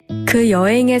그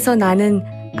여행에서 나는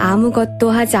아무것도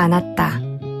하지 않았다.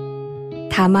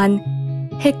 다만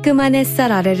해끔한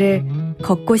햇살 아래를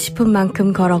걷고 싶은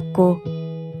만큼 걸었고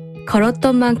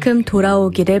걸었던 만큼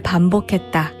돌아오기를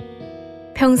반복했다.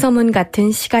 평소문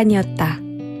같은 시간이었다.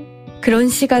 그런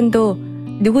시간도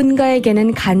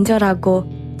누군가에게는 간절하고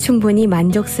충분히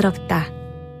만족스럽다.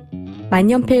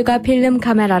 만년필과 필름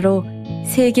카메라로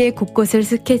세계 곳곳을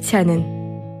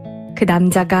스케치하는 그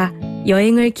남자가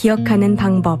여행을 기억하는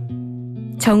방법.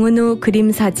 정은우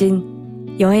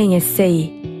그림사진 여행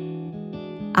에세이.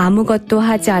 아무것도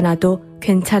하지 않아도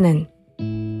괜찮은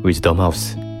위즈덤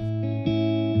하우스.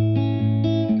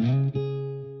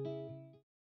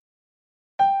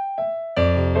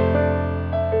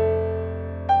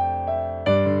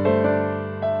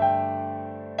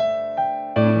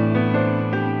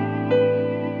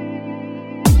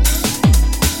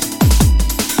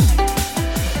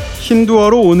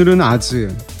 힌두어로 오늘은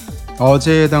아즈,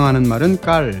 어제에 해당하는 말은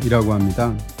깔이라고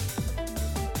합니다.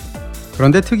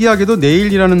 그런데 특이하게도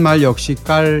내일이라는 말 역시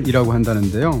깔이라고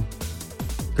한다는데요.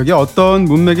 그게 어떤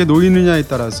문맥에 놓이느냐에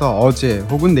따라서 어제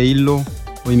혹은 내일로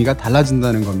의미가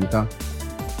달라진다는 겁니다.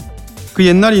 그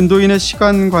옛날 인도인의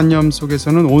시간관념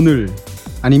속에서는 오늘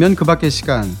아니면 그 밖의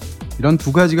시간, 이런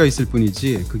두 가지가 있을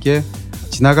뿐이지 그게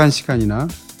지나간 시간이나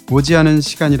오지 않은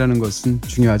시간이라는 것은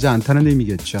중요하지 않다는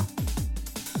의미겠죠.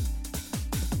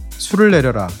 술을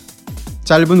내려라.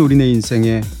 짧은 우리네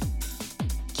인생에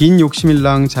긴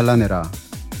욕심일랑 잘라내라.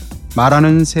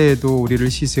 말하는 새에도 우리를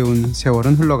시세운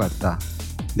세월은 흘러갔다.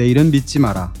 내일은 믿지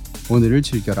마라. 오늘을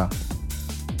즐겨라.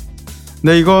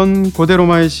 네, 이건 고대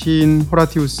로마의 시인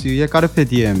호라티우스의 까르페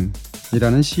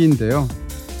디엠이라는 시인데요.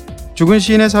 죽은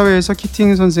시인의 사회에서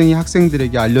키팅 선생이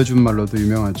학생들에게 알려준 말로도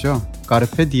유명하죠.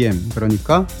 까르페 디엠,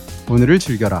 그러니까 오늘을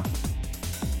즐겨라.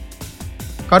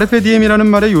 까르페 디엠이라는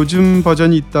말에 요즘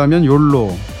버전이 있다면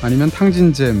욜로 아니면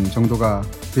탕진잼 정도가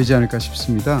되지 않을까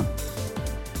싶습니다.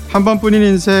 한 번뿐인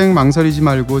인생 망설이지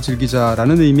말고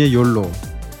즐기자라는 의미의 욜로,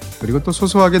 그리고 또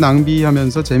소소하게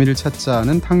낭비하면서 재미를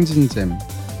찾자는 탕진잼.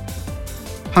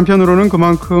 한편으로는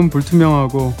그만큼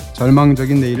불투명하고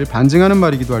절망적인 내일을 반증하는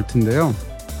말이기도 할 텐데요.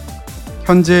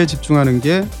 현재에 집중하는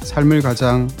게 삶을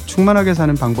가장 충만하게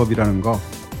사는 방법이라는 거.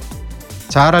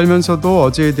 잘 알면서도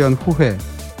어제에 대한 후회,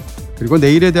 그리고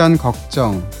내일에 대한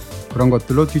걱정, 그런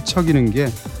것들로 뒤척이는 게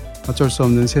어쩔 수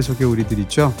없는 세속의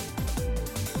우리들이죠.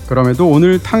 그럼에도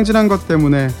오늘 탕진한 것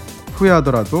때문에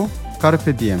후회하더라도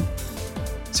까르페 디엠.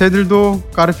 새들도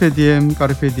까르페 디엠,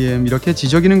 까르페 디엠 이렇게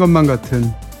지저귀는 것만 같은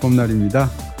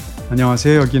봄날입니다.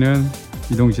 안녕하세요. 여기는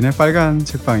이동진의 빨간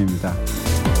책방입니다.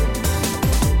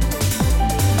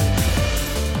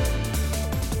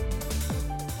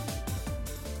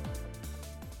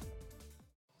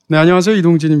 네, 안녕하세요.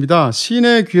 이동진입니다.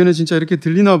 시인의 귀에는 진짜 이렇게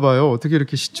들리나 봐요. 어떻게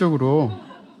이렇게 시적으로.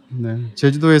 네,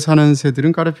 제주도에 사는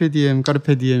새들은 까르페 디엠,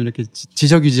 까르페 디엠 이렇게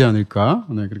지저귀지 않을까?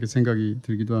 네, 그렇게 생각이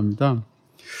들기도 합니다.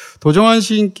 도정환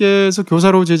시인께서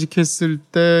교사로 재직했을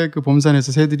때 그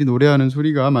봄산에서 새들이 노래하는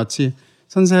소리가 마치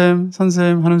선샘,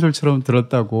 선샘 하는 소리처럼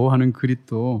들었다고 하는 글이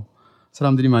또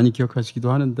사람들이 많이 기억하시기도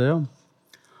하는데요.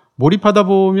 몰입하다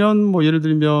보면 예를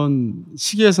들면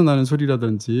시계에서 나는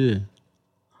소리라든지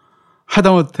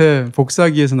하다못해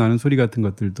복사기에서 나는 소리 같은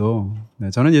것들도, 네,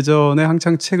 저는 예전에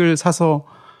한창 책을 사서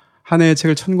한 해에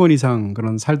책을 1000권 이상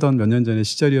그런 살던 몇 년 전의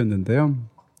시절이었는데요.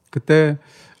 그때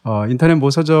인터넷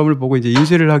모서점을 보고 이제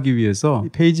인쇄를 하기 위해서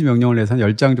페이지 명령을 내서 한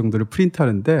 10장 정도를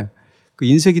프린트하는데 그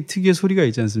인쇄기 특유의 소리가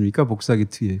있지 않습니까? 복사기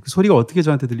특유의. 그 소리가 어떻게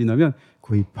저한테 들리냐면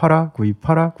구입하라,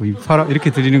 구입하라, 구입하라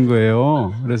이렇게 들리는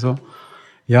거예요. 그래서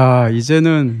야,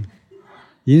 이제는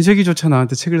인쇄기조차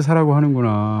나한테 책을 사라고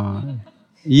하는구나.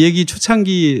 이 얘기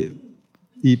초창기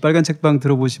이 빨간 책방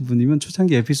들어보신 분이면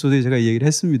초창기 에피소드에 제가 이 얘기를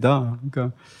했습니다.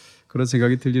 그러니까 그런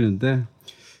생각이 들리는데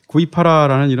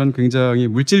구입하라라는 이런 굉장히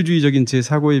물질주의적인 제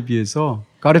사고에 비해서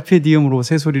까르페 디엠으로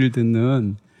새소리를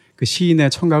듣는 그 시인의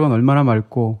청각은 얼마나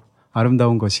맑고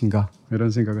아름다운 것인가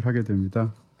이런 생각을 하게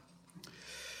됩니다.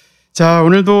 자,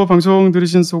 오늘도 방송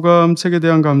들으신 소감, 책에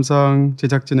대한 감상,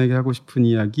 제작진에게 하고 싶은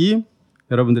이야기,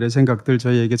 여러분들의 생각들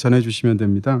저희에게 전해주시면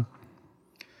됩니다.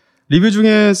 리뷰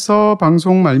중에서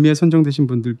방송 말미에 선정되신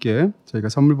분들께 저희가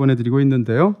선물 보내드리고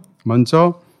있는데요.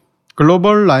 먼저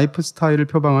글로벌 라이프 스타일을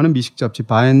표방하는 미식 잡지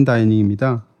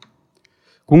바앤다이닝입니다.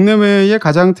 국내외의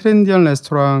가장 트렌디한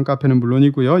레스토랑, 카페는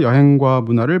물론이고요. 여행과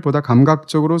문화를 보다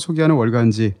감각적으로 소개하는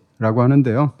월간지라고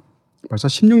하는데요. 벌써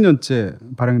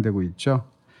 16년째 발행되고 있죠.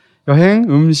 여행,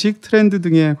 음식, 트렌드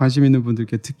등에 관심 있는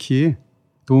분들께 특히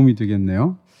도움이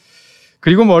되겠네요.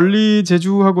 그리고 멀리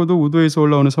제주하고도 우도에서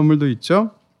올라오는 선물도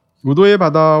있죠. 우도의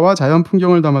바다와 자연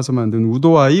풍경을 담아서 만든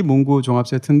우도아이 문구 종합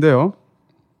세트인데요.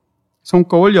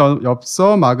 손거울,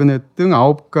 엽서, 마그넷 등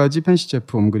 9가지 펜시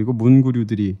제품 그리고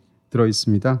문구류들이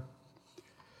들어있습니다.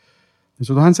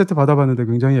 저도 한 세트 받아봤는데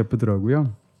굉장히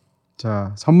예쁘더라고요.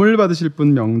 자, 선물 받으실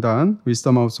분 명단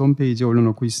위스덤하우스 홈페이지에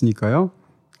올려놓고 있으니까요.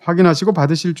 확인하시고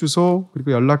받으실 주소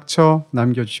그리고 연락처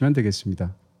남겨주시면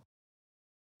되겠습니다.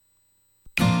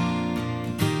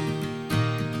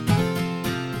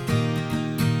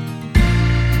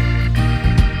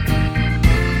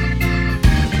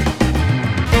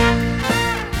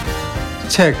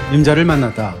 책 임자를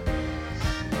만나다.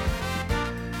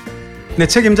 네,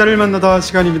 책 임자를 만나다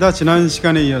시간입니다. 지난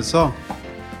시간에 이어서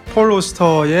폴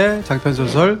오스터의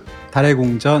장편소설 달의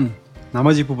궁전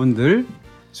나머지 부분들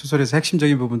소설에서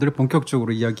핵심적인 부분들을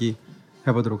본격적으로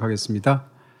이야기해보도록 하겠습니다.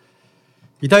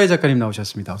 이다혜 작가님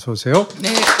나오셨습니다. 어서 오세요. 네,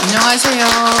 안녕하세요.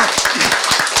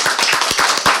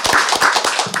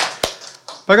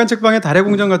 빨간 책방의 달의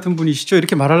궁전 같은 분이시죠?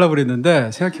 이렇게 말하려고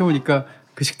그랬는데 생각해보니까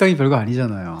그 식당이 별거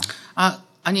아니잖아요.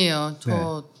 아니에요.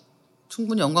 저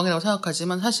충분히 영광이라고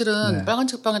생각하지만 사실은 네. 빨간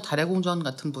책방의 달의 궁전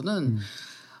같은 분은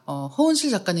허은실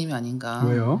작가님이 아닌가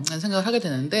왜요? 라는 생각을 하게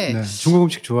되는데 네. 중국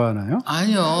음식 좋아하나요?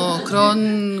 아니요.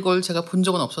 그런 걸 제가 본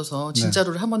적은 없어서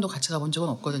진짜로를 한 번도 같이 가본 적은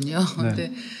없거든요.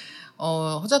 근데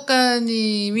허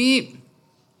작가님이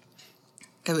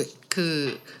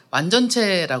그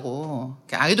완전체라고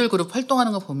아이돌 그룹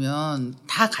활동하는 거 보면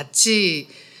다 같이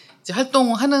이제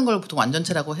활동하는 걸 보통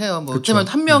완전체라고 해요. 뭐 그렇다면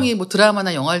한 명이 뭐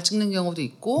드라마나 영화를 찍는 경우도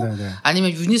있고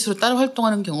아니면 유닛으로 따로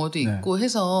활동하는 경우도 있고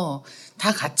해서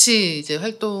다 같이 이제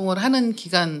활동을 하는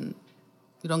기간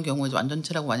이런 경우에 이제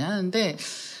완전체라고 많이 하는데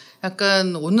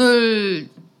약간 오늘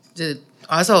이제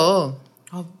와서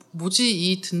뭐지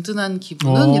이 든든한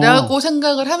기분은?이라고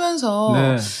생각을 하면서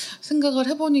생각을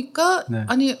해보니까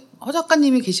아니 허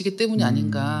작가님이 계시기 때문이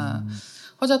아닌가.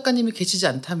 허 작가님이 계시지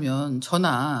않다면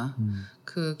저나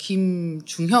그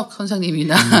김중혁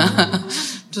선생님이나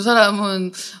두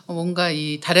사람은 뭔가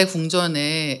이 달의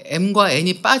궁전에 M과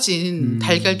N이 빠진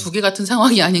달걀 2개 같은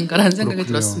상황이 아닌가라는 생각이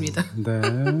들었습니다. 네.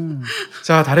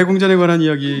 자, 달의 궁전에 관한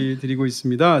이야기 드리고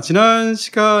있습니다. 지난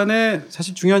시간에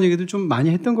사실 중요한 얘기들 좀 많이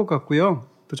했던 것 같고요.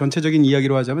 또 전체적인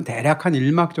이야기로 하자면 대략 한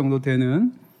 1막 정도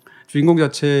되는 주인공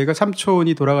자체가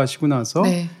삼촌이 돌아가시고 나서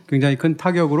굉장히 큰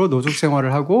타격으로 노숙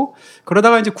생활을 하고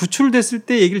그러다가 이제 구출됐을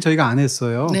때 얘기를 저희가 안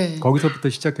했어요. 거기서부터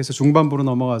시작해서 중반부로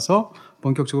넘어가서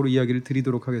본격적으로 이야기를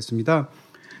드리도록 하겠습니다.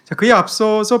 자, 그에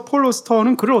앞서서 폴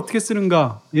오스터는 글을 어떻게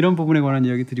쓰는가 이런 부분에 관한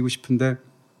이야기 드리고 싶은데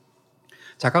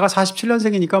작가가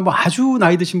 47년생이니까 뭐 아주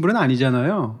나이 드신 분은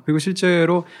아니잖아요. 그리고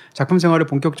실제로 작품 생활을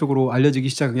본격적으로 알려지기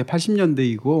시작한 게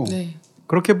 80년대이고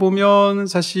그렇게 보면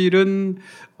사실은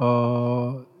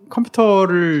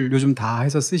컴퓨터를 요즘 다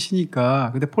해서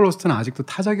쓰시니까 근데 폴 오스터는 아직도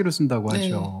타자기로 쓴다고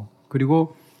하죠.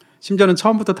 그리고 심지어는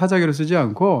처음부터 타자기로 쓰지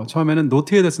않고 처음에는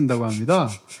노트에다 쓴다고 합니다.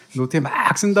 노트에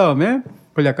막 쓴 다음에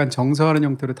그걸 약간 정서하는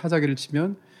형태로 타자기를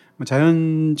치면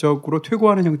자연적으로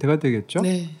퇴고하는 형태가 되겠죠.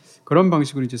 그런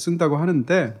방식으로 이제 쓴다고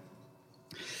하는데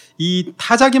이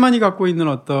타자기만이 갖고 있는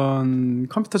어떤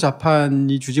컴퓨터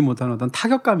자판이 주지 못하는 어떤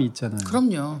타격감이 있잖아요.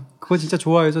 그럼요. 그거 진짜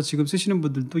좋아해서 지금 쓰시는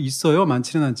분들도 있어요.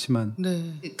 많지는 않지만.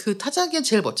 그 타자기의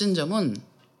제일 멋진 점은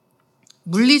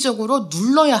물리적으로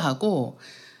눌러야 하고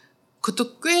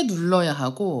그것도 꽤 눌러야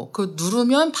하고 그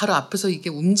누르면 바로 앞에서 이게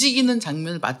움직이는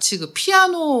장면을 마치 그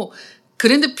피아노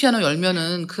그랜드 피아노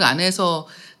열면은 그 안에서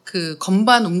그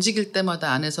건반 움직일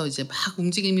때마다 안에서 이제 막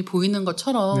움직임이 보이는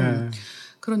것처럼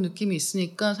그런 느낌이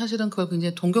있으니까 사실은 그걸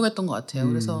굉장히 동경했던 것 같아요.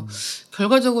 그래서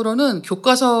결과적으로는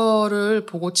교과서를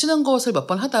보고 치는 것을 몇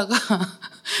번 하다가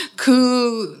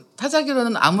그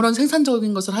타자기로는 아무런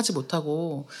생산적인 것을 하지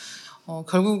못하고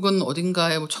결국은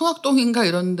어딘가에 뭐 청학동인가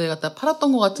이런 데 갖다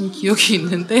팔았던 것 같은 기억이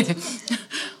있는데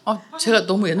제가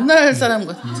너무 옛날 사람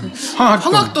같은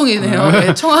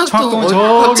황학동이네요. 청학동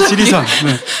저기 지리산.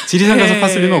 지리산 가서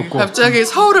팠을 리는 없고. 갑자기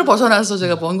서울을 벗어나서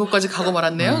제가 먼 곳까지 가고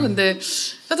말았네요. 근데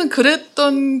하여튼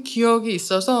그랬던 기억이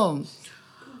있어서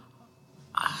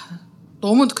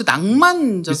너무 그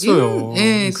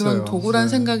낭만적인 그런 도구란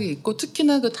생각이 있고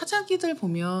특히나 그 타자기들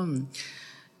보면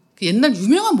옛날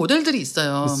유명한 모델들이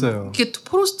있어요. 그게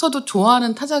폴 오스터도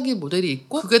좋아하는 타자기 모델이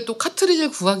있고 그게 또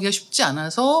카트리지를 구하기가 쉽지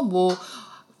않아서 뭐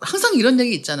항상 이런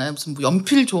얘기 있잖아요. 무슨 뭐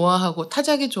연필 좋아하고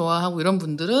타자기 좋아하고 이런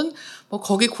분들은 뭐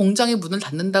거기 공장에 문을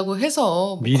닫는다고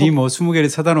해서 미리 뭐 20개를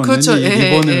사다 놓는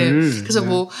리본을 그래서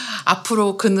뭐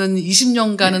앞으로 그는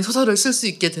 20년간은 소설을 쓸 수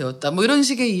있게 되었다. 뭐 이런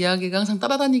식의 이야기가 항상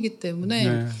따라다니기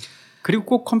때문에 그리고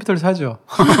꼭 컴퓨터를 사죠.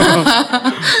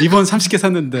 리본 30개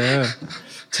샀는데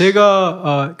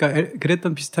제가 그러니까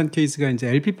그랬던 비슷한 케이스가 이제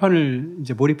LP판을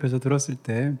이제 몰입해서 들었을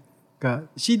때 그러니까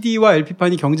CD와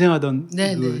LP판이 경쟁하던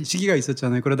그 시기가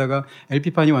있었잖아요. 그러다가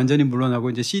LP판이 완전히 물러나고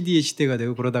이제 CD의 시대가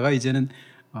되고 그러다가 이제는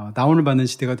다운을 받는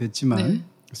시대가 됐지만 네.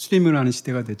 스트리밍을 하는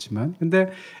시대가 됐지만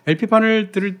근데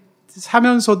LP판을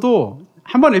사면서도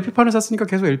한번 LP판을 샀으니까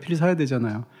계속 LP를 사야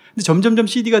되잖아요. 근데 점점점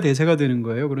CD가 대세가 되는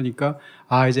거예요. 그러니까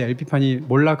이제 LP판이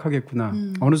몰락하겠구나.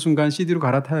 어느 순간 CD로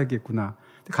갈아타야겠구나.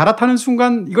 갈아타는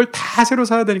순간 이걸 다 새로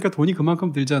사야 되니까 돈이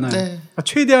그만큼 들잖아요. 네. 그러니까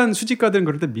최대한 수집가들은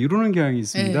그럴 때 미루는 경향이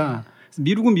있습니다. 네.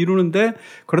 그래서 미루는데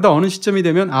그러다 어느 시점이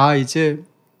되면 이제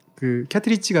그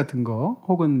캐트리지 같은 거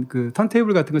혹은 그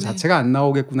턴테이블 같은 거 자체가 안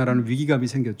나오겠구나라는 위기감이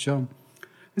생겼죠.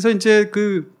 그래서 이제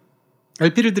그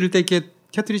LP를 들을 때 이렇게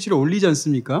캐트리지를 올리지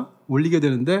않습니까? 올리게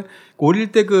되는데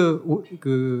올릴 때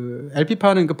그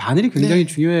LP판은 그 바늘이 굉장히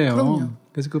중요해요. 그럼요.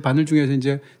 그래서 그 바늘 중에서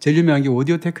이제 제일 유명한 게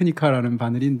오디오 테크니카라는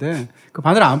바늘인데 그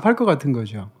바늘 안 팔 것 같은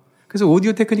거죠. 그래서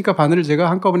오디오 테크니카 바늘을 제가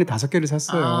한꺼번에 5개를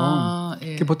샀어요.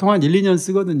 예. 보통 한 1, 2년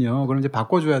쓰거든요. 그럼 이제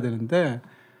바꿔줘야 되는데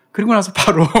그리고 나서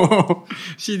바로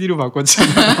CD로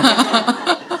바꿨잖아요.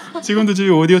 지금도 저희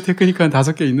오디오 테크니카 한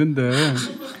 5개 있는데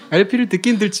LP를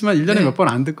듣긴 듣지만 1년에 네. 몇 번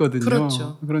안 듣거든요.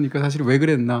 그렇죠. 그러니까 사실 왜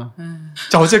그랬나.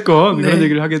 자, 어쨌건 네. 그런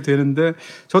얘기를 하게 되는데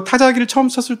저 타자기를 처음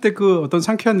쳤을 때 그 어떤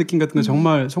상쾌한 느낌 같은 거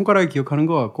정말 손가락에 기억하는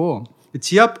것 같고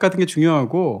지압 같은 게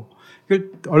중요하고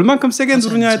얼만큼 세게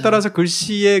누르냐에 따라서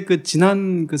글씨의 그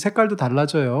진한 그 색깔도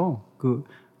달라져요. 그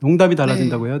농담이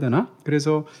달라진다고 해야 되나?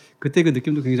 그래서 그때 그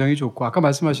느낌도 굉장히 좋고 아까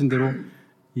말씀하신 대로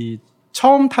이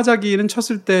처음 타자기는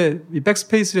쳤을 때 이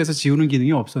백스페이스를 해서 지우는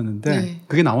기능이 없었는데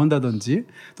그게 나온다든지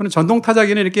또는 전동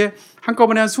타자기는 이렇게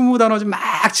한꺼번에 한 20단어지 막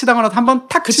치다거나 한번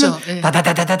탁 치면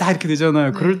다다다다다 이렇게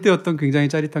되잖아요. 그럴 때 어떤 굉장히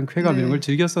짜릿한 쾌감 이런 걸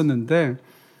즐겼었는데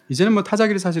이제는 뭐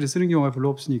타자기를 사실 쓰는 경우가 별로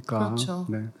없으니까. 그렇죠.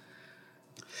 네.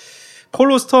 폴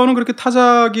오스터는 그렇게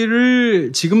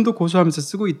타자기를 지금도 고수하면서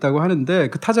쓰고 있다고 하는데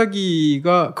그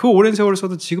타자기가 그 오랜 세월을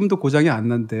써도 지금도 고장이 안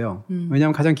난대요.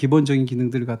 왜냐하면 가장 기본적인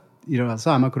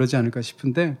기능들이라서 아마 그러지 않을까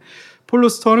싶은데 폴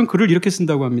오스터는 글을 이렇게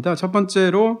쓴다고 합니다. 첫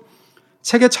번째로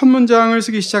책의 첫 문장을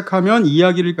쓰기 시작하면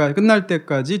이야기를 끝날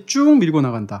때까지 쭉 밀고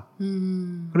나간다.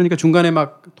 그러니까 중간에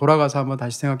막 돌아가서 한번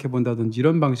다시 생각해 본다든지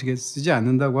이런 방식에 쓰지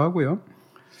않는다고 하고요.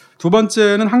 두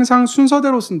번째는 항상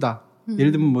순서대로 쓴다.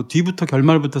 예를 들면 뭐 뒤부터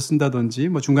결말부터 쓴다든지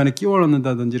뭐 중간에 끼워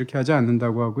넣는다든지 이렇게 하지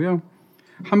않는다고 하고요.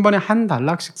 한 번에 한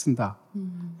단락씩 쓴다.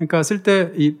 그러니까 쓸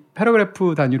때 이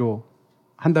패러그래프 단위로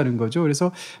한다는 거죠.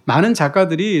 그래서 많은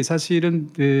작가들이 사실은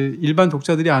그 일반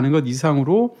독자들이 아는 것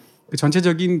이상으로 그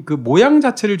전체적인 그 모양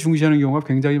자체를 중시하는 경우가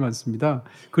굉장히 많습니다.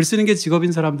 글 쓰는 게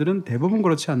직업인 사람들은 대부분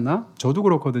그렇지 않나? 저도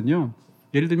그렇거든요.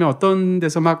 예를 들면 어떤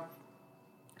데서 막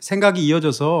생각이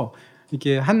이어져서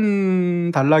이렇게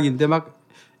한 단락인데 막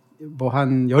뭐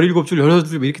한 17줄,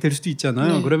 18줄 이렇게 될 수도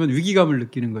있잖아요. 그러면 위기감을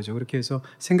느끼는 거죠. 그렇게 해서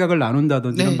생각을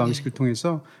나눈다든지 이런 방식을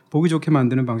통해서 보기 좋게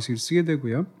만드는 방식을 쓰게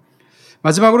되고요.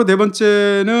 마지막으로 네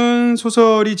번째는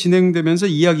소설이 진행되면서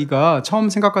이야기가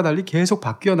처음 생각과 달리 계속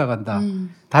바뀌어 나간다.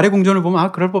 달의 궁전을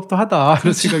보면 그럴 법도 하다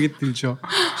이런 생각이 들죠.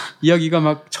 이야기가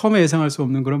막 처음에 예상할 수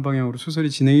없는 그런 방향으로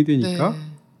소설이 진행이 되니까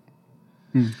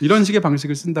이런 식의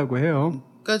방식을 쓴다고 해요.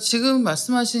 그러니까 지금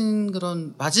말씀하신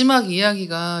그런 마지막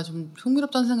이야기가 좀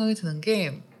흥미롭다는 생각이 드는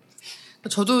게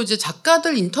저도 이제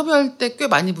작가들 인터뷰할 때 꽤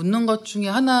많이 묻는 것 중에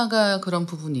하나가 그런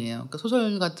부분이에요. 그러니까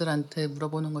소설가들한테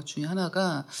물어보는 것 중에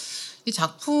하나가 이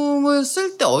작품을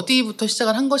쓸 때 어디부터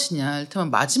시작을 한 것이냐. 이를테면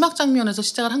마지막 장면에서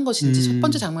시작을 한 것인지 첫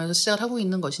번째 장면에서 시작을 하고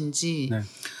있는 것인지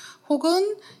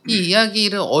혹은 이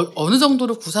이야기를 어느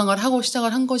정도로 구상을 하고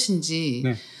시작을 한 것인지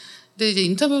근데 이제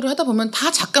인터뷰를 하다 보면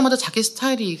다 작가마다 자기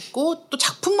스타일이 있고 또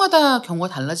작품마다 경우가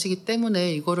달라지기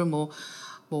때문에 이거를 뭐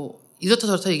이렇다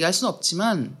저렇다 얘기할 수는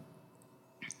없지만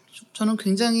저는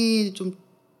굉장히 좀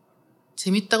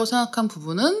재밌다고 생각한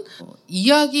부분은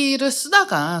이야기를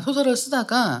쓰다가 소설을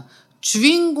쓰다가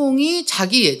주인공이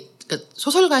그러니까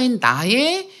소설가인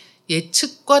나의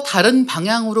예측과 다른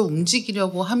방향으로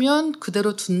움직이려고 하면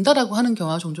그대로 둔다라고 하는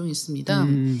경우가 종종 있습니다.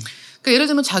 그러니까 예를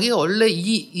들면 자기가 원래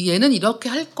얘는 이렇게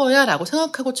할 거야 라고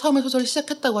생각하고 처음에 소설을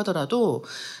시작했다고 하더라도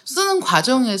쓰는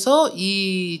과정에서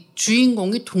이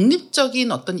주인공이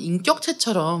독립적인 어떤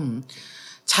인격체처럼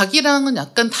자기랑은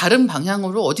약간 다른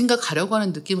방향으로 어딘가 가려고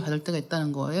하는 느낌을 받을 때가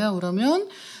있다는 거예요. 그러면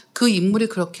그 인물이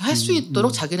그렇게 할 수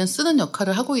있도록 자기는 쓰는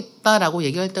역할을 하고 있다라고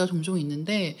얘기할 때가 종종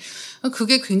있는데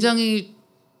그게 굉장히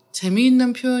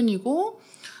재미있는 표현이고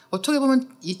어떻게 보면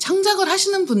이 창작을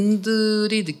하시는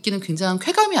분들이 느끼는 굉장한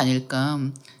쾌감이 아닐까.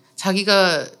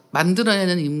 자기가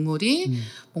만들어내는 인물이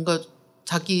뭔가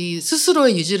자기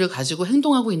스스로의 의지를 가지고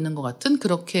행동하고 있는 것 같은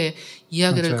그렇게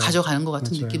이야기를 가져가는 것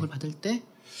같은 느낌을 받을 때.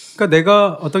 그러니까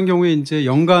내가 어떤 경우에 이제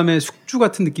영감의 숙주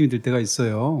같은 느낌이 들 때가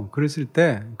있어요. 글을 쓸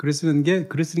때 글을 쓰는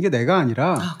게 내가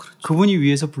아니라 그렇죠. 그분이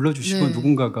위에서 불러주시고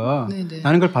누군가가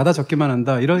나는 걸 받아 적기만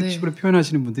한다 이런 식으로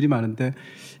표현하시는 분들이 많은데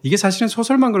이게 사실은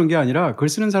소설만 그런 게 아니라 글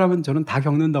쓰는 사람은 저는 다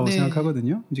겪는다고 네.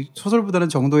 생각하거든요. 이제 소설보다는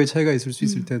정도의 차이가 있을 수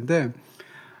있을 텐데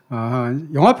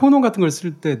영화 평론 같은 걸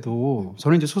쓸 때도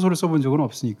저는 이제 소설을 써본 적은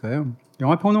없으니까요.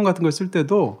 영화 평론 같은 걸 쓸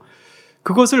때도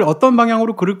그것을 어떤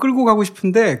방향으로 글을 끌고 가고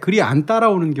싶은데 글이 안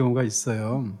따라오는 경우가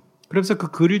있어요. 그래서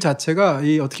그 글 자체가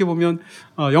어떻게 보면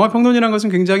영화 평론이라는 것은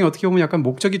굉장히 어떻게 보면 약간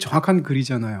목적이 정확한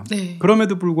글이잖아요. 네.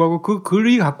 그럼에도 불구하고 그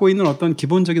글이 갖고 있는 어떤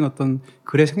기본적인 어떤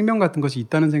글의 생명 같은 것이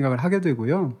있다는 생각을 하게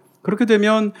되고요. 그렇게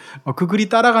되면 그 글이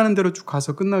따라가는 대로 쭉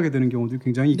가서 끝나게 되는 경우도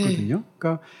굉장히 있거든요. 네.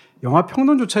 그러니까 영화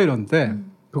평론조차 이런데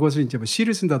그것을 이제 뭐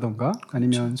시를 쓴다던가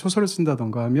아니면 소설을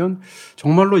쓴다던가 하면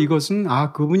정말로 이것은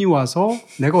그분이 와서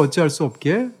내가 어찌할 수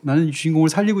없게 나는 이 주인공을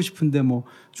살리고 싶은데 뭐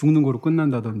죽는 거로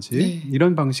끝난다든지 네.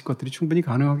 이런 방식 것들이 충분히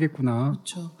가능하겠구나.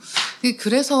 그렇죠.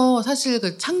 그래서 사실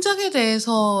그 창작에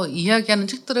대해서 이야기하는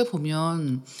책들을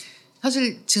보면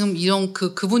사실 지금 이런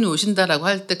그분이 오신다라고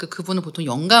할 때 그분은 보통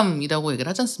영감이라고 얘기를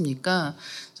하지 않습니까?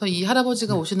 그래서 이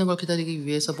할아버지가 오시는 걸 기다리기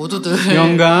위해서 모두들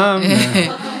영감. 네. 네.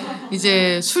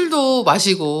 이제 술도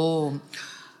마시고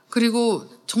그리고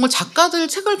정말 작가들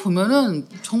책을 보면은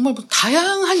정말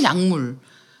다양한 약물에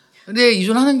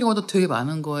의존하는 경우도 되게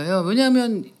많은 거예요.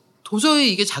 왜냐하면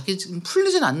도저히 이게 자기 지금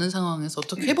풀리진 않는 상황에서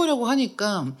어떻게 해보려고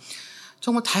하니까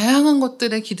정말 다양한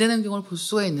것들에 기대는 경우를 볼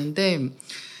수가 있는데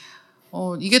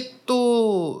이게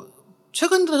또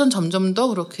최근 들어선 점점 더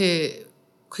그렇게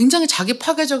굉장히 자기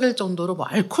파괴적일 정도로 뭐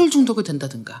알코올 중독이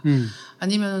된다든가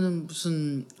아니면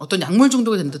무슨 어떤 약물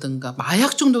중독이 된다든가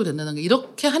마약 중독이 된다든가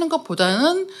이렇게 하는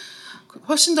것보다는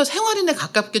훨씬 더 생활인에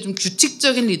가깝게 좀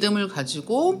규칙적인 리듬을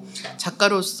가지고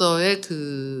작가로서의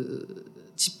그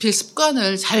지필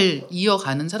습관을 잘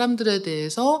이어가는 사람들에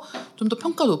대해서 좀 더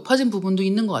평가 높아진 부분도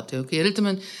있는 것 같아요. 예를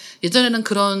들면 예전에는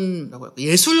그런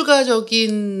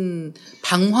예술가적인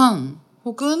방황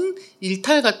혹은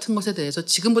일탈 같은 것에 대해서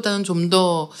지금보다는 좀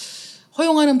더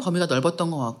허용하는 범위가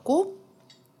넓었던 것 같고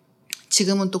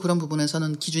지금은 또 그런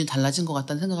부분에서는 기준이 달라진 것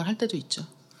같다는 생각을 할 때도 있죠.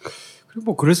 그리고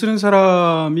뭐 글을 쓰는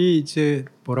사람이 이제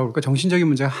뭐라 그럴까 정신적인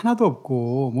문제가 하나도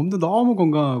없고 몸도 너무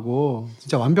건강하고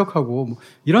진짜 완벽하고 뭐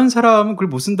이런 사람은 글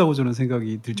못 쓴다고 저는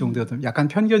생각이 들 정도였던 약간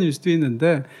편견일 수도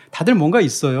있는데 다들 뭔가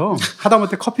있어요.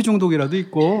 하다못해 커피 중독이라도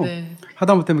있고 네.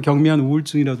 하다못해 뭐 경미한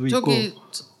우울증이라도 있고.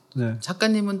 네.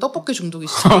 작가님은 떡볶이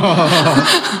중독이시죠?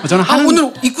 저는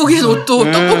오늘 입고 계신 옷도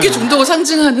네. 떡볶이 중독을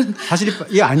상징하는. 사실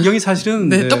이 안경이 사실은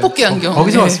네, 떡볶이 안경.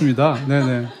 거기서 네. 왔습니다.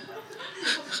 네네.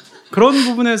 그런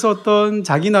부분에서 어떤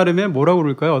자기 나름의 뭐라고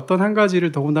그럴까요? 어떤 한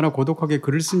가지를 더군다나 고독하게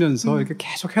글을 쓰면서 이렇게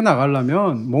계속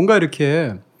해나가려면 뭔가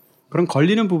이렇게 그런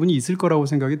걸리는 부분이 있을 거라고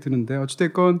생각이 드는데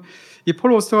어찌됐건 이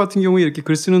폴 오스터 같은 경우에 이렇게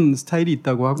글 쓰는 스타일이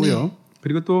있다고 하고요. 네.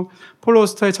 그리고 또 폴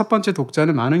오스터의 첫 번째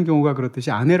독자는 많은 경우가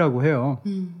그렇듯이 아내라고 해요.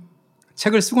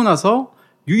 책을 쓰고 나서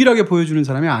유일하게 보여주는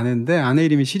사람이 아내인데 아내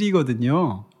이름이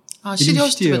시리거든요. 시리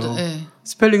허스트베드. 네.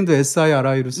 스펠링도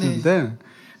SIRI로 쓰는데 네.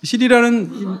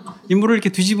 시리라는 인물을 이렇게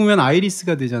뒤집으면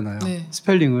아이리스가 되잖아요. 네.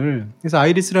 스펠링을. 그래서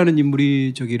아이리스라는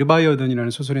인물이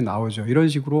르바이어든이라는 소설에 나오죠. 이런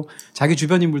식으로 자기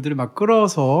주변 인물들을 막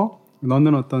끌어서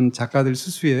넣는 어떤 작가들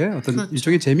수수의 어떤 그렇죠.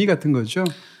 일종의 재미 같은 거죠.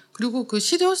 그리고 그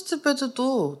시리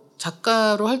허스트베드도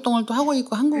작가로 활동을 또 하고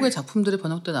있고 한국의 작품들이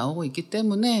번역돼 나오고 있기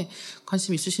때문에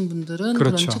관심 있으신 분들은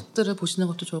그렇죠. 그런 책들을 보시는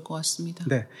것도 좋을 것 같습니다.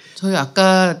 네. 저희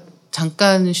아까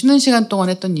잠깐 쉬는 시간 동안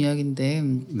했던 이야기인데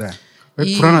네.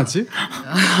 왜 불안하지?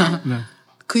 네.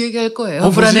 그 얘기 할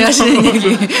거예요. 불안해하시는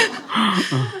얘기.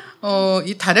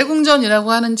 이 달의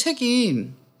궁전이라고 하는 책이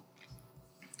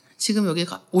지금 여기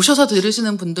오셔서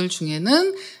들으시는 분들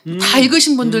중에는 다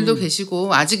읽으신 분들도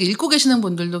계시고 아직 읽고 계시는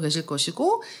분들도 계실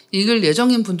것이고 읽을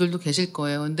예정인 분들도 계실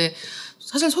거예요. 근데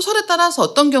사실 소설에 따라서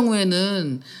어떤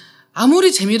경우에는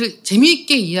아무리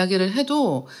재미있게 이야기를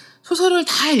해도 소설을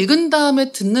다 읽은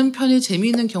다음에 듣는 편이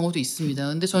재미있는 경우도 있습니다.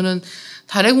 근데 저는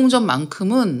달의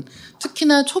궁전만큼은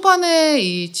특히나 초반에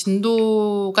이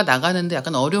진도가 나가는데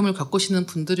약간 어려움을 겪으시는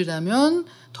분들이라면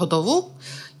더더욱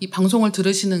이 방송을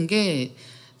들으시는 게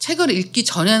책을 읽기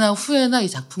전에나 후에나 이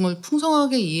작품을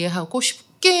풍성하게 이해하고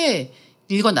쉽게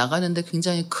읽어 나가는데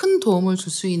굉장히 큰 도움을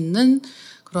줄 수 있는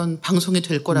그런 방송이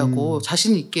될 거라고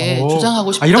자신 있게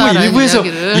주장하고 싶다라는 이런 거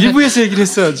이야기를 일부에서 얘기를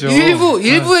했어야죠.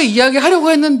 일부에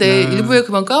이야기하려고 했는데 일부에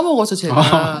그만 까먹어서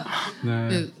제가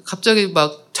갑자기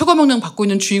막 퇴거명령 받고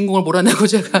있는 주인공을 몰아내고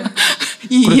제가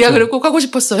이 그렇죠. 이야기를 꼭 하고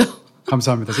싶었어요.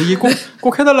 감사합니다. 이게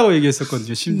꼭 해달라고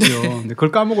얘기했었거든요. 심지어. 근데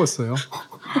그걸 까먹었어요.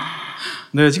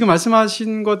 네, 지금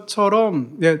말씀하신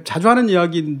것처럼 자주 하는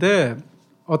이야기인데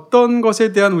어떤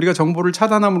것에 대한 우리가 정보를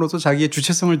차단함으로써 자기의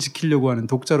주체성을 지키려고 하는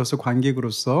독자로서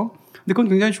관객으로서 근데 그건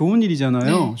굉장히 좋은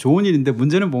일이잖아요. 네. 좋은 일인데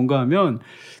문제는 뭔가 하면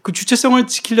그 주체성을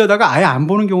지키려다가 아예 안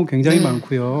보는 경우 굉장히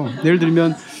많고요. 예를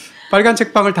들면 빨간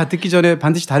책방을 다 듣기 전에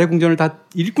반드시 달의 궁전을 다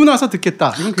읽고 나서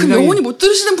듣겠다. 이건 그 영원히 못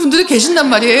들으시는 분들이 계신단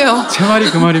말이에요. 제 말이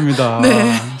그 말입니다.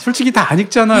 네. 솔직히 다 안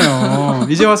읽잖아요.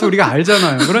 이제 와서 우리가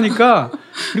알잖아요. 그러니까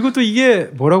그리고 또 이게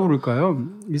뭐라고 그럴까요?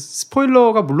 이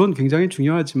스포일러가 물론 굉장히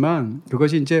중요하지만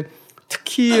그것이 이제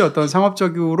특히 어떤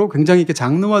상업적으로 굉장히 이렇게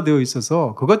장르화되어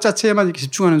있어서 그것 자체에만 이렇게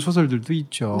집중하는 소설들도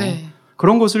있죠. 네.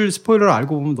 그런 것을 스포일러를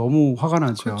알고 보면 너무 화가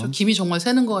나죠. 그렇죠. 김이 정말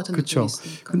새는 것 같은 그렇죠. 느낌이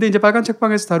있으니까. 근데 이제 빨간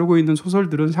책방에서 다루고 있는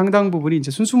소설들은 상당 부분이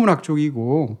이제 순수문학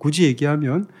쪽이고 굳이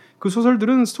얘기하면 그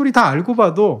소설들은 스토리 다 알고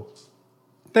봐도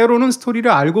때로는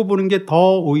스토리를 알고 보는 게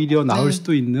더 오히려 나을 네.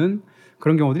 수도 있는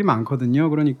그런 경우들이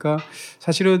많거든요. 그러니까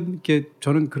사실은 이렇게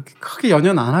저는 그렇게 크게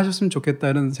연연 안 하셨으면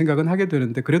좋겠다는 생각은 하게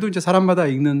되는데 그래도 이제 사람마다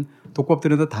읽는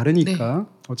독법들은 다 다르니까 네.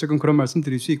 어쨌든 그런 말씀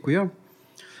드릴 수 있고요.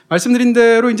 말씀드린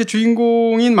대로 이제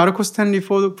주인공인 마르코 스탠리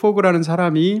포그라는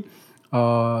사람이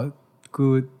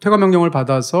그 퇴거 명령을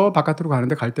받아서 바깥으로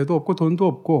가는데 갈 데도 없고 돈도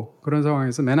없고 그런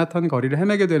상황에서 맨하탄 거리를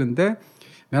헤매게 되는데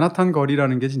맨하탄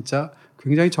거리라는 게 진짜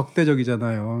굉장히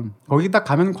적대적이잖아요. 거기 딱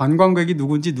가면 관광객이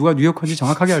누군지 누가 뉴요커인지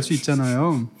정확하게 알 수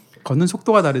있잖아요. 걷는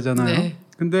속도가 다르잖아요. 네.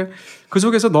 근데 그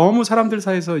속에서 너무 사람들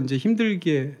사이에서 이제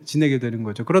힘들게 지내게 되는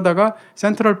거죠. 그러다가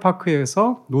센트럴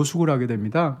파크에서 노숙을 하게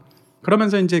됩니다.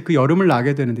 그러면서 이제 그 여름을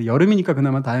나게 되는데 여름이니까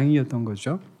그나마 다행이었던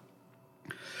거죠.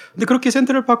 근데 그렇게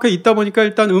센트럴 파크에 있다 보니까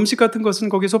일단 음식 같은 것은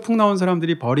거기 소풍 나온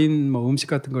사람들이 버린 뭐 음식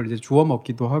같은 걸 이제 주워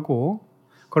먹기도 하고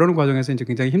그러는 과정에서 이제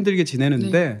굉장히 힘들게 지내는데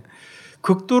네.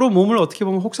 극도로 몸을 어떻게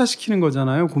보면 혹사시키는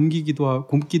거잖아요. 굶기도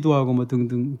하고 뭐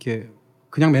등등 이렇게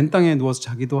그냥 맨 땅에 누워서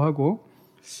자기도 하고.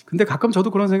 근데 가끔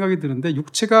저도 그런 생각이 드는데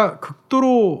육체가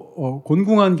극도로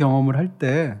곤궁한 경험을 할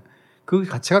때 그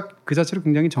자체로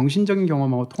굉장히 정신적인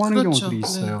경험하고 통하는 그렇죠. 경우들이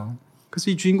있어요. 그래서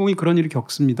이 주인공이 그런 일을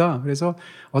겪습니다. 그래서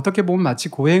어떻게 보면 마치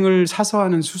고행을 사서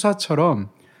하는 수사처럼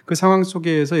그 상황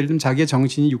속에서 예를 들면 자기의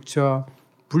정신이 육체와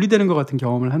분리되는 것 같은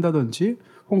경험을 한다든지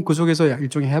혹은 그 속에서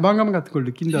일종의 해방감 같은 걸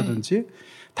느낀다든지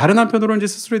다른 한편으로는 이제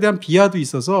스스로에 대한 비하도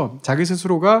있어서 자기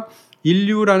스스로가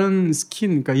인류라는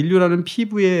스킨, 그러니까 인류라는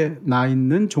피부에 나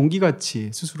있는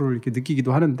종기같이 스스로를 이렇게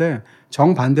느끼기도 하는데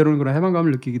정반대로는 그런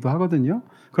해방감을 느끼기도 하거든요.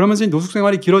 그러면서 노숙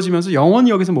생활이 길어지면서 영원히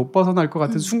여기서 못 벗어날 것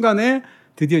같은 순간에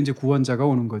드디어 이제 구원자가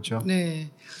오는 거죠. 네.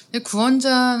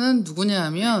 구원자는 누구냐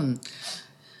하면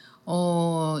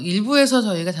일부에서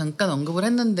저희가 잠깐 언급을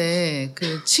했는데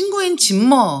그 친구인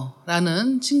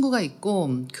짐머라는 친구가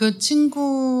있고 그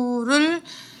친구를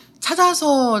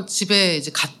찾아서 집에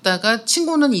이제 갔다가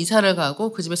친구는 이사를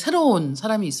가고 그 집에 새로운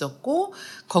사람이 있었고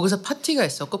거기서 파티가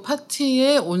있었고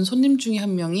파티에 온 손님 중에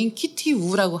한 명인 키티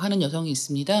우라고 하는 여성이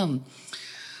있습니다.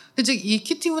 이제 이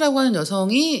키티 우라고 하는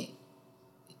여성이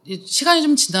시간이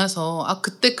좀 지나서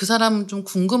그때 그 사람 좀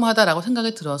궁금하다라고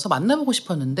생각이 들어서 만나보고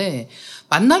싶었는데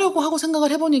만나려고 하고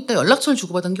생각을 해보니까 연락처를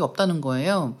주고받은 게 없다는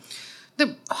거예요.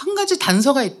 근데 한 가지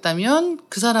단서가 있다면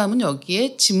그 사람은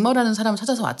여기에 짐머라는 사람을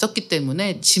찾아서 왔었기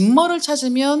때문에 짐머를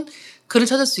찾으면 그를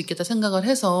찾을 수 있겠다 생각을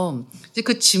해서 이제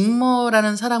그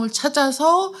짐머라는 사람을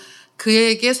찾아서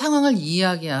그에게 상황을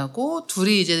이야기하고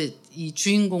둘이 이제 이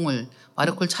주인공을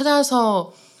마르코를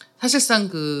찾아서 사실상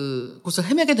그 곳을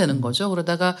헤매게 되는 거죠.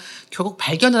 그러다가 결국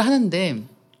발견을 하는데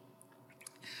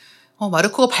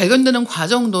마르코가 발견되는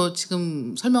과정도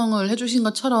지금 설명을 해주신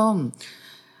것처럼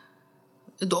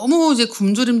너무 이제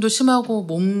굶주림도 심하고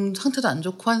몸 상태도 안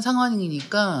좋고 한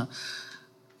상황이니까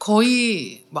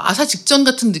거의 아사 직전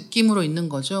같은 느낌으로 있는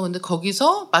거죠. 근데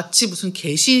거기서 마치 무슨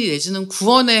계시 내지는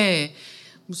구원의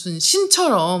무슨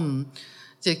신처럼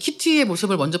이제 키티의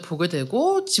모습을 먼저 보게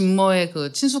되고 짐머의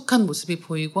그 친숙한 모습이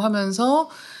보이고 하면서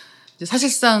이제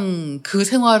사실상 그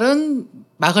생활은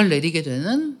막을 내리게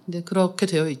되는 이제 그렇게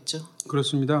되어 있죠.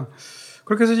 그렇습니다.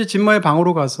 그렇게 해서 이제 짐머의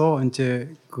방으로 가서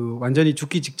이제 그 완전히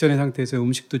죽기 직전의 상태에서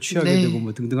음식도 취하게 네. 되고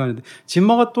뭐 등등 하는데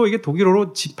짐머가 또 이게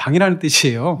독일어로 방이라는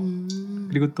뜻이에요.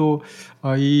 그리고 또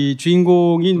이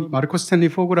주인공인 마르코 스탠리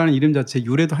포그라는 이름 자체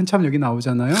유래도 한참 여기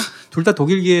나오잖아요. 둘 다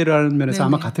독일계라는 면에서 네네.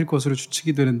 아마 같을 것으로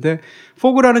추측이 되는데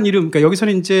포그라는 이름, 그러니까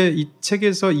여기서는 이제 이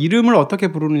책에서 이름을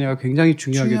어떻게 부르느냐가 굉장히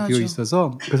중요하게 중요하죠. 되어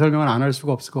있어서 그 설명을 안 할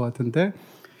수가 없을 것 같은데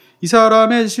이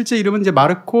사람의 실제 이름은 이제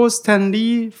마르코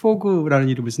스탠리 포그라는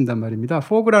이름을 쓴단 말입니다.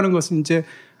 포그라는 것은 이제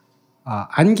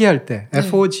안기할 때 네.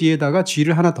 FOG에다가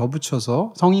G를 하나 더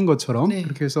붙여서 성인 것처럼 네.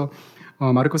 그렇게 해서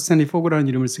마르코 스탠리 포그라는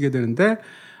이름을 쓰게 되는데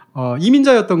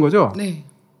이민자였던 거죠. 네.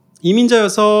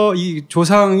 이민자여서 이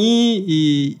조상이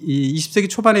이 20세기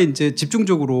초반에 이제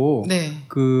집중적으로 네.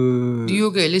 그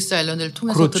뉴욕의 앨리스 아일랜드를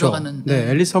통해서 그렇죠. 들어가는 네,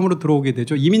 앨리스 섬으로 들어오게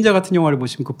되죠. 이민자 같은 영화를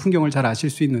보시면 그 풍경을 잘 아실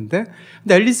수 있는데,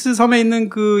 근데 앨리스 섬에 있는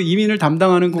그 이민을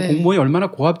담당하는 그 네. 공무원이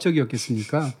얼마나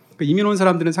고압적이었겠습니까? 그러니까 이민 온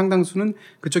사람들은 상당수는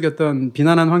그쪽의 어떤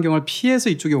비난한 환경을 피해서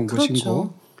이쪽에 온 그렇죠.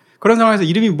 것이고, 그런 상황에서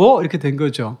이름이 뭐 이렇게 된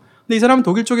거죠. 근데 이 사람은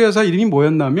독일 쪽에 여자 이름이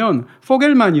뭐였냐면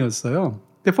포겔만이었어요.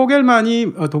 근데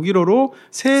포겔만이 독일어로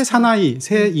새 사나이,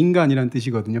 새 인간이라는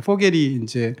뜻이거든요. 포겔이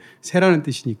이제 새라는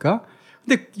뜻이니까.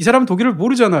 근데 이 사람은 독일어를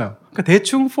모르잖아요. 그러니까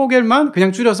대충 포겔만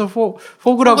그냥 줄여서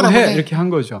포그라고 해 이렇게 한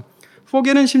거죠.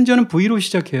 포겔은 심지어는 V로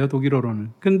시작해요,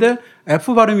 독일어로는. 근데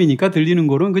F 발음이니까 들리는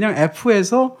거는 그냥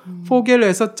F에서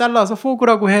포겔에서 잘라서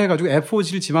포그라고 해가지고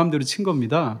FOG를 지 마음대로 친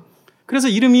겁니다. 그래서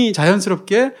이름이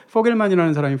자연스럽게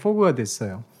포겔만이라는 사람이 포그가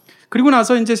됐어요. 그리고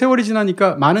나서 이제 세월이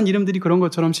지나니까 많은 이름들이 그런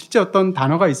것처럼 실제 어떤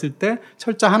단어가 있을 때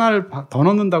철자 하나를 더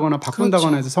넣는다거나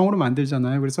바꾼다거나 해서 성으로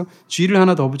만들잖아요. 그래서 G를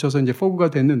하나 더 붙여서 이제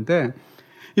포그가 됐는데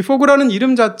이 포그라는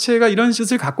이름 자체가 이런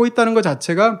뜻을 갖고 있다는 것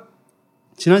자체가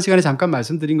지난 시간에 잠깐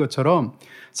말씀드린 것처럼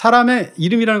사람의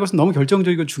이름이라는 것은 너무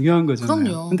결정적이고 중요한 거잖아요.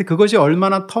 그럼요. 근데 그것이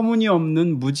얼마나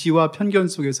터무니없는 무지와 편견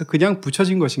속에서 그냥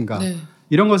붙여진 것인가. 네.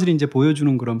 이런 것을 이제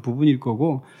보여주는 그런 부분일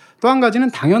거고 또 한 가지는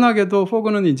당연하게도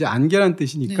포그는 이제 안개란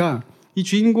뜻이니까 네. 이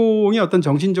주인공이 어떤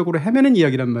정신적으로 헤매는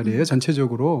이야기란 말이에요.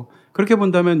 전체적으로. 그렇게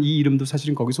본다면 이 이름도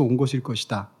사실은 거기서 온 것일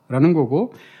것이다. 라는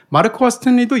거고 마르코와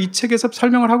스탠리도 이 책에서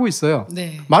설명을 하고 있어요.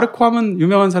 네. 마르코 하면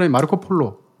유명한 사람이 마르코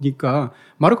폴로니까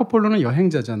마르코 폴로는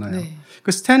여행자잖아요. 네.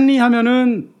 그 스탠리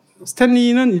하면은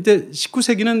스탠리는 이제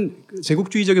 19세기는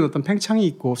제국주의적인 어떤 팽창이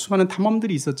있고 수많은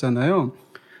탐험들이 있었잖아요.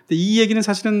 근데 이 얘기는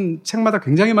사실은 책마다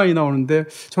굉장히 많이 나오는데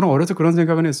저는 어려서 그런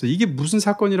생각을 했어요. 이게 무슨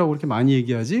사건이라고 그렇게 많이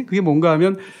얘기하지? 그게 뭔가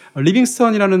하면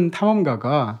리빙스턴이라는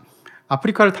탐험가가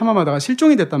아프리카를 탐험하다가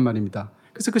실종이 됐단 말입니다.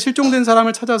 그래서 그 실종된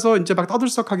사람을 찾아서 이제 막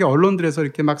떠들썩하게 언론들에서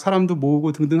이렇게 막 사람도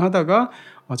모으고 등등 하다가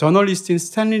저널리스트인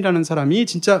스탠리라는 사람이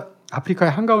진짜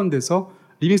아프리카의 한가운데서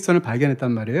리빙스턴을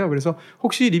발견했단 말이에요. 그래서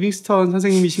혹시 리빙스턴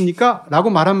선생님이십니까?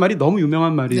 라고 말한 말이 너무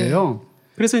유명한 말이에요. 네.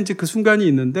 그래서 이제 그 순간이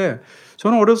있는데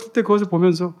저는 어렸을 때 그것을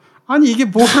보면서 아니 이게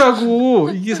뭐라고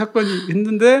이게 사건이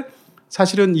있는데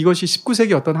사실은 이것이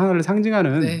 19세기 어떤 하나를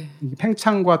상징하는 네.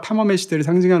 팽창과 탐험의 시대를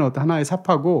상징하는 어떤 하나의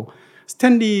사파고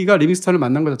스탠리가 리빙스턴을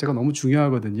만난 것 자체가 너무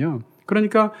중요하거든요.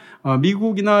 그러니까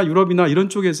미국이나 유럽이나 이런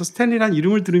쪽에서 스탠리라는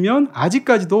이름을 들으면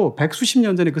아직까지도 백수십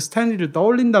년 전에 그 스탠리를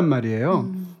떠올린단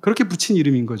말이에요. 그렇게 붙인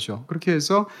이름인 거죠. 그렇게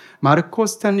해서 마르코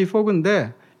스탠리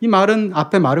포그인데 이 말은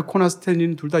앞에 마르코나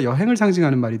스탠리는 둘 다 여행을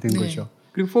상징하는 말이 된 네. 거죠.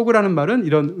 그리고 포그라는 말은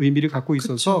이런 의미를 갖고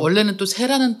있어서 그렇죠. 원래는 또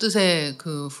새라는 뜻의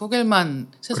그 포겔만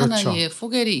새사나이의 그렇죠.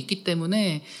 포겔이 있기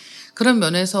때문에 그런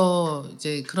면에서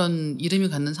이제 그런 이름이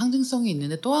갖는 상징성이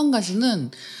있는데 또 한 가지는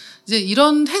이제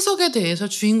이런 해석에 대해서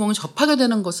주인공을 접하게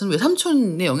되는 것은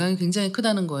외삼촌의 영향이 굉장히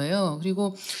크다는 거예요.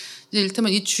 그리고 이제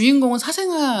이를테면 이 주인공은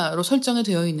사생아로 설정이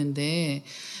되어 있는데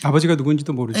아버지가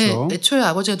누군지도 모르죠. 네, 애초에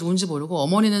아버지가 누군지 모르고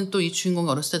어머니는 또 이 주인공이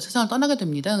어렸을 때 세상을 떠나게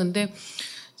됩니다. 근데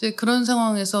이제 그런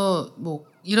상황에서 뭐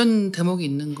이런 대목이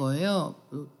있는 거예요.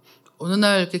 어느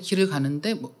날 이렇게 길을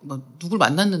가는데 뭐 누굴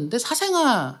만났는데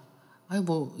사생아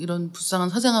뭐 이런 불쌍한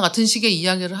사생아 같은 식의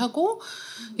이야기를 하고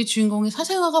이 주인공이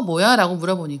사생아가 뭐야? 라고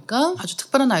물어보니까 아주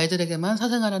특별한 아이들에게만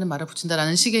사생아라는 말을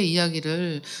붙인다라는 식의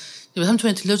이야기를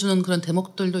외삼촌이 들려주는 그런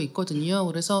대목들도 있거든요.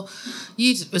 그래서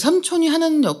이 외삼촌이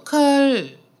하는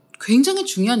역할 굉장히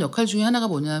중요한 역할 중에 하나가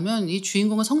뭐냐면 이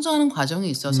주인공을 성장하는 과정에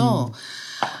있어서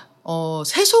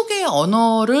세속의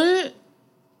언어를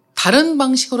다른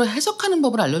방식으로 해석하는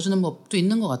법을 알려주는 법도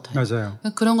있는 것 같아요. 맞아요.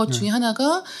 그런 것 중에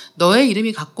하나가 너의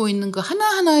이름이 갖고 있는 그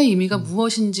하나하나의 의미가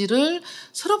무엇인지를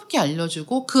새롭게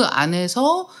알려주고 그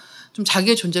안에서 좀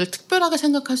자기의 존재를 특별하게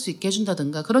생각할 수 있게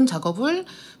해준다든가 그런 작업을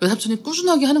외삼촌이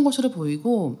꾸준하게 하는 것으로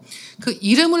보이고 그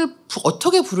이름을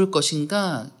어떻게 부를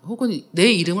것인가 혹은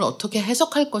내 이름을 어떻게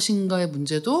해석할 것인가의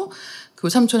문제도 그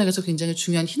외삼촌에게서 굉장히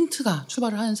중요한 힌트가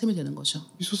출발을 하는 셈이 되는 거죠.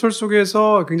 이 소설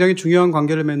속에서 굉장히 중요한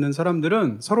관계를 맺는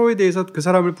사람들은 서로에 대해서 그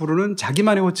사람을 부르는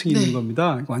자기만의 호칭이 네. 있는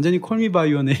겁니다. 완전히 Call Me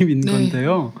By Your Name 있는 네.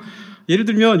 건데요. 예를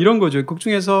들면 이런 거죠. 극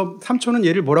중에서 삼촌은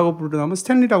얘를 뭐라고 부르냐면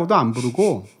스탠리라고도 안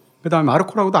부르고 그다음에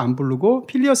마르코라고도 안 부르고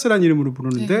필리어스라는 이름으로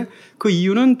부르는데 네. 그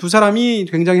이유는 두 사람이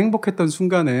굉장히 행복했던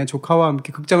순간에 조카와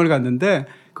함께 극장을 갔는데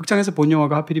극장에서 본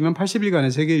영화가 하필이면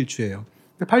 80일간의 세계 일주예요.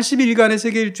 80일간의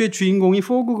세계 일주의 주인공이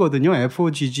포그거든요.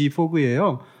 FOGG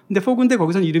포그예요. 근데 포그인데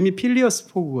거기서는 이름이 필리어스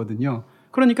포그거든요.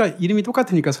 그러니까 이름이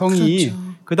똑같으니까 성이 그렇죠.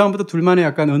 그다음부터 둘만의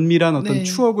약간 은밀한 어떤 네.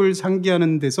 추억을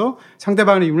상기하는 데서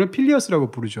상대방의 이름을 필리어스라고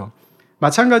부르죠.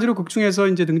 마찬가지로 극 중에서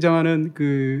이제 등장하는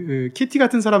그 키티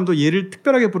같은 사람도 얘를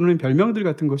특별하게 부르는 별명들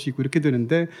같은 것이 있고 이렇게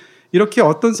되는데 이렇게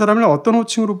어떤 사람을 어떤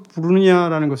호칭으로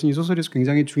부르느냐라는 것은 이 소설에서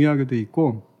굉장히 중요하게 돼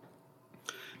있고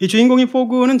이 주인공인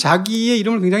포그는 자기의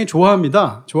이름을 굉장히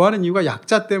좋아합니다. 좋아하는 이유가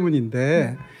약자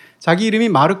때문인데 자기 이름이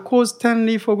마르코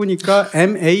스탠리 포그니까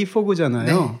M.A.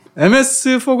 포그잖아요. 네.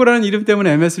 MS 포그라는 이름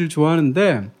때문에 MS를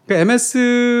좋아하는데 그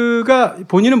MS가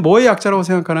본인은 뭐의 약자라고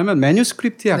생각하냐면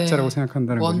매뉴스크립트의 약자라고 네.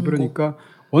 생각한다는 거죠. 그러니까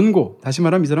원고, 다시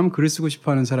말하면 이 사람은 글을 쓰고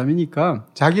싶어 하는 사람이니까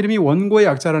자기 이름이 원고의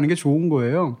약자라는 게 좋은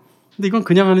거예요. 근데 이건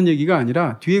그냥 하는 얘기가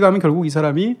아니라 뒤에 가면 결국 이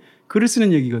사람이 글을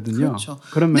쓰는 얘기거든요. 그렇죠.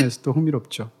 그런 면에서 또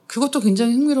흥미롭죠. 그것도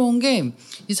굉장히 흥미로운 게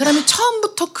이 사람이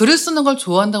처음부터 글을 쓰는 걸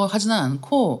좋아한다고 하지는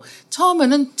않고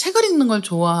처음에는 책을 읽는 걸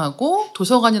좋아하고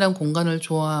도서관이라는 공간을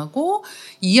좋아하고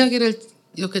이야기를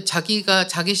이렇게 자기가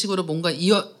자기식으로 뭔가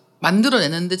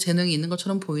만들어내는데 재능이 있는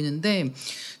것처럼 보이는데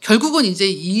결국은 이제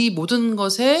이 모든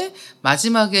것에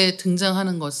마지막에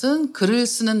등장하는 것은 글을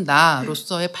쓰는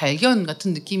나로서의 발견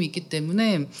같은 느낌이 있기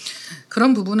때문에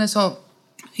그런 부분에서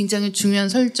굉장히 중요한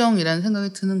설정이라는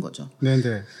생각이 드는 거죠.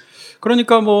 네네.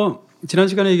 그러니까 뭐 지난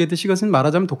시간에 얘기했듯이 이것은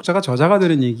말하자면 독자가 저자가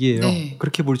되는 얘기예요. 네.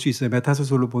 그렇게 볼 수 있어요.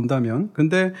 메타소설로 본다면.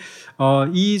 근데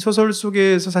이 소설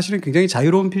속에서 사실은 굉장히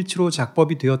자유로운 필치로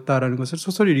작법이 되었다라는 것을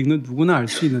소설을 읽는 누구나 알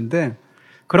수 있는데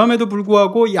그럼에도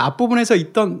불구하고 이 앞부분에서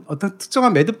있던 어떤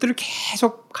특정한 매듭들을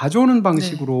계속 가져오는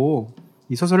방식으로 네.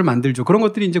 이 소설을 만들죠. 그런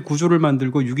것들이 이제 구조를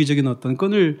만들고 유기적인 어떤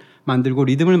끈을 만들고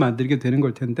리듬을 만들게 되는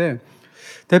걸 텐데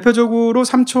대표적으로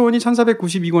삼촌이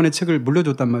 1492권의 책을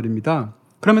물려줬단 말입니다.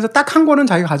 그러면서 딱 한 권은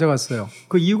자기가 가져갔어요.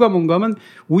 그 이유가 뭔가 하면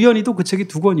우연히도 그 책이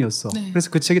 2권이었어. 네. 그래서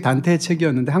그 책이 단테의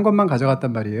책이었는데 한 권만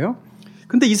가져갔단 말이에요.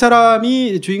 근데 이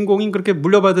사람이 주인공인 그렇게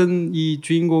물려받은 이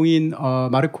주인공인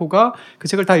마르코가 그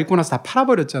책을 다 읽고 나서 다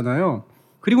팔아버렸잖아요.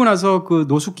 그리고 나서 그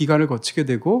노숙 기간을 거치게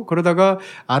되고 그러다가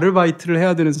아르바이트를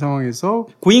해야 되는 상황에서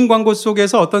구인 광고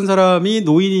속에서 어떤 사람이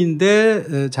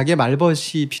노인인데 자기의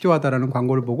말벗이 필요하다라는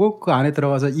광고를 보고 그 안에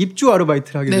들어가서 입주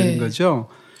아르바이트를 하게 되는 거죠.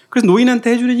 그래서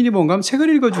노인한테 해주는 일이 뭔가 하면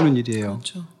책을 읽어주는 일이에요.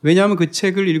 그렇죠. 왜냐하면 그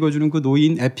책을 읽어주는 그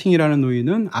노인, 에핑이라는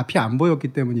노인은 앞이 안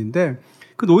보였기 때문인데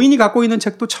그 노인이 갖고 있는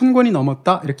책도 1000권이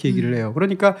넘었다 이렇게 얘기를 해요.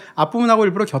 그러니까 앞부분하고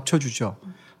일부러 겹쳐주죠.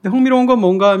 근데 흥미로운 건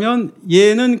뭔가 하면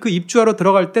얘는 그 입주하러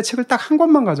들어갈 때 책을 딱 한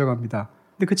권만 가져갑니다.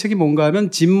 근데 그 책이 뭔가 하면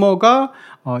진머가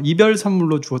이별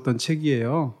선물로 주었던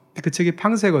책이에요. 그 책이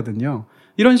팡세거든요.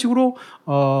 이런 식으로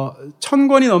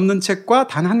 1000권이 넘는 책과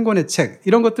단 한 권의 책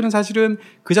이런 것들은 사실은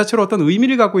그 자체로 어떤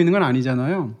의미를 갖고 있는 건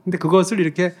아니잖아요. 근데 그것을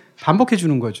이렇게 반복해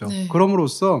주는 거죠. 네.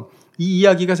 그럼으로써 이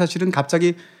이야기가 사실은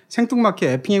갑자기 생뚱맞게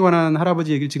에핑에 관한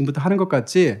할아버지 얘기를 지금부터 하는 것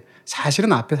같지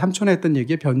사실은 앞에 삼촌에 했던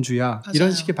얘기의 변주야. 맞아요.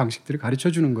 이런 식의 방식들을 가르쳐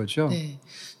주는 거죠. 네.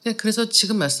 네, 그래서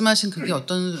지금 말씀하신 그게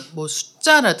어떤 뭐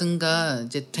숫자라든가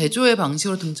이제 대조의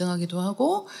방식으로 등장하기도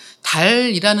하고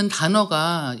달이라는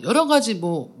단어가 여러 가지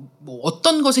뭐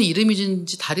어떤 것의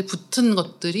이름이든지 달이 붙은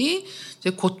것들이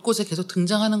이제 곳곳에 계속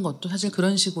등장하는 것도 사실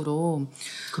그런 식으로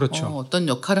그렇죠. 어떤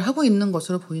역할을 하고 있는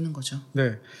것으로 보이는 거죠.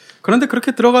 네. 그런데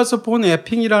그렇게 들어가서 본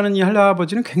에핑이라는 이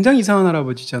할아버지는 굉장히 이상한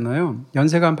할아버지잖아요.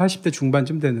 연세가 한 80대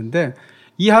중반쯤 됐는데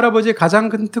이 할아버지의 가장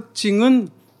큰 특징은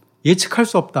예측할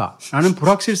수 없다라는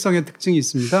불확실성의 특징이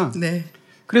있습니다. 네.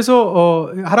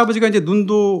 그래서 할아버지가 이제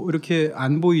눈도 이렇게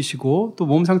안 보이시고 또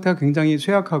몸 상태가 굉장히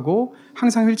쇠약하고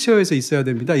항상 휠체어에서 있어야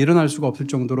됩니다. 일어날 수가 없을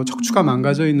정도로 척추가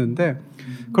망가져 있는데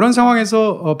그런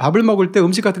상황에서 밥을 먹을 때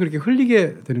음식 같은 걸 이렇게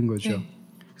흘리게 되는 거죠. 네.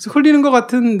 그래서 흘리는 것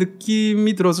같은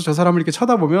느낌이 들어서 저 사람을 이렇게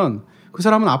쳐다보면 그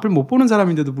사람은 앞을 못 보는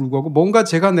사람인데도 불구하고 뭔가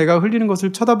내가 흘리는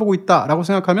것을 쳐다보고 있다라고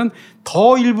생각하면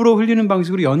더 일부러 흘리는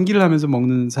방식으로 연기를 하면서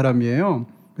먹는 사람이에요.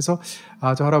 그래서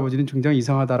저 할아버지는 굉장히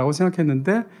이상하다라고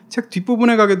생각했는데 책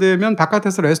뒷부분에 가게 되면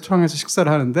바깥에서 레스토랑에서 식사를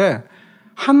하는데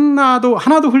하나도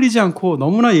흘리지 않고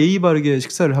너무나 예의 바르게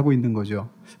식사를 하고 있는 거죠.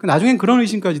 나중엔 그런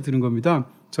의심까지 드는 겁니다.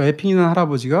 저 에핑이나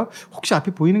할아버지가 혹시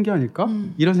앞에 보이는 게 아닐까?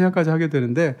 이런 생각까지 하게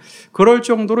되는데 그럴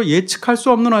정도로 예측할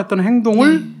수 없는 어떤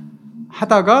행동을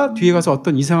하다가 뒤에 가서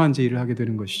어떤 이상한 제의를 하게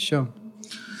되는 것이죠.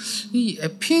 이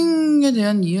에핑에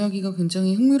대한 이야기가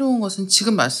굉장히 흥미로운 것은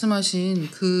지금 말씀하신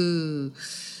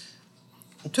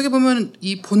어떻게 보면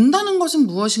이 본다는 것은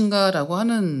무엇인가라고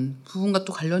하는 부분과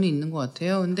또 관련이 있는 것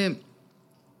같아요. 근데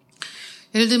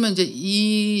예를 들면 이제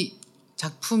이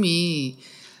작품이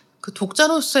그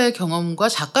독자로서의 경험과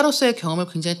작가로서의 경험을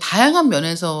굉장히 다양한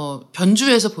면에서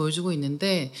변주해서 보여주고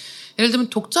있는데 예를 들면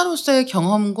독자로서의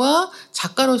경험과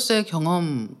작가로서의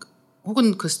경험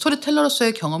혹은 그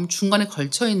스토리텔러로서의 경험 중간에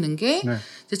걸쳐 있는 게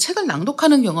이제 책을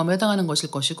낭독하는 경험에 해당하는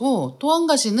것일 것이고 또 한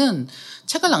가지는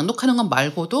책을 낭독하는 것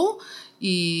말고도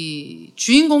이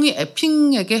주인공이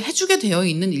에핑에게 해주게 되어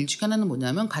있는 일 중에 하나는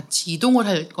뭐냐면 같이 이동을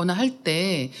하거나 할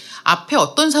때 앞에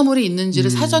어떤 사물이 있는지를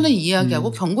사전에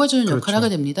이야기하고 경고해주는 역할을 그렇죠. 하게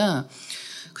됩니다.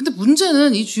 근데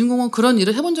문제는 이 주인공은 그런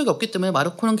일을 해본 적이 없기 때문에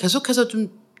마르코는 계속해서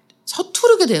좀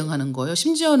서투르게 대응하는 거예요.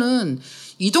 심지어는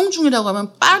이동 중이라고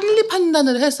하면 빨리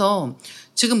판단을 해서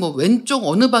지금 뭐 왼쪽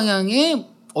어느 방향에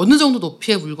어느 정도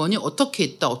높이의 물건이 어떻게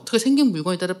있다, 어떻게 생긴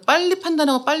물건이다를 빨리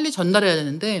판단하고 빨리 전달해야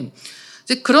되는데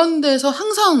이제 그런 데서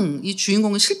항상 이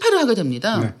주인공은 실패를 하게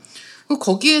됩니다. 네. 그리고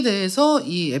거기에 대해서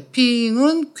이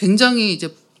에핑은 굉장히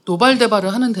이제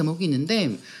노발대발을 하는 대목이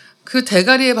있는데 그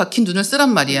대가리에 박힌 눈을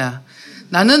쓰란 말이야.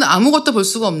 나는 아무것도 볼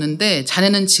수가 없는데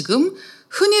자네는 지금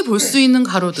흔히 볼 수 있는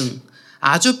가로등,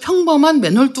 아주 평범한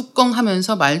맨홀 뚜껑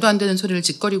하면서 말도 안 되는 소리를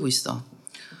짓거리고 있어.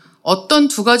 어떤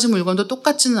두 가지 물건도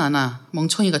똑같지는 않아.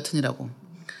 멍청이 같으니라고.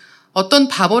 어떤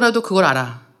바보라도 그걸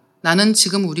알아. 나는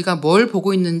지금 우리가 뭘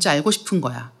보고 있는지 알고 싶은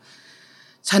거야.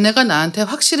 자네가 나한테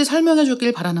확실히 설명해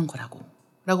주길 바라는 거라고.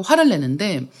 라고 화를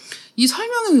내는데 이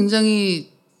설명이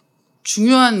굉장히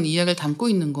중요한 이야기를 담고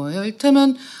있는 거예요.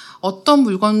 이를테면 어떤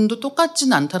물건도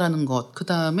똑같지는 않다라는 것. 그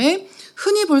다음에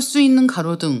흔히 볼 수 있는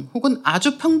가로등 혹은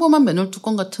아주 평범한 맨홀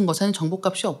뚜껑 같은 것에는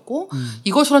정보값이 없고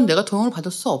이것으로는 내가 도움을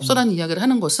받을 수 없어라는 이야기를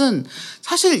하는 것은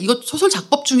사실 이것 소설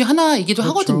작법 중에 하나이기도 그렇죠.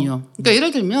 하거든요. 그러니까 예를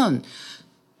들면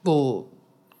뭐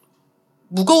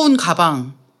무거운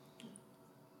가방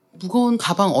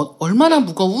얼마나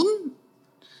무거운?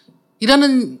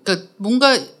 이라는 그러니까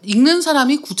뭔가 읽는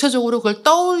사람이 구체적으로 그걸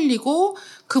떠올리고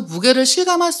그 무게를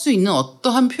실감할 수 있는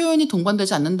어떠한 표현이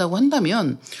동반되지 않는다고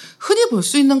한다면 흔히 볼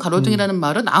수 있는 가로등이라는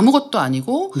말은 아무것도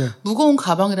아니고 네. 무거운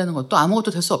가방이라는 것도 아무것도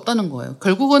될 수 없다는 거예요.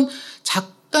 결국은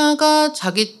작가가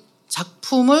자기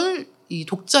작품을 이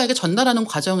독자에게 전달하는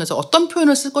과정에서 어떤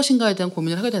표현을 쓸 것인가에 대한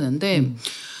고민을 하게 되는데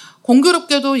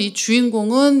공교롭게도 이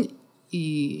주인공은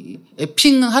이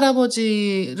에핑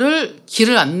할아버지를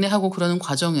길을 안내하고 그러는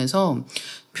과정에서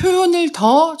표현을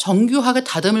더 정교하게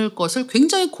다듬을 것을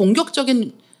굉장히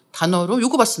공격적인 단어로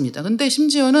요구받습니다. 근데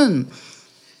심지어는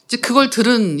이제 그걸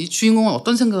들은 이 주인공은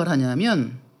어떤 생각을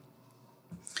하냐면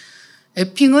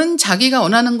에핑은 자기가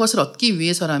원하는 것을 얻기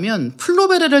위해서라면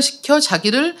플로베르를 시켜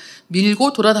자기를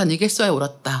밀고 돌아다니게 써야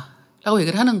옳았다라고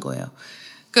얘기를 하는 거예요.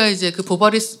 그러니까 이제 그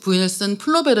보바리스 부인을 쓴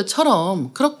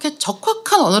플로베르처럼 그렇게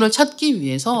적확한 언어를 찾기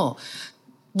위해서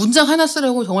문장 하나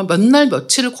쓰려고 정말 몇 날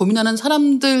며칠을 고민하는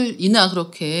사람들이나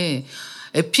그렇게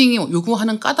에핑이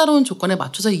요구하는 까다로운 조건에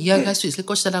맞춰서 이야기할 수 있을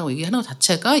것이다라고 얘기하는 것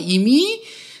자체가 이미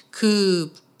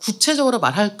그 구체적으로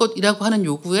말할 것이라고 하는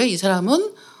요구에 이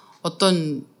사람은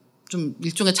어떤 좀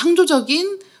일종의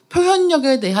창조적인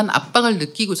표현력에 대한 압박을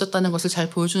느끼고 있었다는 것을 잘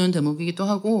보여주는 대목이기도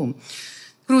하고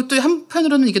그리고 또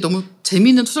한편으로는 이게 너무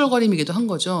재미있는 투덜거림이기도 한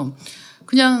거죠.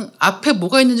 그냥 앞에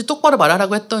뭐가 있는지 똑바로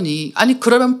말하라고 했더니 아니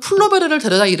그러면 플로베르를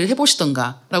데려다 일을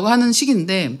해보시던가 라고 하는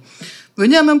식인데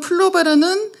왜냐하면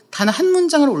플로베르는 단 한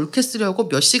문장을 옳게 쓰려고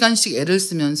몇 시간씩 애를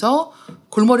쓰면서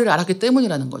골머리를 앓았기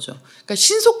때문이라는 거죠. 그러니까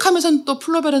신속하면서는 또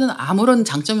플로베르는 아무런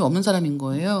장점이 없는 사람인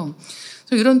거예요.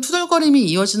 그래서 이런 투덜거림이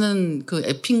이어지는 그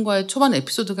에핑과의 초반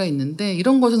에피소드가 있는데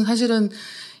이런 것은 사실은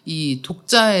이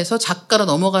독자에서 작가로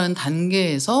넘어가는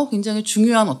단계에서 굉장히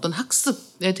중요한 어떤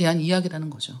학습에 대한 이야기라는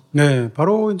거죠. 네,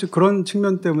 바로 이제 그런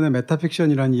측면 때문에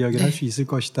메타픽션이라는 이야기를 네. 할 수 있을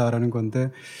것이다라는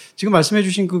건데 지금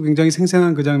말씀해주신 그 굉장히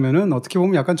생생한 그 장면은 어떻게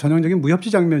보면 약간 전형적인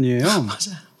무협지 장면이에요.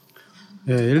 맞아요.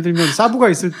 예, 예를 들면 사부가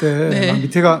있을 때 네.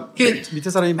 밑에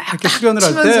사람이 막 이렇게 수련을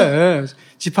할 때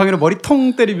지팡이로 머리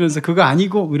통 때리면서 그거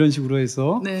아니고 이런 식으로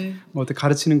해서 네. 뭐 어떻게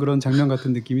가르치는 그런 장면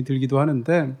같은 느낌이 들기도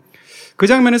하는데. 그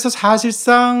장면에서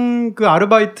사실상 그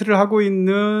아르바이트를 하고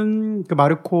있는 그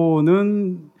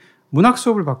마르코는 문학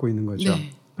수업을 받고 있는 거죠.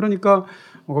 네. 그러니까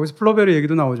거기서 플로베르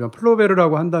얘기도 나오지만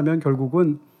플로베르라고 한다면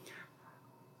결국은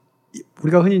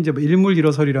우리가 흔히 이제 일물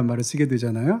일어설이란 말을 쓰게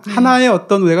되잖아요. 하나의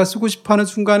어떤 내가 쓰고 싶어하는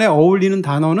순간에 어울리는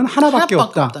단어는 하나밖에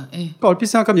없다. 네. 그러니까 얼핏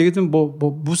생각하면 얘기 좀 뭐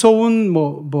무서운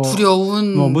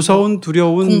두려운 무서운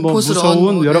두려운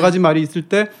무서운 여러 네. 가지 말이 있을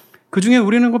때 그 중에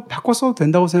우리는 그거 바꿔 써도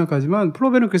된다고 생각하지만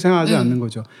플로베르는 그렇게 생각하지 않는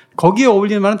거죠. 거기에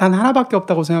어울리는 말은 단 하나밖에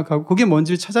없다고 생각하고 그게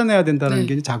뭔지를 찾아내야 된다는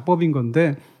게 작법인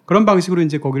건데 그런 방식으로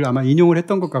이제 거기를 아마 인용을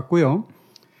했던 것 같고요.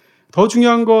 더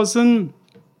중요한 것은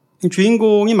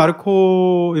주인공이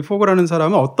마르코 포고라는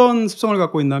사람은 어떤 습성을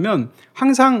갖고 있냐면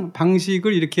항상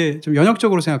방식을 이렇게 좀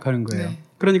연역적으로 생각하는 거예요. 네.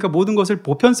 그러니까 모든 것을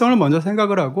보편성을 먼저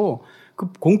생각을 하고 그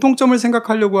공통점을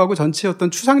생각하려고 하고 전체 어떤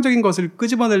추상적인 것을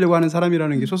끄집어내려고 하는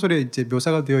사람이라는 게 소설에 이제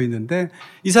묘사가 되어 있는데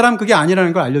이 사람 그게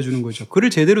아니라는 걸 알려주는 거죠. 글을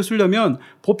제대로 쓰려면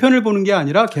보편을 보는 게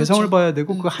아니라 개성을 그렇죠. 봐야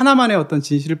되고 그 하나만의 어떤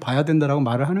진실을 봐야 된다라고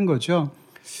말을 하는 거죠.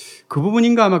 그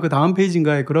부분인가 아마 그 다음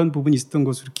페이지인가에 그런 부분이 있었던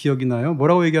것으로 기억이 나요.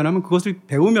 뭐라고 얘기하냐면 그것을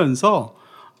배우면서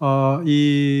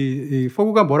이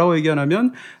포구가 뭐라고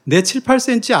얘기하냐면 내 7,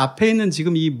 8cm 앞에 있는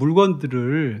지금 이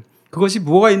물건들을 그것이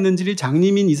뭐가 있는지를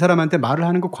장님인 이 사람한테 말을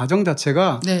하는 그 과정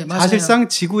자체가 네, 맞아요. 사실상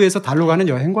지구에서 달로 가는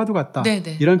여행과도 같다. 네,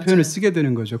 네, 이런 맞아요. 표현을 쓰게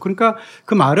되는 거죠. 그러니까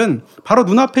그 말은 바로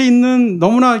눈앞에 있는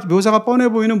너무나 묘사가 뻔해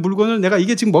보이는 물건을 내가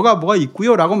이게 지금 뭐가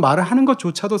있고요 라고 말을 하는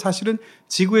것조차도 사실은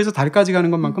지구에서 달까지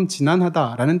가는 것만큼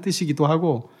지난하다라는 뜻이기도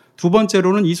하고 두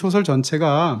번째로는 이 소설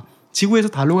전체가 지구에서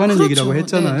달로 가는 그렇죠. 얘기라고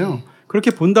했잖아요. 네, 네.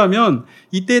 그렇게 본다면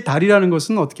이때 달이라는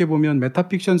것은 어떻게 보면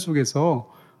메타픽션 속에서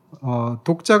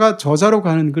독자가 저자로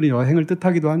가는 그런 여행을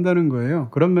뜻하기도 한다는 거예요.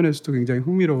 그런 면에서도 굉장히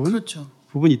흥미로운 그렇죠.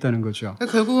 부분이 있다는 거죠.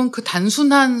 그러니까 결국은 그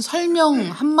단순한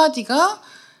설명 한마디가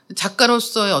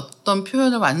작가로서의 어떤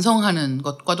표현을 완성하는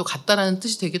것과도 같다라는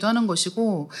뜻이 되기도 하는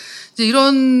것이고, 이제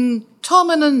이런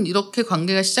처음에는 이렇게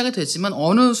관계가 시작이 되지만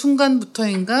어느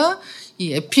순간부터인가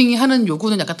이 에핑이 하는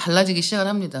요구는 약간 달라지기 시작을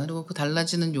합니다. 그리고 그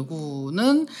달라지는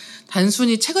요구는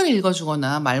단순히 책을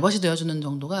읽어주거나 말벗이 되어주는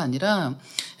정도가 아니라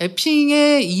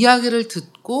에핑의 이야기를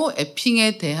듣고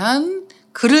에핑에 대한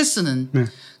글을 쓰는, 네.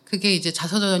 그게 이제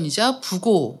자서전이자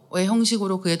부고의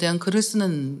형식으로 그에 대한 글을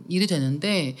쓰는 일이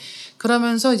되는데,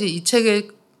 그러면서 이제 이 책의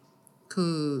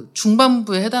그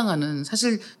중반부에 해당하는,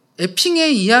 사실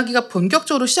에핑의 이야기가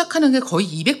본격적으로 시작하는 게 거의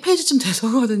 200페이지쯤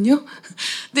돼서거든요.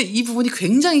 근데 이 부분이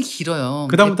굉장히 길어요.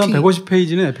 그다음부터 한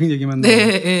 150페이지는 에핑 얘기만 나와요.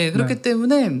 네, 네. 그렇기 네.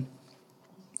 때문에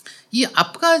이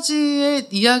앞까지의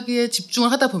이야기에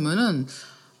집중을 하다 보면은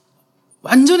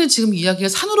완전히 지금 이야기가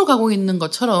산으로 가고 있는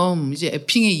것처럼 이제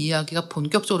에핑의 이야기가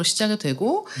본격적으로 시작이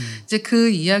되고, 이제 그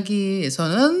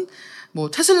이야기에서는 뭐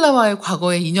테슬라와의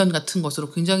과거의 인연 같은 것으로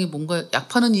굉장히 뭔가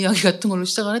약파는 이야기 같은 걸로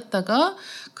시작을 했다가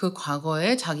그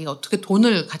과거에 자기가 어떻게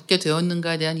돈을 갖게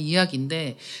되었는가에 대한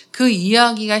이야기인데, 그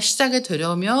이야기가 시작이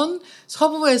되려면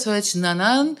서부에서의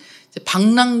지난한 이제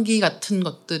방랑기 같은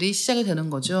것들이 시작이 되는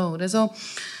거죠. 그래서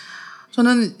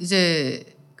저는 이제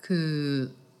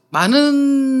그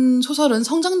많은 소설은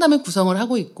성장담의 구성을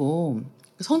하고 있고,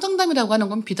 성장담이라고 하는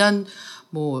건 비단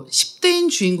뭐 10대인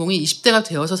주인공이 20대가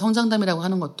되어서 성장담이라고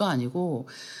하는 것도 아니고,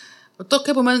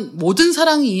 어떻게 보면 모든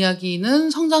사랑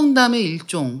이야기는 성장담의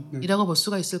일종이라고 볼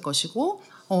수가 있을 것이고,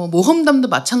 모험담도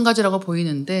마찬가지라고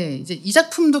보이는데, 이제 이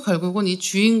작품도 결국은 이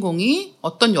주인공이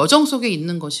어떤 여정 속에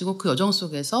있는 것이고 그 여정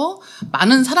속에서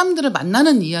많은 사람들을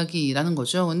만나는 이야기라는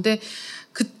거죠. 근데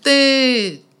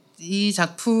그때 이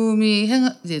작품이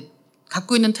이제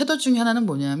갖고 있는 태도 중에 하나는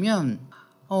뭐냐면,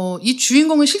 이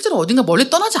주인공은 실제로 어딘가 멀리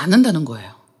떠나지 않는다는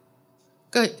거예요.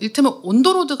 그러니까 일테면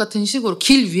온도로드 같은 식으로,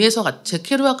 길 위에서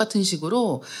제케르악 같은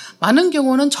식으로 많은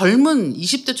경우는 젊은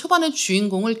 20대 초반의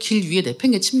주인공을 길 위에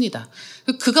내팽개칩니다.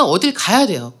 그가 어딜 가야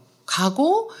돼요.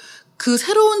 가고 그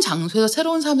새로운 장소에서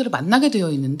새로운 사람들을 만나게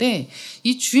되어 있는데,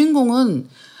 이 주인공은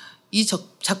이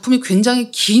작품이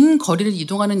굉장히 긴 거리를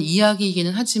이동하는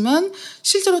이야기이기는 하지만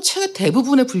실제로 책의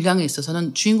대부분의 분량에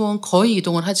있어서는 주인공은 거의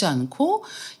이동을 하지 않고,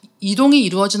 이동이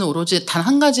이루어지는 오로지 단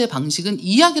한 가지의 방식은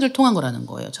이야기를 통한 거라는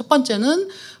거예요. 첫 번째는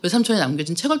외삼촌에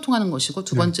남겨진 책을 통하는 것이고,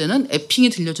 두 번째는 에핑이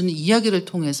들려주는 이야기를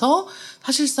통해서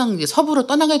사실상 이제 서부로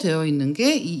떠나게 되어 있는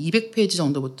게 이 200페이지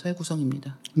정도부터의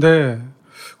구성입니다. 네.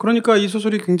 그러니까 이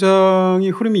소설이 굉장히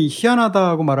흐름이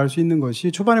희한하다고 말할 수 있는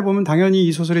것이, 초반에 보면 당연히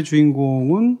이 소설의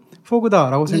주인공은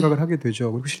포그다라고 생각을 하게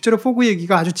되죠. 그리고 실제로 포그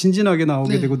얘기가 아주 진진하게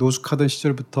나오게 되고, 노숙하던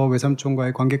시절부터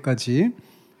외삼촌과의 관계까지.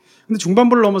 근데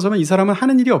중반부를 넘어서면 이 사람은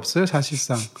하는 일이 없어요,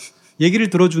 사실상. 얘기를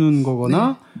들어주는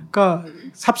거거나, 그러니까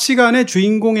삽시간에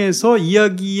주인공에서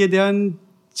이야기에 대한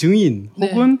증인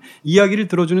혹은 이야기를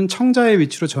들어주는 청자의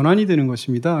위치로 전환이 되는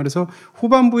것입니다. 그래서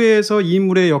후반부에서 이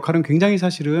인물의 역할은 굉장히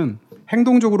사실은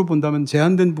행동적으로 본다면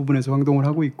제한된 부분에서 행동을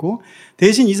하고 있고,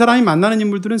 대신 이 사람이 만나는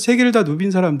인물들은 세계를 다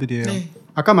누빈 사람들이에요.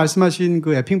 아까 말씀하신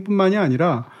그 에핑뿐만이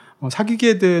아니라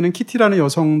사귀게 되는 키티라는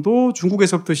여성도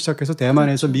중국에서부터 시작해서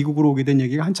대만에서 미국으로 오게 된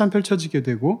얘기가 한참 펼쳐지게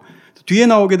되고, 뒤에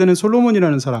나오게 되는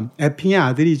솔로몬이라는 사람, 에핑의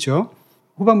아들이죠.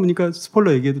 후반부니까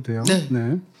스포일러 얘기해도 돼요.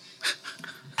 네.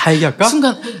 다 얘기할까?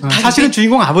 순간 사실은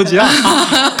주인공 아버지야.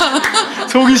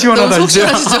 속이 시원하다 이제.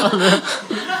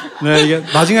 네, 이게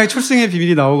나중에 출생의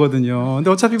비밀이 나오거든요.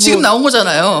 근데 어차피 지금 나온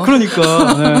거잖아요.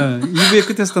 그러니까 2부의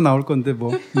끝에서 다 나올 건데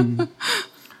뭐.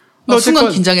 순간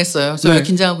긴장했어요. 저 왜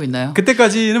긴장하고 있나요?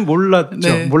 그때까지는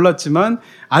몰랐죠. 몰랐지만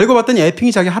알고 봤더니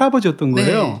에핑이 자기 할아버지였던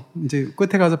거예요. 이제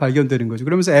끝에 가서 발견되는 거죠.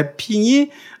 그러면서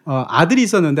에핑이 아들이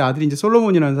있었는데, 아들이 이제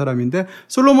솔로몬이라는 사람인데,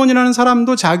 솔로몬이라는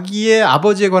사람도 자기의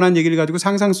아버지에 관한 얘기를 가지고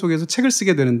상상 속에서 책을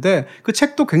쓰게 되는데, 그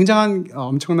책도 굉장한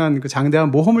엄청난 그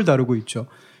장대한 모험을 다루고 있죠.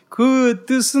 그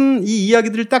뜻은 이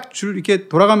이야기들을 딱 이렇게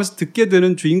돌아가면서 듣게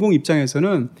되는 주인공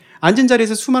입장에서는 앉은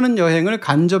자리에서 수많은 여행을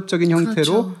간접적인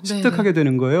형태로 습득하게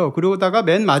되는 거예요. 그러다가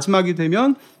맨 마지막이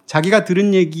되면 자기가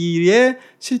들은 얘기의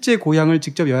실제 고향을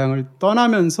직접 여행을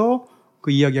떠나면서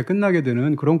그 이야기가 끝나게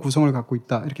되는 그런 구성을 갖고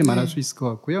있다, 이렇게 말할 수 있을 것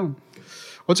같고요.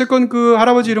 어쨌건 그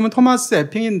할아버지 이름은 토마스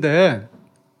에핑인데,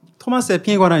 토마스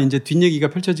에핑에 관한 이제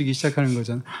뒷얘기가 펼쳐지기 시작하는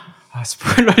거잖아요.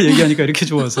 스포일러를 얘기하니까 이렇게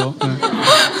좋아서.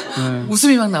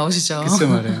 웃음이 막 나오시죠. 글쎄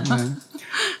말이에요.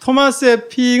 토마스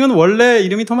에핑은 원래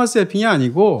이름이 토마스 에핑이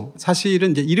아니고,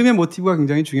 사실은 이제 이름의 모티브가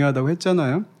굉장히 중요하다고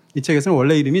했잖아요. 이 책에서는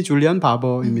원래 이름이 줄리안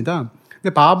바버입니다.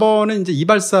 근데 바버는 이제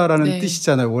이발사라는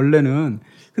뜻이잖아요, 원래는.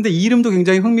 근데 이 이름도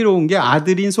굉장히 흥미로운 게,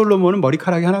 아들인 솔로몬은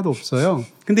머리카락이 하나도 없어요.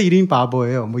 근데 이름이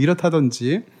바버예요. 뭐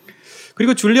이렇다든지.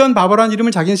 그리고 줄리언 바버라는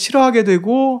이름을 자기는 싫어하게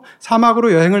되고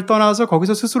사막으로 여행을 떠나서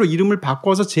거기서 스스로 이름을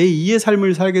바꿔서 제2의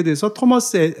삶을 살게 돼서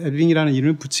토머스 에핑이라는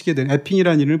이름을 붙이게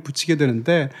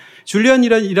되는데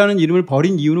줄리언이라는 이름을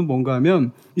버린 이유는 뭔가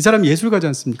하면 이 사람 예술가지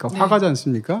않습니까? 화가지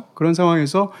않습니까? 그런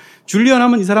상황에서 줄리언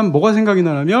하면 이 사람 뭐가 생각이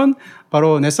나냐면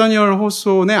바로 네서니얼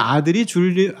호손의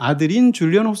아들인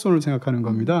줄리언 호손을 생각하는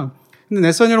겁니다. 근데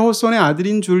네서니얼 호손의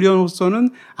아들인 줄리언 호손은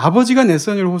아버지가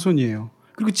네서니얼 호손이에요.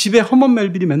 그리고 집에 허먼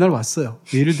멜빌이 맨날 왔어요.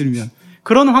 예를 들면.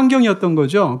 그런 환경이었던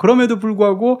거죠. 그럼에도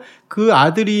불구하고 그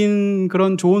아들인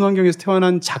그런 좋은 환경에서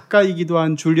태어난 작가이기도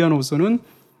한 줄리언 호손은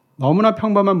너무나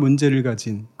평범한 문제를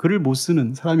가진 글을 못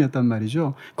쓰는 사람이었단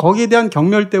말이죠. 거기에 대한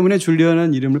경멸 때문에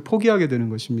줄리언이라는 이름을 포기하게 되는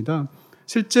것입니다.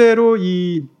 실제로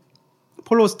이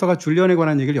폴 오스터가 줄리언에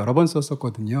관한 얘기를 여러 번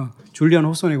썼었거든요. 줄리언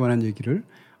호손에 관한 얘기를.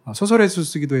 소설에서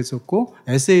쓰기도 했었고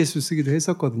에세이에서 쓰기도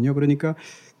했었거든요. 그러니까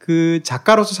그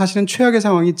작가로서 사실은 최악의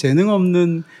상황이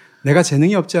내가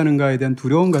재능이 없지 않은가에 대한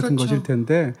두려움 같은 그렇죠. 것일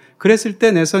텐데 그랬을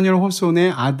때 네서니얼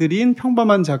호손의 아들인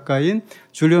평범한 작가인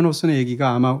줄리언 호손의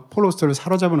얘기가 아마 폴 오스터를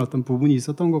사로잡은 어떤 부분이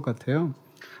있었던 것 같아요.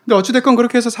 근데 어찌됐건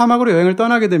그렇게 해서 사막으로 여행을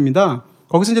떠나게 됩니다.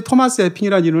 거기서 이제 토마스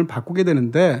에핑이라는 이름을 바꾸게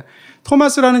되는데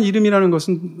토마스라는 이름이라는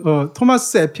것은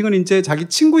토마스 에핑은 이제 자기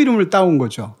친구 이름을 따온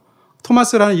거죠.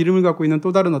 토마스라는 이름을 갖고 있는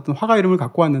또 다른 어떤 화가 이름을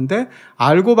갖고 왔는데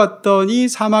알고 봤더니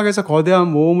사막에서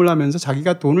거대한 모험을 하면서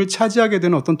자기가 돈을 차지하게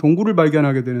되는 어떤 동굴을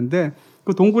발견하게 되는데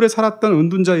그 동굴에 살았던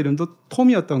은둔자 이름도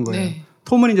톰이었던 거예요. 네.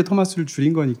 톰은 이제 토마스를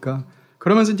줄인 거니까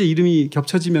그러면서 이제 이름이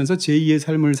겹쳐지면서 제2의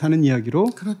삶을 사는 이야기로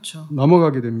그렇죠.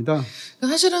 넘어가게 됩니다.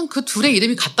 사실은 그 둘의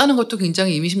이름이 같다는 것도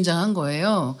굉장히 의미심장한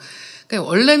거예요. 그러니까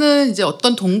원래는 이제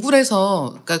어떤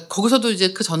동굴에서, 그러니까 거기서도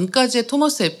이제 그 전까지의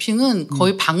토머스 에핑은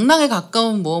거의 방랑에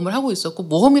가까운 모험을 하고 있었고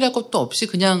모험이랄 것도 없이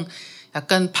그냥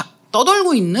약간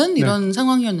떠돌고 있는 이런 네.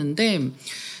 상황이었는데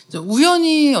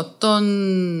우연히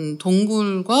어떤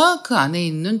동굴과 그 안에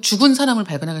있는 죽은 사람을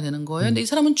발견하게 되는 거예요. 근데 이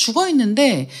사람은 죽어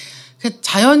있는데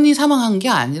자연히 사망한 게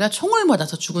아니라 총을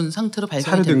맞아서 죽은 상태로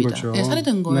발견이 됩니다. 거죠. 네,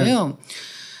 살해된 거예요.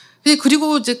 네.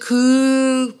 그리고 이제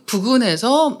그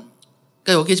부근에서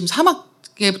그러니까 여기에 지금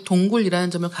사막의 동굴이라는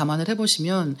점을 감안을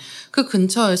해보시면 그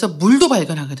근처에서 물도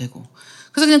발견하게 되고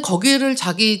그래서 그냥 거기를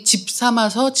자기 집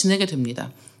삼아서 지내게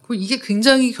됩니다. 그리고 이게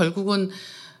굉장히 결국은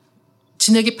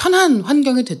지내기 편한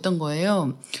환경이 됐던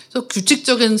거예요. 그래서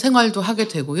규칙적인 생활도 하게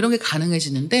되고 이런 게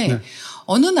가능해지는데 네.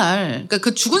 어느 날 그러니까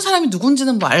그 죽은 사람이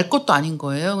누군지는 뭐 알 것도 아닌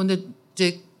거예요. 근데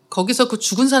이제 거기서 그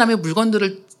죽은 사람의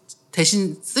물건들을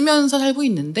대신 쓰면서 살고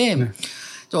있는데 네.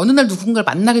 어느 날 누군가를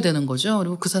만나게 되는 거죠.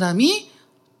 그리고 그 사람이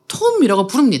톰이라고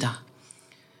부릅니다.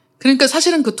 그러니까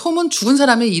사실은 그 톰은 죽은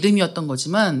사람의 이름이었던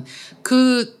거지만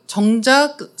그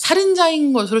정작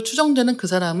살인자인 것으로 추정되는 그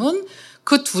사람은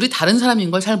그 둘이 다른 사람인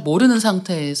걸 잘 모르는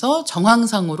상태에서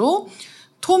정황상으로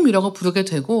톰이라고 부르게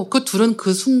되고 그 둘은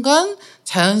그 순간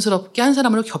자연스럽게 한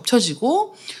사람으로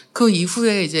겹쳐지고 그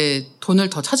이후에 이제 돈을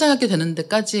더 찾아가게 되는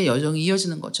데까지의 여정이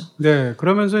이어지는 거죠. 네.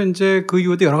 그러면서 이제 그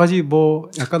이후에도 여러 가지 뭐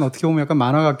약간 어떻게 보면 약간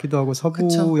만화 같기도 하고 서부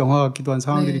그쵸. 영화 같기도 한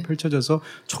상황들이 네. 펼쳐져서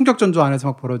총격전조 안에서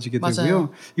막 벌어지게 맞아요. 되고요.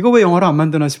 이거 왜 영화로 안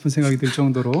만드나 싶은 생각이 들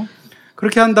정도로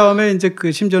그렇게 한 다음에 이제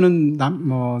그 심지어는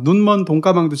눈먼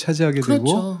돈가방도 차지하게 그렇죠.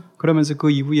 되고 그러면서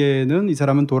그 이후에는 이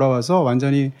사람은 돌아와서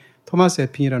완전히 토마스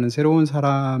에핑이라는 새로운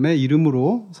사람의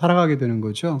이름으로 살아가게 되는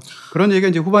거죠. 그런 얘기가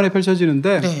이제 후반에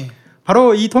펼쳐지는데 네.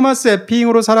 바로 이 토마스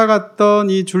에핑으로 살아갔던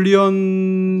이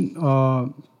줄리언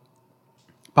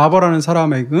바버라는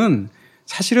사람에게는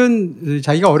사실은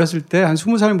자기가 어렸을 때 한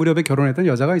 20살 무렵에 결혼했던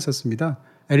여자가 있었습니다.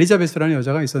 엘리자베스라는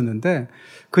여자가 있었는데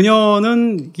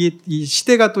그녀는 이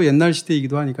시대가 또 옛날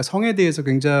시대이기도 하니까 성에 대해서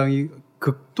굉장히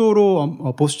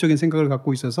극도로 보수적인 생각을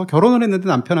갖고 있어서 결혼을 했는데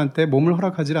남편한테 몸을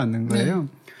허락하지 않는 거예요. 네.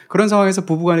 그런 상황에서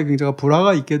부부간에 굉장히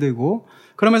불화가 있게 되고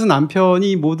그러면서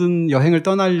남편이 모든 여행을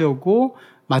떠나려고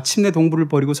마침내 동부를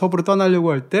버리고 서부로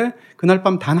떠나려고 할 때 그날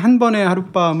밤 단 한 번의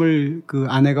하룻밤을 그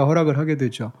아내가 허락을 하게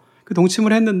되죠. 그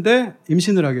동침을 했는데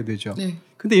임신을 하게 되죠. 네.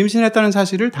 근데 임신을 했다는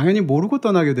사실을 당연히 모르고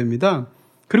떠나게 됩니다.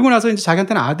 그리고 나서 이제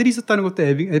자기한테는 아들이 있었다는 것도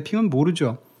에핑은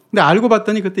모르죠. 근데 알고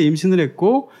봤더니 그때 임신을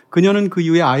했고 그녀는 그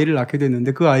이후에 아이를 낳게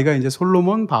됐는데 그 아이가 이제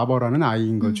솔로몬 바버라는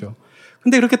아이인 거죠.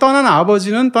 근데 그렇게 떠난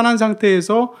아버지는 떠난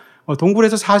상태에서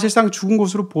동굴에서 사실상 죽은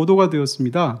것으로 보도가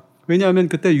되었습니다. 왜냐하면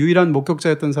그때 유일한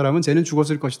목격자였던 사람은 쟤는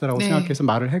죽었을 것이다라고 네. 생각해서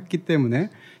말을 했기 때문에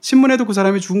신문에도 그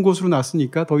사람이 죽은 것으로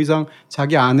났으니까 더 이상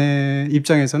자기 아내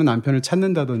입장에서는 남편을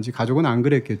찾는다든지 가족은 안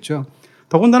그랬겠죠.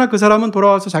 더군다나 그 사람은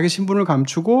돌아와서 자기 신분을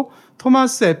감추고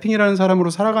토마스 에핑이라는 사람으로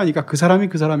살아가니까 그 사람이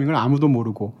그 사람인 걸 아무도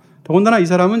모르고 더군다나 이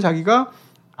사람은 자기가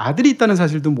아들이 있다는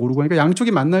사실도 모르고 그러니까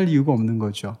양쪽이 만날 이유가 없는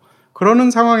거죠.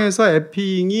 그러는 상황에서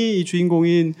에핑이 이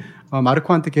주인공인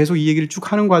마르코한테 계속 이 얘기를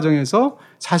쭉 하는 과정에서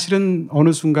사실은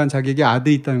어느 순간 자기에게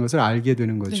아들이 있다는 것을 알게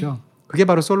되는 거죠. 네. 그게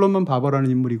바로 솔로몬 바버라는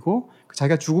인물이고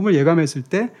자기가 죽음을 예감했을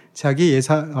때 자기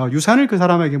유산을 그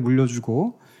사람에게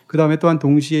물려주고 그다음에 또한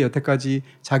동시에 여태까지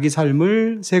자기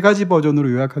삶을 3가지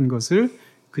버전으로 요약한 것을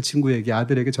그 친구에게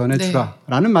아들에게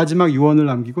전해주라라는 네. 마지막 유언을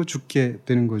남기고 죽게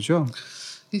되는 거죠.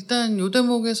 일단 요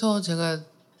대목에서 제가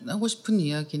하고 싶은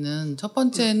이야기는 첫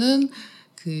번째는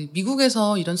그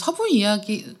미국에서 이런 서부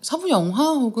이야기, 서부 영화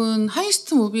혹은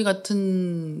하이스트 무비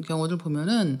같은 경우를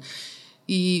보면은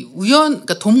이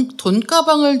그러니까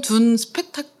돈가방을 둔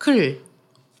스펙타클,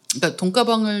 그러니까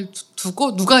돈가방을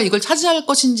두고 누가 이걸 차지할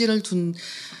것인지를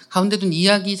가운데 둔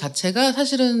이야기 자체가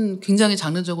사실은 굉장히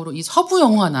장르적으로 이 서부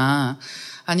영화나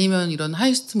아니면 이런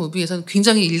하이스트 무비에서는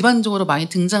굉장히 일반적으로 많이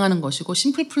등장하는 것이고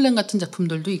심플 플랜 같은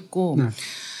작품들도 있고 네.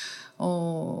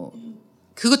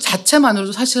 그것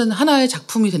자체만으로도 사실은 하나의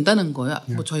작품이 된다는 거예요.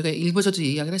 네. 뭐 저희가 일부에서도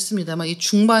이야기를 했습니다만 이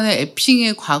중반에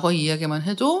에핑의 과거 이야기만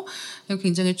해도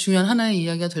굉장히 중요한 하나의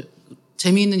이야기가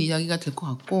재미있는 이야기가 될 것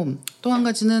같고 또 한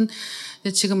가지는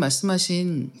지금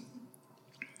말씀하신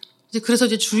그래서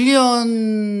이제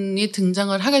줄리언이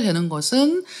등장을 하게 되는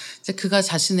것은 이제 그가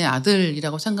자신의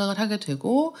아들이라고 생각을 하게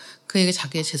되고 그에게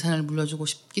자기의 재산을 물려주고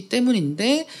싶기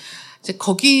때문인데 이제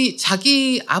거기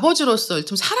자기 아버지로서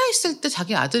좀 살아있을 때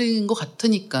자기 아들인 것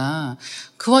같으니까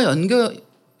그와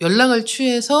연락을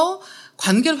취해서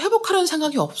관계를 회복하려는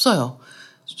생각이 없어요.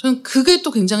 저는 그게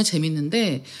또 굉장히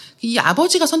재밌는데 이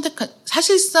아버지가 선택한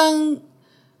사실상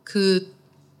그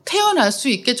태어날 수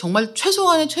있게 정말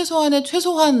최소한인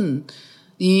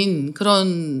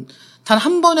그런 단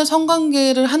한 번의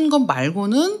성관계를 한 것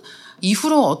말고는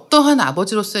이후로 어떠한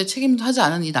아버지로서의 책임도 하지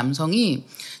않은 이 남성이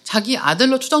자기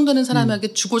아들로 추정되는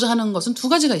사람에게 주고자 하는 것은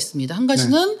 2가지가 있습니다. 한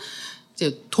가지는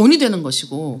이제 돈이 되는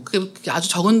것이고 그게 아주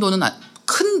적은 돈은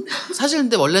사실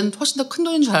근데 원래는 훨씬 더 큰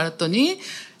돈인 줄 알았더니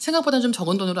생각보다는 좀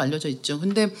적은 돈으로 알려져 있죠.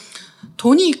 근데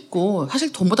돈이 있고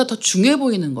사실 돈보다 더 중요해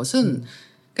보이는 것은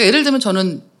그러니까 예를 들면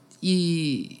저는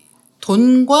이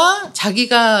돈과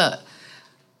자기가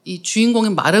이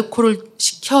주인공인 마르코를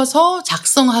시켜서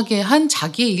작성하게 한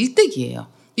자기의 일대기예요.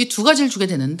 이 2가지를 주게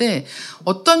되는데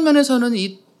어떤 면에서는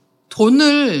이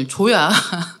돈을 줘야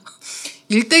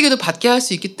일대기도 받게 할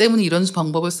수 있기 때문에 이런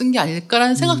방법을 쓴 게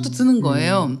아닐까라는 생각도 드는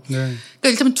거예요. 네. 그러니까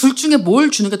일단 둘 중에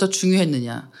뭘 주는 게 더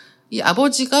중요했느냐. 이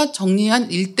아버지가 정리한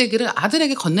일대기를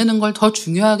아들에게 건네는 걸 더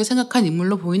중요하게 생각한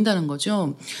인물로 보인다는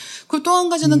거죠. 그리고 또 한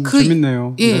가지는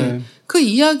재밌네요. 네. 그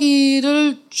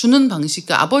이야기를 주는 방식,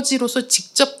 그러니까 아버지로서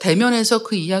직접 대면해서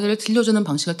그 이야기를 들려주는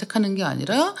방식을 택하는 게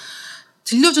아니라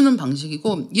들려주는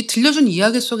방식이고 이 들려준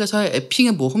이야기 속에서의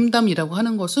에핑의 모험담이라고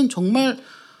하는 것은 정말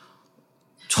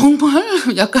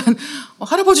약간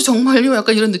할아버지 정말요?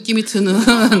 약간 이런 느낌이 드는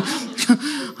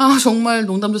정말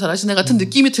농담도 잘하시네 같은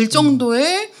느낌이 들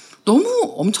정도의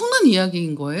너무 엄청난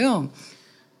이야기인 거예요.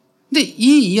 근데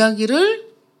이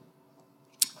이야기를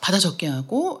받아 적게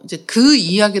하고 이제 그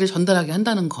이야기를 전달하게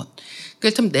한다는 것.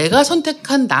 그러니까 내가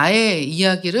선택한 나의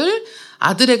이야기를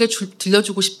아들에게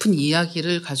들려주고 싶은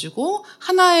이야기를 가지고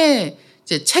하나의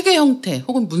이제 책의 형태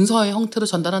혹은 문서의 형태로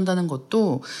전달한다는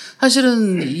것도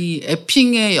사실은 이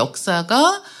에핑의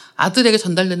역사가 아들에게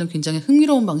전달되는 굉장히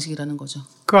흥미로운 방식이라는 거죠.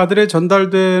 그 아들의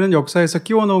전달되는 역사에서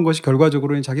끼워 넣은 것이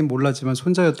결과적으로는 자기는 몰랐지만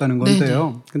손자였다는 건데요.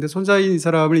 네네. 근데 손자인 이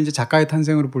사람을 이제 작가의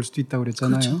탄생으로 볼 수도 있다고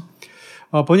그랬잖아요. 그렇죠.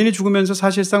 본인이 죽으면서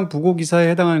사실상 부고 기사에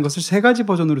해당하는 것을 3가지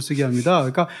버전으로 쓰게 합니다.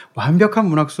 그러니까 완벽한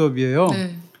문학 수업이에요.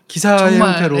 네. 기사의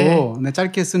정말, 형태로 네.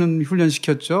 짧게 쓰는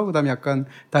훈련시켰죠. 그다음에 약간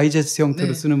다이제스트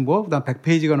형태로 쓰는 법, 그다음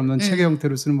 100페이지가 넘는 책의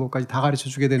형태로 쓰는 법까지 다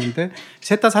가르쳐주게 되는데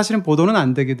셋 다 사실은 보도는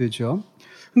안 되게 되죠.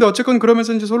 근데 어쨌건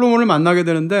그러면서 이제 솔로몬을 만나게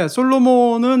되는데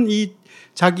솔로몬은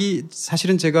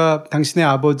사실은 제가 당신의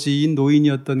아버지인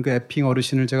노인이었던 그 에핑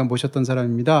어르신을 제가 모셨던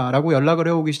사람입니다. 라고 연락을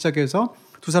해오기 시작해서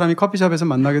 2 사람이 커피숍에서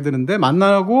만나게 되는데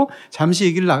만나고 잠시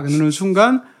얘기를 나누는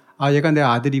순간 얘가 내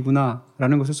아들이구나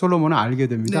라는 것을 솔로몬은 알게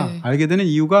됩니다. 네. 알게 되는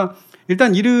이유가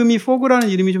일단 이름이 포그라는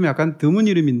이름이 좀 약간 드문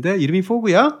이름인데 이름이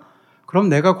포그야? 그럼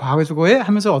내가 과거에서 그거 해?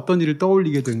 하면서 어떤 일을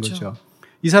떠올리게 된 그렇죠. 거죠.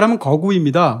 이 사람은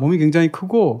거구입니다. 몸이 굉장히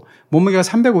크고 몸무게가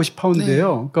 350파운드예요.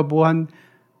 네. 그러니까 뭐 한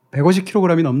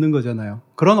 150kg이 넘는 거잖아요.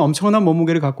 그런 엄청난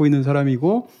몸무게를 갖고 있는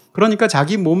사람이고 그러니까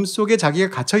자기 몸속에 자기가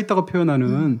갇혀있다고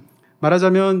표현하는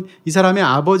말하자면 이 사람의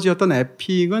아버지였던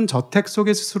에픽은 저택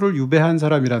속에 스스로를 유배한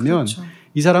사람이라면 그렇죠.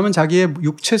 이 사람은 자기의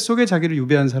육체 속에 자기를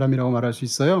유배한 사람이라고 말할 수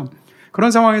있어요.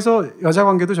 그런 상황에서 여자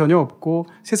관계도 전혀 없고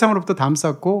세상으로부터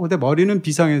담쌓고 근데 머리는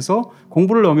비상해서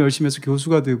공부를 너무 열심히 해서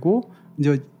교수가 되고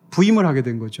이제 부임을 하게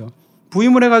된 거죠.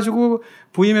 부임을 해가지고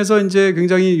부임해서 이제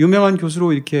굉장히 유명한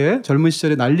교수로 이렇게 젊은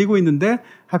시절에 날리고 있는데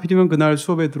하필이면 그날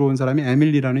수업에 들어온 사람이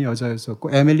에밀리라는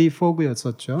여자였었고 에밀리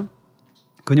포그였었죠.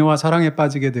 그녀와 사랑에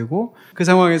빠지게 되고 그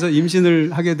상황에서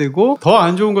임신을 하게 되고 더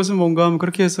안 좋은 것은 뭔가 하면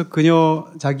그렇게 해서 그녀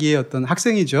자기의 어떤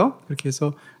학생이죠. 그렇게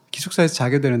해서 기숙사에서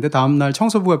자게 되는데 다음날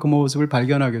청소부가 그 모습을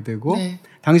발견하게 되고 네.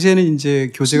 당시에는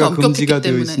이제 교제가 금지가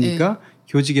되어 있으니까 네.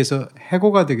 교직에서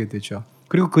해고가 되게 되죠.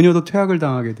 그리고 그녀도 퇴학을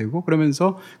당하게 되고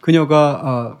그러면서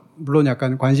그녀가 물론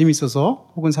약간 관심이 있어서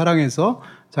혹은 사랑해서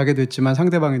자게 됐지만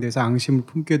상대방에 대해서 앙심을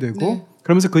품게 되고 네.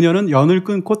 그러면서 그녀는 연을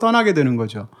끊고 떠나게 되는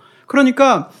거죠.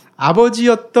 그러니까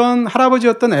아버지였던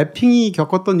할아버지였던 에핑이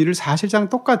겪었던 일을 사실상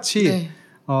똑같이 네.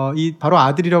 이 바로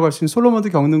아들이라고 할 수 있는 솔로몬도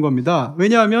겪는 겁니다.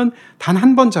 왜냐하면 단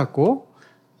한 번 잡고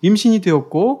임신이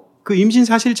되었고 그 임신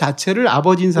사실 자체를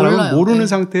아버지인 사람은 몰라요. 모르는 네.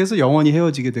 상태에서 영원히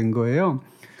헤어지게 된 거예요.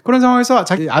 그런 상황에서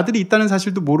자기 아들이 있다는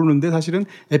사실도 모르는데 사실은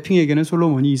에핑에게는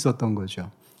솔로몬이 있었던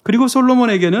거죠. 그리고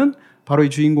솔로몬에게는 바로 이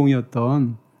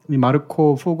주인공이었던 이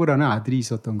마르코 포그라는 아들이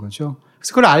있었던 거죠.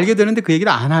 그래서 그걸 알게 되는데 그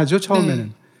얘기를 안 하죠, 처음에는.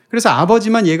 네. 그래서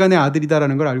아버지만 얘가 내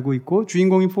아들이다라는 걸 알고 있고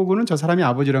주인공인 포그는 저 사람이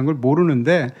아버지라는 걸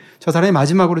모르는데 저 사람이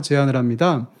마지막으로 제안을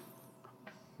합니다.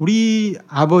 우리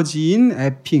아버지인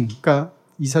에핑, 그러니까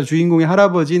이사 주인공의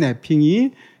할아버지인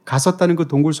에핑이 갔었다는 그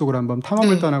동굴 속으로 한번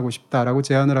탐험을 네. 떠나고 싶다라고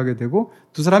제안을 하게 되고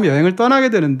두 사람이 여행을 떠나게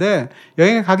되는데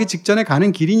여행에 가기 직전에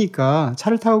가는 길이니까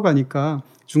차를 타고 가니까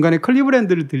중간에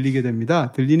클리브랜드를 들리게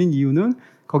됩니다. 들리는 이유는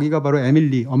거기가 바로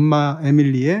에밀리, 엄마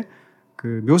에밀리의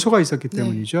그 묘소가 있었기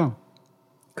때문이죠. 네.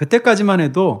 그때까지만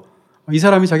해도 이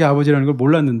사람이 자기 아버지라는 걸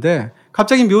몰랐는데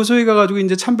갑자기 묘소에 가가지고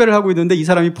이제 참배를 하고 있는데 이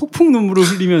사람이 폭풍 눈물을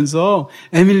흘리면서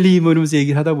에밀리 뭐 이러면서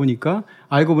얘기를 하다 보니까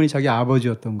알고 보니 자기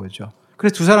아버지였던 거죠.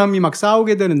 그래서 두 사람이 막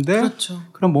싸우게 되는데 그렇죠.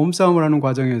 그런 몸싸움을 하는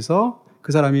과정에서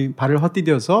그 사람이 발을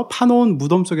헛디뎌서 파놓은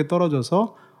무덤 속에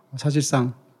떨어져서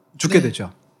사실상 죽게 네.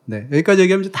 되죠. 네. 여기까지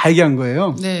얘기하면 다 얘기한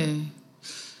거예요. 네.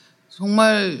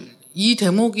 정말 이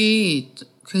대목이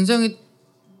굉장히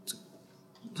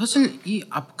사실 이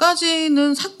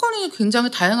앞까지는 사건이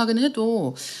굉장히 다양하긴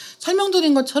해도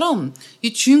설명드린 것처럼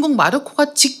이 주인공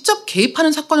마르코가 직접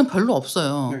개입하는 사건은 별로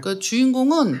없어요. 네. 그러니까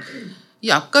주인공은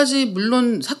이 앞까지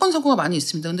물론 사건 사고가 많이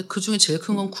있습니다. 근데 그 중에 제일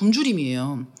큰 건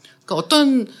굶주림이에요. 그러니까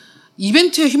어떤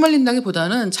이벤트에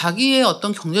휘말린다기보다는 자기의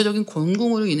어떤 경제적인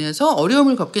곤궁으로 인해서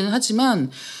어려움을 겪기는 하지만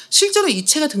실제로 이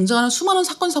책에 등장하는 수많은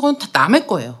사건 사고는 다 남의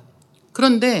거예요.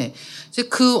 그런데 이제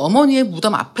그 어머니의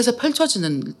무덤 앞에서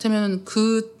펼쳐지는 이를테면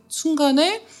그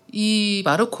순간에 이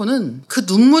마르코는 그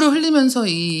눈물을 흘리면서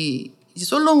이제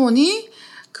솔로몬이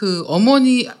그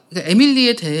어머니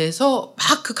에밀리에 대해서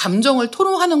막 그 감정을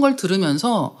토로하는 걸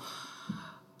들으면서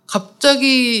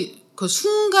갑자기 그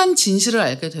순간 진실을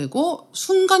알게 되고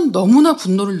순간 너무나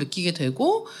분노를 느끼게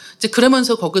되고 이제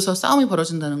그러면서 거기서 싸움이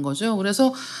벌어진다는 거죠.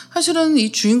 그래서 사실은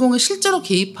이 주인공이 실제로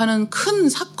개입하는 큰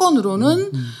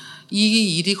사건으로는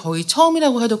이 일이 거의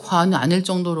처음이라고 해도 과언이 아닐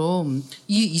정도로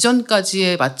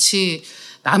이전까지의 마치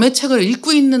남의 책을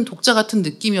읽고 있는 독자 같은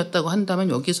느낌이었다고 한다면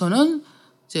여기서는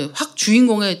이제 확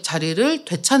주인공의 자리를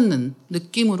되찾는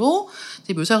느낌으로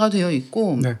이제 묘사가 되어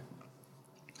있고 네.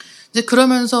 이제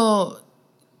그러면서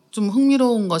좀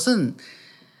흥미로운 것은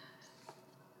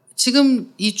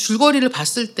지금 이 줄거리를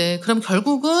봤을 때 그럼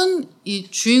결국은 이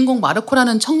주인공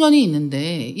마르코라는 청년이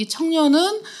있는데 이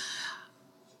청년은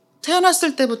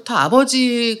태어났을 때부터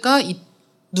아버지가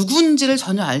누군지를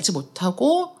전혀 알지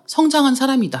못하고 성장한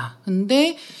사람이다.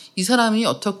 근데 이 사람이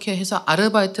어떻게 해서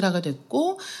아르바이트를 하게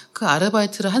됐고 그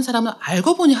아르바이트를 한 사람은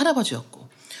알고 보니 할아버지였고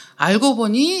알고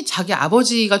보니 자기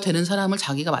아버지가 되는 사람을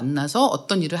자기가 만나서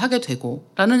어떤 일을 하게 되고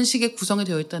라는 식의 구성이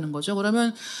되어 있다는 거죠.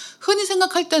 그러면 흔히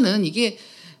생각할 때는 이게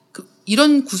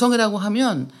이런 구성이라고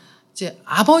하면 이제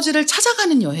아버지를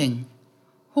찾아가는 여행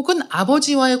혹은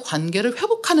아버지와의 관계를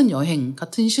회복하는 여행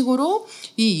같은 식으로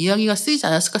이 이야기가 쓰이지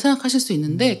않았을까 생각하실 수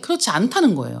있는데 그렇지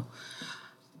않다는 거예요.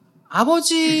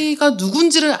 아버지가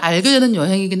누군지를 알게 되는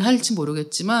여행이긴 할지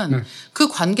모르겠지만 그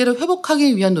관계를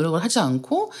회복하기 위한 노력을 하지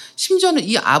않고 심지어는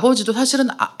이 아버지도 사실은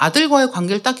아들과의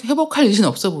관계를 딱히 회복할 일은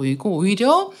없어 보이고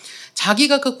오히려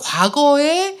자기가 그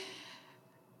과거에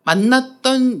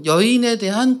만났던 여인에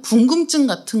대한 궁금증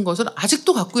같은 것을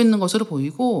아직도 갖고 있는 것으로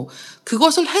보이고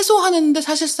그것을 해소하는데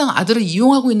사실상 아들을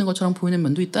이용하고 있는 것처럼 보이는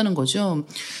면도 있다는 거죠.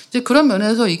 이제 그런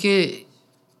면에서 이게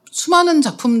수많은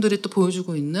작품들이 또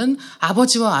보여주고 있는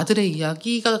아버지와 아들의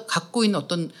이야기가 갖고 있는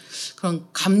어떤 그런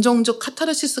감정적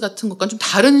카타르시스 같은 것과 좀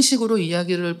다른 식으로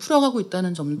이야기를 풀어가고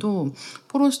있다는 점도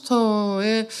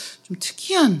포스터의 좀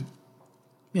특이한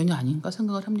면이 아닌가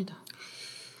생각을 합니다.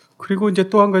 그리고 이제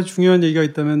또 한 가지 중요한 얘기가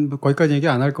있다면 거기까지 얘기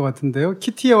안 할 것 같은데요.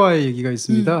 키티와의 얘기가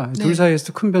있습니다. 둘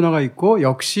사이에서도 큰 변화가 있고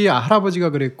역시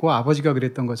할아버지가 그랬고 아버지가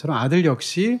그랬던 것처럼 아들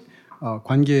역시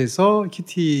관계에서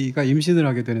키티가 임신을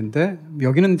하게 되는데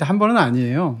여기는 한 번은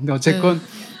아니에요. 근데 어쨌건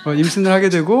임신을 하게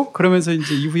되고 그러면서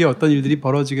이제 이후에 어떤 일들이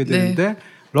벌어지게 되는데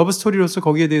러브 스토리로서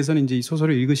거기에 대해서는 이제 이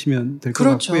소설을 읽으시면 될 것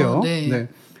그렇죠. 같고요. 네. 네.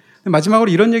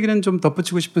 마지막으로 이런 얘기는 좀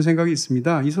덧붙이고 싶은 생각이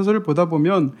있습니다. 이 소설을 보다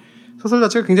보면 소설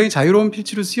자체가 굉장히 자유로운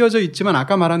필치로 쓰여져 있지만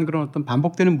아까 말한 그런 어떤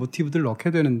반복되는 모티브들을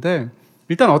넣게 되는데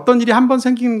일단 어떤 일이 한 번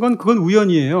생기는 건 그건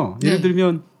우연이에요. 예를 네.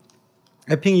 들면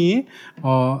에핑이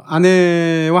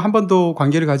아내와 한 번도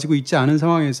관계를 가지고 있지 않은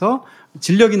상황에서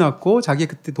진력이 났고 자기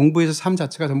그때 동부에서 삶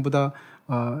자체가 전부 다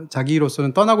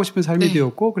자기로서는 떠나고 싶은 삶이 네.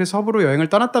 되었고 그래서 서부로 여행을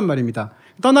떠났단 말입니다.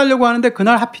 떠나려고 하는데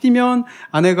그날 하필이면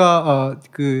아내가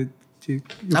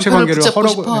육체 관계를 붙잡고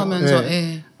싶어 하면서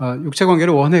육체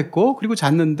관계를 원했고 그리고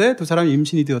잤는데 두 사람이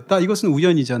임신이 되었다. 이것은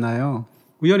우연이잖아요.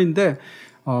 우연인데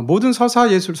모든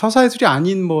서사 예술이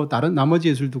아닌 뭐 다른 나머지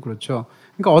예술도 그렇죠.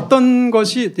 그러니까 어떤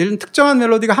것이 예를 들면 특정한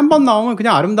멜로디가 한 번 나오면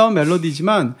그냥 아름다운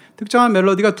멜로디지만 특정한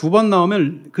멜로디가 두 번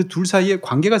나오면 그 둘 사이에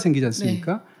관계가 생기지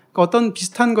않습니까? 네. 그러니까 어떤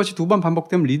비슷한 것이 두 번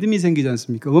반복되면 리듬이 생기지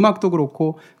않습니까? 음악도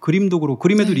그렇고 그림도 그렇고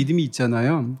그림에도 네. 리듬이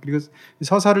있잖아요. 그리고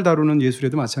서사를 다루는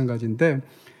예술에도 마찬가지인데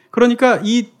그러니까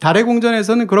이 달의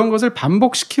공전에서는 그런 것을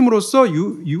반복시킴으로써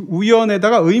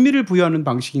우연에다가 의미를 부여하는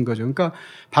방식인 거죠. 그러니까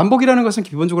반복이라는 것은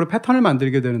기본적으로 패턴을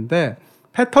만들게 되는데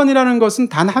패턴이라는 것은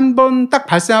단 한 번 딱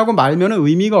발생하고 말면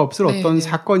의미가 없을 어떤 네.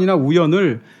 사건이나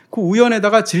우연을 그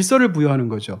우연에다가 질서를 부여하는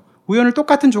거죠. 우연을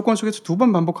똑같은 조건 속에서 두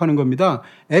번 반복하는 겁니다.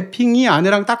 에핑이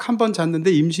아내랑 딱 한 번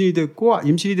잤는데 임신이 됐고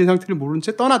임신이 된 상태를 모른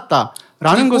채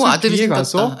떠났다라는 것을 아들이 뒤에 생겼다.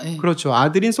 가서 네. 그렇죠.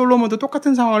 아들인 솔로몬도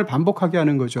똑같은 상황을 반복하게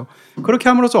하는 거죠. 그렇게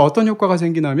함으로써 어떤 효과가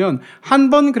생기냐면 한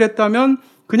번 그랬다면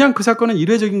그냥 그 사건은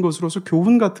일회적인 것으로서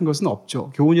교훈 같은 것은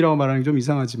없죠. 교훈이라고 말하는 게 좀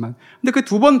이상하지만. 근데 그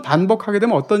두 번 반복하게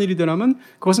되면 어떤 일이 되냐면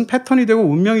그것은 패턴이 되고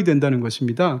운명이 된다는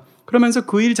것입니다. 그러면서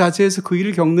그 일 자체에서 그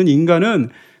일을 겪는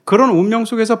인간은 그런 운명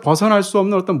속에서 벗어날 수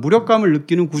없는 어떤 무력감을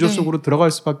느끼는 구조 네. 속으로 들어갈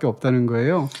수밖에 없다는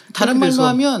거예요. 다른 말로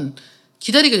하면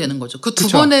기다리게 되는 거죠. 그 두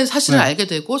번의 사실을 알게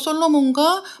되고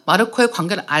솔로몬과 마르코의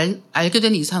관계를 알게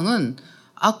된 이상은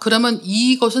그러면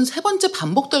이것은 세 번째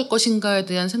반복될 것인가에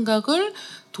대한 생각을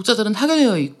독자들은 하게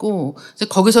되어 있고 이제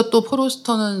거기서 또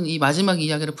프로스터는 이 마지막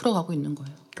이야기를 풀어가고 있는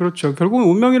거예요. 그렇죠. 결국은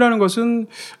운명이라는 것은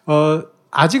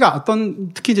아직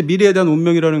특히 이제 미래에 대한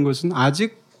운명이라는 것은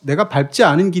아직 내가 밟지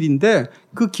않은 길인데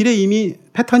그 길에 이미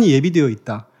패턴이 예비되어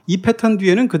있다. 이 패턴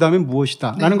뒤에는 그 다음에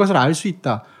무엇이다. 라는 것을 알 수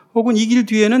있다. 혹은 이 길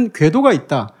뒤에는 궤도가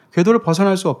있다. 궤도를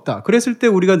벗어날 수 없다. 그랬을 때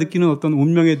우리가 느끼는 어떤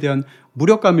운명에 대한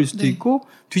무력감일 수도 있고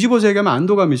뒤집어서 얘기하면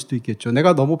안도감일 수도 있겠죠.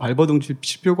 내가 너무 발버둥칠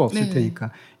필요가 없을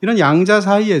테니까. 이런 양자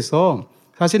사이에서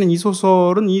사실은 이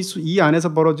소설은 이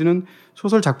안에서 벌어지는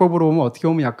소설 작법으로 보면 어떻게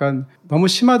보면 약간 너무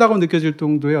심하다고 느껴질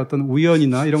정도의 어떤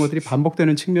우연이나 이런 것들이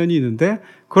반복되는 측면이 있는데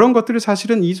그런 것들을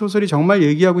사실은 이 소설이 정말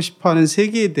얘기하고 싶어하는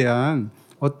세계에 대한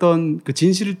어떤 그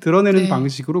진실을 드러내는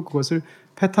방식으로 그것을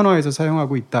패턴화해서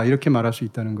사용하고 있다. 이렇게 말할 수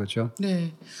있다는 거죠.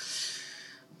 네.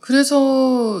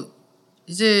 그래서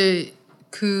이제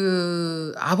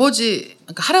그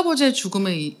그러니까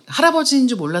할아버지인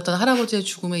줄 몰랐던 할아버지의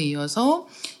죽음에 이어서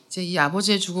이제 이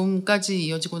아버지의 죽음까지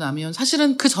이어지고 나면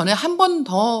사실은 그 전에 한 번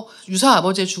더 유사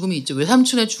아버지의 죽음이 있죠.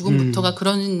 외삼촌의 죽음부터가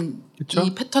그런 그렇죠?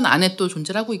 이 패턴 안에 또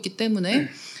존재를 하고 있기 때문에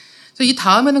그래서 이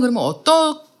다음에는 그러면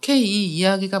어떻게 이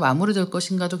이야기가 마무리될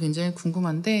것인가도 굉장히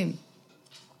궁금한데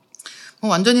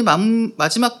완전히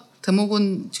마지막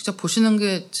대목은 직접 보시는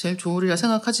게 제일 좋으리라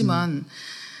생각하지만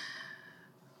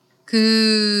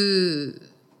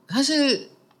사실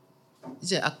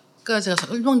이제 아까 제가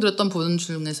설명드렸던 부분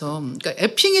중에서 그러니까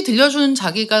에핑이 들려준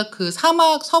자기가 그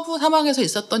서부 사막에서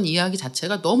있었던 이야기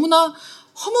자체가 너무나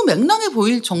허무맹랑해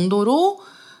보일 정도로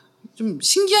좀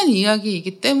신기한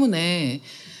이야기이기 때문에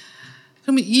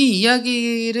그러면 이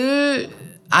이야기를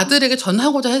아들에게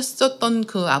전하고자 했었던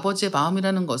그 아버지의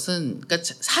마음이라는 것은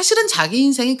그러니까 사실은 자기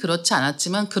인생이 그렇지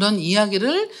않았지만 그런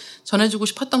이야기를 전해주고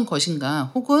싶었던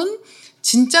것인가 혹은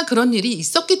진짜 그런 일이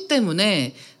있었기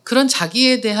때문에 그런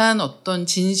자기에 대한 어떤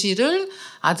진실을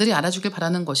아들이 알아주길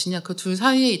바라는 것이냐 그 둘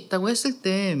사이에 있다고 했을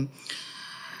때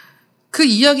그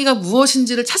이야기가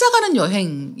무엇인지를 찾아가는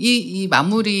여행이 이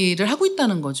마무리를 하고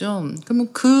있다는 거죠. 그러면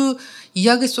그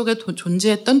이야기 속에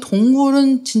존재했던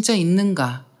동굴은 진짜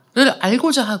있는가를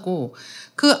알고자 하고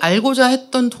그 알고자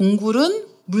했던 동굴은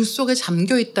물속에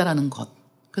잠겨 있다라는 것.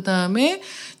 그다음에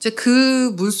이제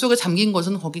그 물속에 잠긴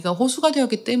것은 거기가 호수가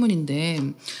되었기 때문인데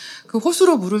그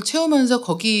호수로 물을 채우면서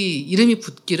거기 이름이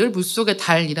붙기를 물속의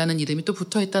달이라는 이름이 또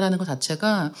붙어 있다라는 것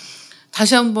자체가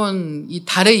다시 한번 이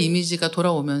달의 이미지가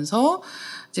돌아오면서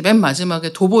이제 맨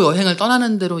마지막에 도보 여행을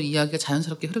떠나는 대로 이야기가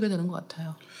자연스럽게 흐르게 되는 것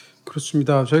같아요.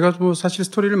 그렇습니다. 저희가 뭐 사실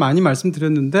스토리를 많이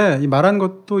말씀드렸는데 이 말한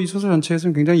것도 이 소설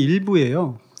전체에서는 굉장히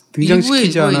일부예요.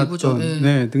 등장시키지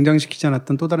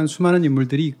않았던 또 다른 수많은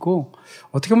인물들이 있고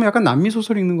어떻게 보면 약간 남미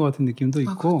소설 읽는 것 같은 느낌도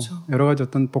있고 그렇죠. 여러 가지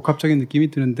어떤 복합적인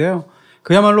느낌이 드는데요.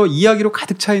 그야말로 이야기로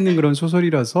가득 차 있는 그런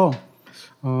소설이라서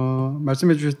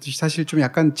말씀해 주셨듯이 사실 좀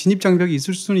약간 진입장벽이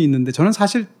있을 수는 있는데 저는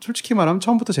사실 솔직히 말하면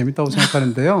처음부터 재밌다고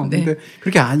생각하는데요. 네. 근데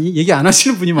그렇게 얘기 안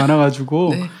하시는 분이 많아가지고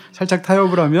네. 살짝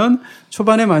타협을 하면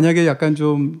초반에 만약에 약간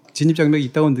좀 진입장벽이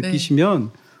있다고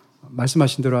느끼시면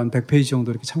말씀하신 대로 한 100페이지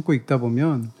정도 이렇게 참고 읽다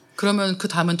보면 그러면 그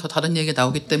다음엔 더 다른 얘기가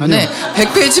나오기 때문에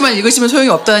 100페이지만 읽으시면 소용이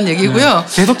없다는 얘기고요.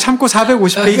 네. 계속 참고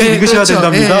 450페이지 네, 읽으셔야 그렇죠.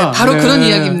 된답니다. 네, 바로 네. 그런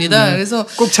이야기입니다. 네. 그래서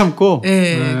꼭 참고.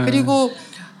 네. 네. 그리고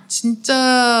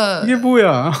진짜 이게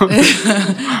뭐야? 네.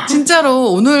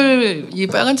 진짜로 오늘 이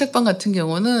빨간 책방 같은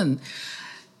경우는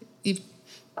이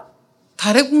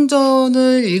달의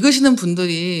궁전을 읽으시는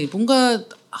분들이 뭔가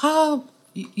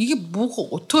이게 뭐가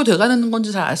어떻게 돼가는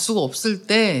건지 잘 알 수가 없을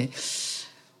때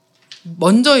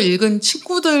먼저 읽은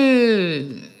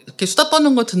친구들 이렇게 수다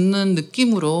떠는 거 듣는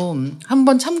느낌으로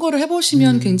한번 참고를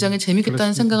해보시면 굉장히 재밌겠다는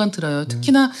그렇습니다. 생각은 들어요.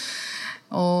 특히나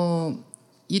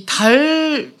이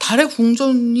달의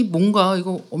궁전이 뭔가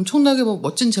이거 엄청나게 뭐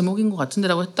멋진 제목인 것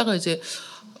같은데라고 했다가 이제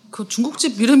그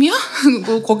중국집 이름이야?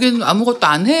 뭐 거기는 아무것도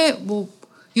안 해? 뭐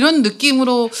이런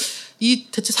느낌으로 이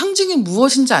대체 상징이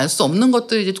무엇인지 알 수 없는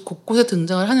것들이 이제 곳곳에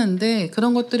등장을 하는데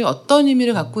그런 것들이 어떤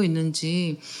의미를 갖고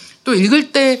있는지 또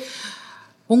읽을 때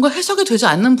뭔가 해석이 되지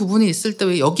않는 부분이 있을 때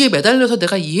왜 여기에 매달려서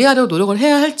내가 이해하려고 노력을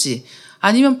해야 할지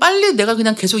아니면 빨리 내가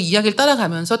그냥 계속 이야기를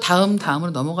따라가면서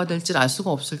다음으로 넘어가야 될지를 알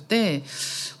수가 없을 때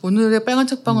오늘의 빨간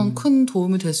책방은 큰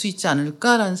도움이 될 수 있지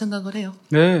않을까라는 생각을 해요.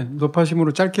 네,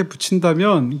 노파심으로 짧게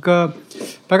붙인다면, 그러니까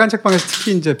빨간 책방에서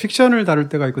특히 이제 픽션을 다룰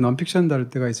때가 있고 non-픽션을 다룰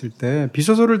때가 있을 때,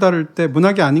 비소설을 다룰 때,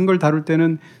 문학이 아닌 걸 다룰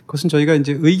때는 그것은 저희가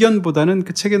이제 의견보다는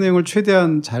그 책의 내용을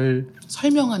최대한 잘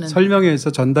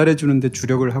설명해서 전달해 주는데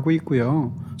주력을 하고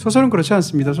있고요. 소설은 그렇지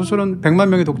않습니다. 소설은 100만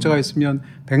명의 독자가 있으면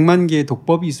 100만 개의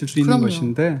독법이 있을 수 있는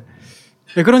것인데.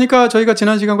 네, 그러니까 저희가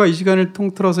지난 시간과 이 시간을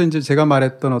통틀어서 이제 제가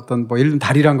말했던 어떤 뭐 예를 들면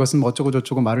달이란 것은 뭐 어쩌고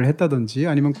저쩌고 말을 했다든지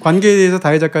아니면 관계에 대해서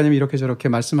다혜 작가님이 이렇게 저렇게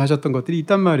말씀하셨던 것들이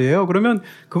있단 말이에요. 그러면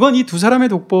그건 이 두 사람의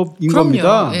독법인 그럼요.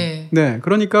 겁니다. 네. 네.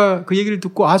 그러니까 그 얘기를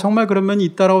듣고 정말 그런 면이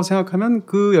있다라고 생각하면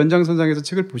그 연장선상에서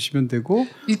책을 보시면 되고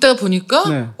읽다가 보니까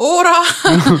네. 오라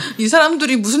이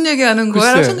사람들이 무슨 얘기하는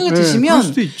거야 라는 생각이 드시면 그럴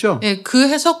수도 있죠. 예, 그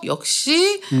해석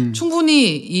역시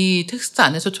충분히 이 텍스트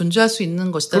안에서 존재할 수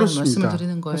있는 것이라는 말씀을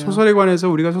드리는 거예요. 소설에 관해서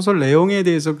우리가 소설 내용에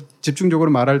대해서 집중적으로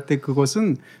말할 때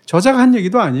그것은 저자가 한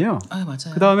얘기도 아니에요.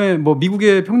 맞아요. 그다음에 뭐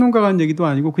미국의 평론가가 한 얘기도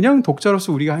아니고 그냥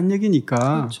독자로서 우리가 한 얘기니까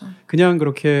그렇죠. 그냥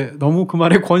그렇게 너무 그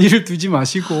말에 권위를 두지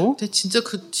마시고. 근데 진짜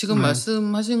지금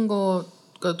말씀하신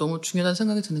거가 너무 중요하다는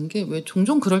생각이 드는 게 왜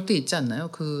종종 그럴 때 있지 않나요?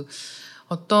 그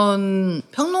어떤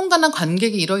평론가나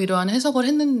관객이 이러이러한 해석을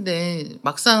했는데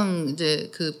막상 이제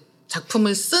그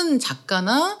작품을 쓴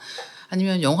작가나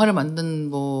아니면 영화를 만든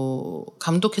뭐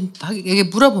감독에게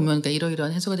물어보면, 그러니까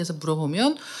이러이러한 해석에 대해서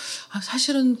물어보면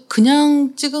사실은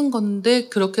그냥 찍은 건데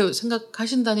그렇게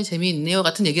생각하신다니 재미있네요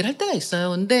같은 얘기를 할 때가 있어요.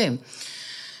 근데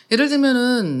예를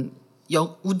들면은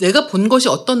내가 본 것이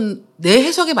어떤 내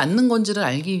해석에 맞는 건지를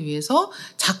알기 위해서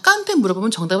작가한테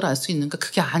물어보면 정답을 알 수 있는가?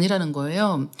 그게 아니라는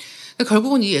거예요.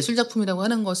 결국은 이 예술작품이라고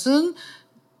하는 것은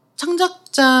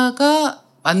창작자가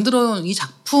만들어 놓은 이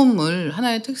작품을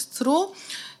하나의 텍스트로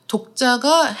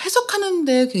독자가 해석하는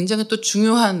데 굉장히 또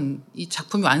중요한 이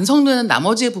작품이 완성되는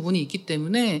나머지의 부분이 있기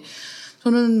때문에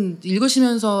저는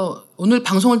읽으시면서 오늘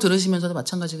방송을 들으시면서도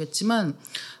마찬가지겠지만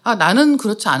나는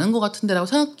그렇지 않은 것 같은데라고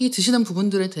생각이 드시는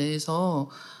부분들에 대해서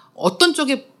어떤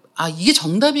쪽에 이게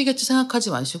정답이겠지 생각하지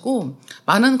마시고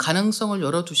많은 가능성을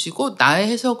열어두시고 나의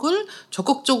해석을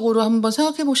적극적으로 한번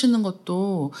생각해 보시는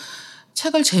것도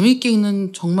책을 재미있게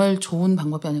읽는 정말 좋은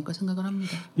방법이 아닐까 생각을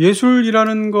합니다.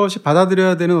 예술이라는 것이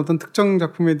받아들여야 되는 어떤 특정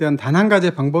작품에 대한 단 한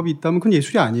가지의 방법이 있다면 그건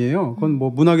예술이 아니에요. 그건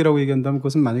뭐 문학이라고 얘기한다면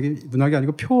그것은 만약에 문학이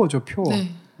아니고 표죠, 표.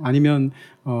 네. 아니면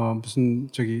무슨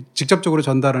직접적으로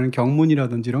전달하는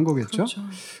경문이라든지 이런 거겠죠. 그렇죠.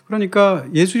 그러니까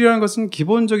예술이라는 것은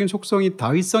기본적인 속성이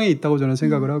다의성에 있다고 저는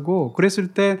생각을 하고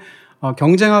그랬을 때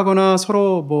경쟁하거나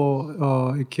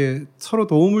서로 이렇게 서로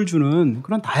도움을 주는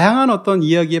그런 다양한 어떤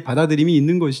이야기의 받아들임이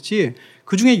있는 것이지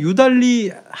그 중에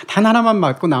유달리 단 하나만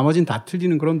맞고 나머지는 다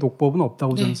틀리는 그런 독법은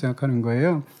없다고 저는 생각하는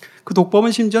거예요. 그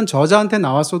독법은 심지어 저자한테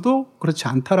나왔어도 그렇지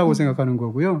않다라고 생각하는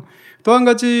거고요. 또 한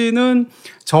가지는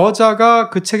저자가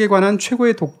그 책에 관한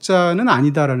최고의 독자는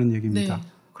아니다라는 얘기입니다. 네.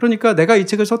 그러니까 내가 이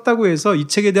책을 썼다고 해서 이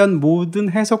책에 대한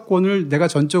모든 해석권을 내가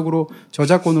전적으로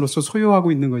저작권으로서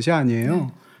소유하고 있는 것이 아니에요. 네.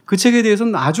 그 책에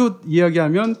대해서는 아주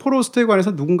이야기하면 포로스트에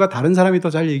관해서 누군가 다른 사람이 더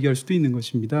잘 얘기할 수도 있는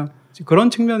것입니다.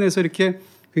 그런 측면에서 이렇게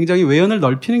굉장히 외연을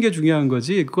넓히는 게 중요한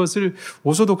거지 그것을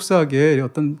오소독스하게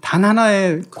어떤 단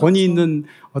하나의 권위 있는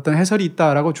어떤 해설이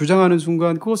있다라고 주장하는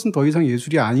순간 그것은 더 이상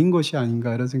예술이 아닌 것이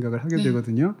아닌가 이런 생각을 하게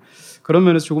되거든요. 그런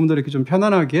면에서 조금 더 이렇게 좀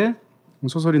편안하게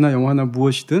소설이나 영화나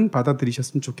무엇이든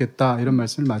받아들이셨으면 좋겠다. 이런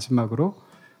말씀을 마지막으로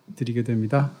드리게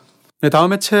됩니다. 네,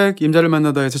 다음에 책 임자를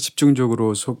만나다에서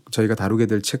집중적으로 저희가 다루게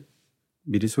될 책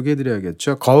미리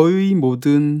소개해드려야겠죠. 거의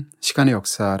모든 시간의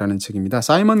역사라는 책입니다.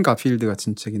 사이먼 가필드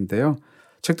같은 책인데요.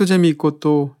 책도 재미있고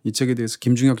또 이 책에 대해서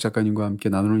김중혁 작가님과 함께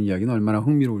나누는 이야기는 얼마나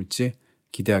흥미로울지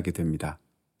기대하게 됩니다.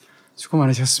 수고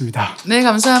많으셨습니다. 네,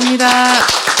 감사합니다.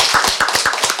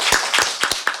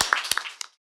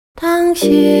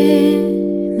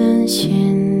 당신은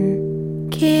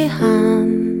신기한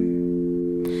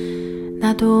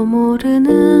나도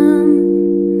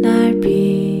모르는 날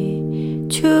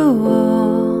비추어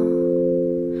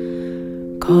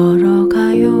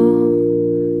걸어가요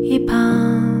이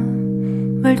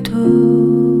밤을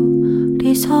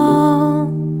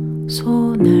둘이서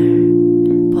손을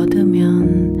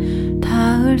뻗으면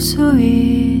닿을 수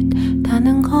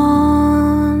있다는 건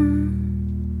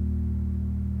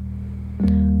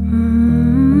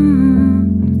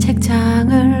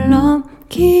책장을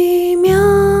넘기면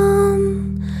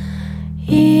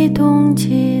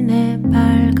이동진의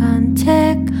빨간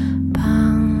책방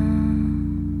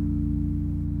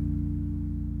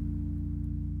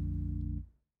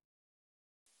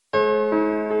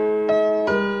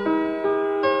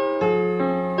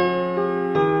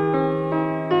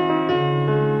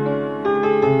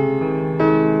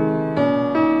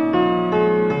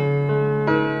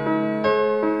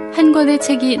한 권의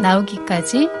책이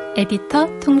나오기까지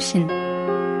에디터 통신.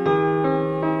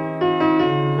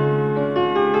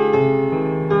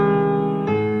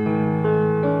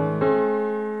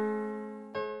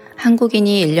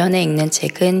 한국인이 1년에 읽는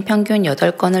책은 평균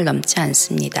 8권을 넘지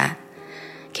않습니다.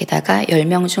 게다가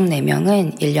 10명 중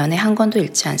 4명은 1년에 한 권도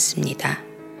읽지 않습니다.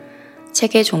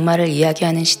 책의 종말을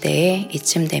이야기하는 시대에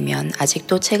이쯤 되면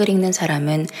아직도 책을 읽는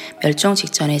사람은 멸종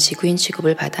직전의 지구인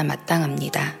취급을 받아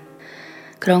마땅합니다.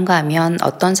 그런가 하면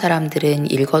어떤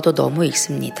사람들은 읽어도 너무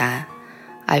읽습니다.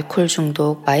 알코올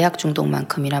중독, 마약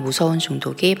중독만큼이나 무서운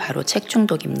중독이 바로 책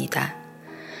중독입니다.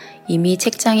 이미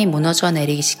책장이 무너져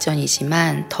내리기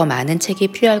직전이지만 더 많은 책이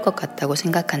필요할 것 같다고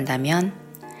생각한다면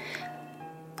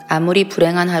아무리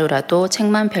불행한 하루라도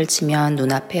책만 펼치면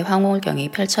눈앞에 황홀경이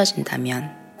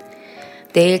펼쳐진다면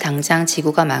내일 당장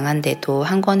지구가 망한데도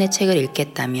한 권의 책을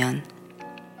읽겠다면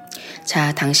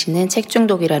자, 당신은 책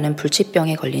중독이라는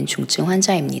불치병에 걸린 중증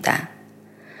환자입니다.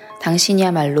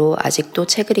 당신이야말로 아직도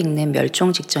책을 읽는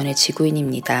멸종 직전의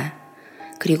지구인입니다.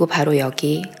 그리고 바로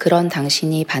여기 그런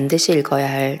당신이 반드시 읽어야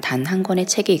할 단 한 권의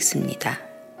책이 있습니다.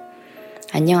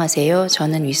 안녕하세요.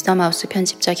 저는 위스덤하우스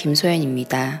편집자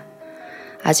김소연입니다.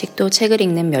 아직도 책을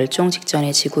읽는 멸종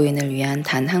직전의 지구인을 위한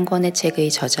단 한 권의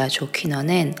책의 저자 조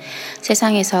퀴너는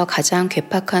세상에서 가장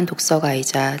괴팍한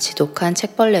독서가이자 지독한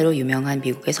책벌레로 유명한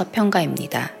미국의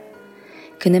서평가입니다.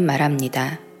 그는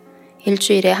말합니다.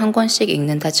 일주일에 한 권씩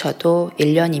읽는다 쳐도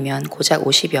 1년이면 고작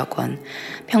 50여 권,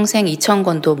 평생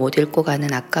 2,000권도 못 읽고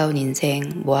가는 아까운 인생,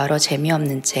 뭐하러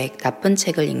재미없는 책, 나쁜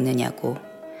책을 읽느냐고.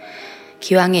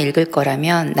 기왕에 읽을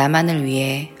거라면 나만을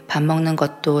위해 밥 먹는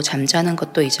것도 잠자는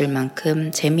것도 잊을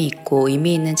만큼 재미있고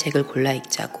의미 있는 책을 골라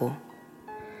읽자고.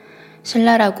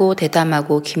 신랄하고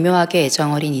대담하고 기묘하게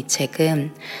애정어린 이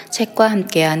책은 책과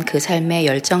함께한 그 삶의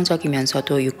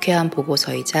열정적이면서도 유쾌한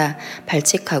보고서이자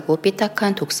발칙하고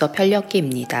삐딱한 독서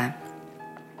편력기입니다.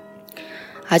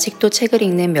 아직도 책을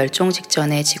읽는 멸종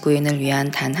직전의 지구인을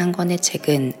위한 단 한 권의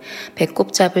책은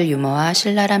배꼽 잡을 유머와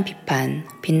신랄한 비판,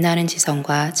 빛나는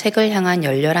지성과 책을 향한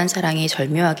열렬한 사랑이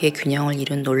절묘하게 균형을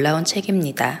이룬 놀라운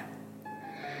책입니다.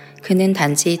 그는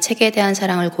단지 책에 대한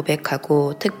사랑을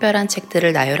고백하고 특별한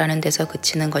책들을 나열하는 데서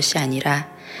그치는 것이 아니라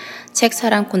책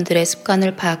사랑꾼들의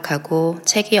습관을 파악하고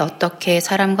책이 어떻게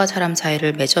사람과 사람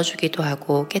사이를 맺어주기도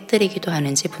하고 깨뜨리기도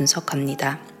하는지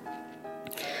분석합니다.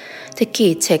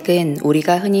 특히 이 책은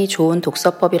우리가 흔히 좋은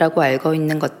독서법이라고 알고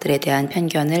있는 것들에 대한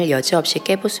편견을 여지없이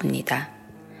깨부숩니다.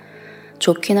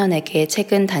 조 퀴넌에게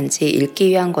책은 단지 읽기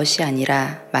위한 것이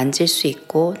아니라 만질 수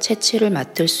있고 채취를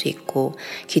맡을 수 있고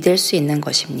기댈 수 있는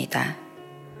것입니다.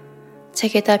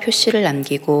 책에다 표시를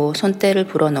남기고 손때를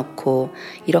불어넣고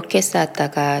이렇게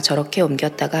쌓았다가 저렇게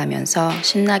옮겼다가 하면서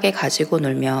신나게 가지고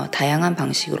놀며 다양한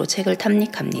방식으로 책을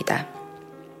탐닉합니다.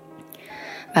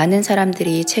 많은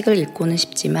사람들이 책을 읽고는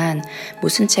싶지만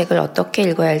무슨 책을 어떻게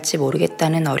읽어야 할지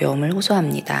모르겠다는 어려움을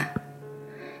호소합니다.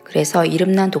 그래서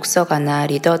이름난 독서가나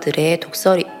리더들의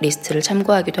독서 리스트를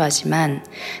참고하기도 하지만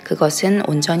그것은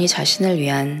온전히 자신을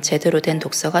위한 제대로 된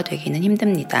독서가 되기는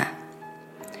힘듭니다.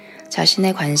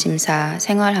 자신의 관심사,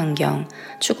 생활 환경,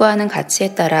 추구하는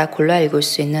가치에 따라 골라 읽을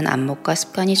수 있는 안목과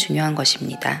습관이 중요한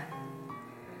것입니다.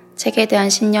 책에 대한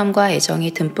신념과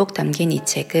애정이 듬뿍 담긴 이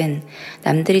책은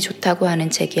남들이 좋다고 하는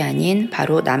책이 아닌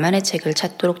바로 나만의 책을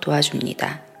찾도록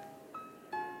도와줍니다.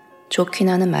 조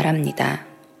퀴너는 말합니다.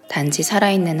 단지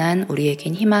살아있는 한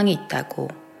우리에겐 희망이 있다고.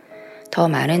 더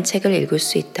많은 책을 읽을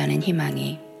수 있다는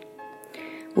희망이.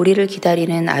 우리를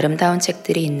기다리는 아름다운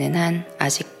책들이 있는 한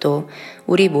아직도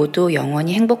우리 모두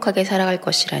영원히 행복하게 살아갈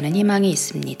것이라는 희망이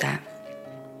있습니다.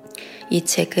 이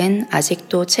책은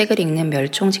아직도 책을 읽는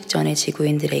멸종 직전의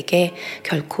지구인들에게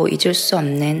결코 잊을 수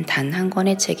없는 단 한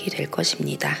권의 책이 될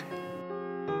것입니다.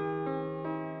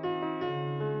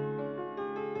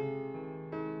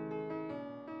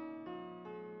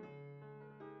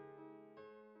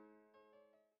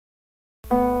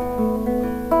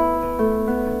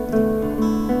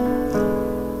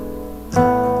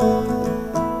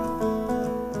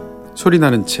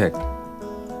 소리나는 책.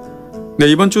 네,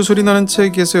 이번 주 소리나는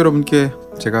책에서 여러분께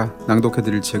제가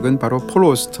낭독해드릴 책은 바로 폴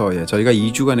오스터의 저희가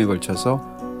 2주간에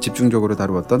걸쳐서 집중적으로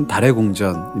다루었던 달의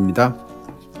궁전입니다.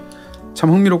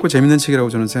 참 흥미롭고 재밌는 책이라고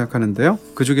저는 생각하는데요.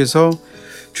 그 중에서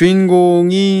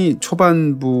주인공이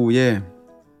초반부에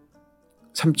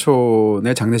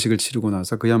삼촌의 장례식을 치르고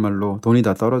나서 그야말로 돈이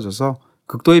다 떨어져서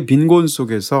극도의 빈곤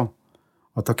속에서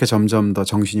어떻게 점점 더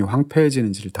정신이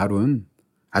황폐해지는지를 다룬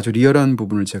아주 리얼한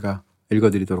부분을 제가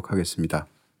읽어드리도록 하겠습니다.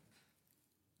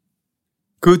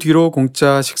 그 뒤로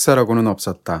공짜 식사라고는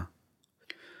없었다.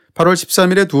 8월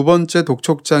 13일에 두 번째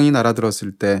독촉장이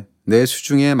날아들었을 때 내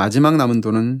수중에 마지막 남은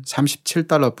돈은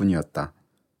 $37뿐이었다.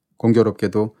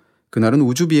 공교롭게도 그날은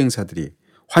우주비행사들이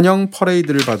환영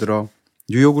퍼레이드를 받으러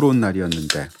뉴욕으로 온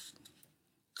날이었는데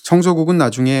청소국은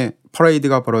나중에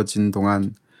퍼레이드가 벌어진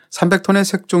동안 300톤의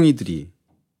색종이들이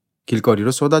길거리로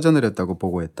쏟아져 내렸다고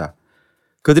보고했다.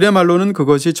 그들의 말로는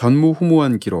그것이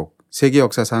전무후무한 기록, 세계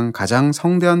역사상 가장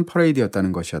성대한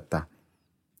퍼레이드였다는 것이었다.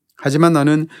 하지만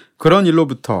나는 그런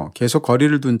일로부터 계속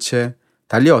거리를 둔 채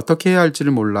달리 어떻게 해야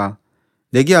할지를 몰라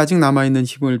내게 아직 남아있는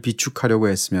힘을 비축하려고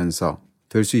애쓰면서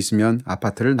될 수 있으면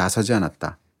아파트를 나서지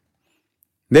않았다.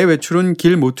 내 외출은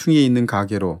길 모퉁이에 있는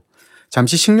가게로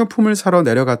잠시 식료품을 사러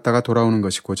내려갔다가 돌아오는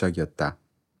것이 고작이었다.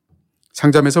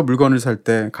 상점에서 물건을 살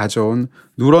때 가져온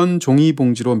누런 종이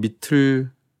봉지로 밑을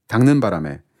닦는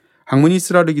바람에 항문이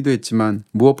쓰라리기도 했지만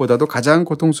무엇보다도 가장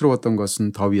고통스러웠던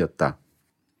것은 더위였다.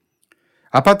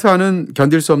 아파트 안은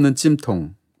견딜 수 없는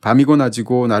찜통, 밤이고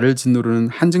낮이고 나를 짓누르는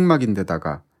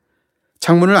한증막인데다가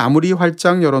창문을 아무리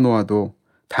활짝 열어놓아도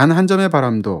단 한 점의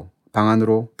바람도 방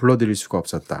안으로 불러들일 수가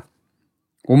없었다.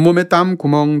 온몸의 땀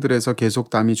구멍들에서 계속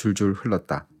땀이 줄줄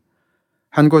흘렀다.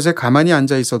 한 곳에 가만히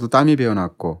앉아 있어도 땀이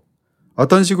배어났고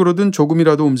어떤 식으로든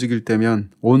조금이라도 움직일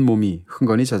때면 온몸이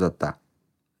흥건히 젖었다.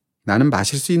 나는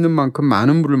마실 수 있는 만큼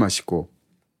많은 물을 마시고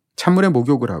찬물에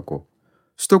목욕을 하고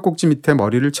수도꼭지 밑에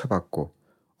머리를 쳐박고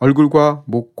얼굴과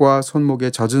목과 손목에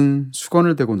젖은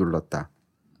수건을 대고 눌렀다.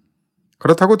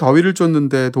 그렇다고 더위를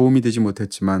쫓는데 도움이 되지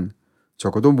못했지만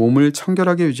적어도 몸을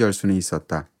청결하게 유지할 수는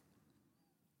있었다.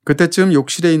 그때쯤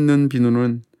욕실에 있는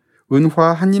비누는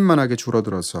은화 한 입만하게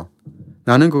줄어들어서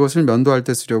나는 그것을 면도할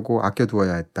때 쓰려고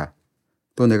아껴두어야 했다.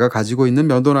 또 내가 가지고 있는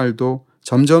면도날도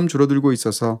점점 줄어들고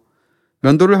있어서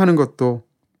면도를 하는 것도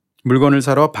물건을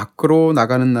사러 밖으로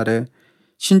나가는 날에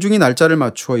신중히 날짜를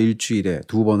맞추어 일주일에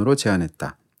 2번으로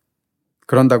제한했다.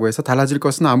 그런다고 해서 달라질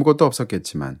것은 아무것도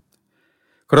없었겠지만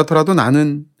그렇더라도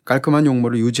나는 깔끔한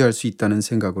용모를 유지할 수 있다는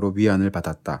생각으로 위안을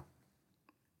받았다.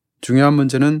 중요한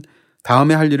문제는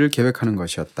다음에 할 일을 계획하는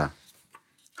것이었다.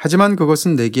 하지만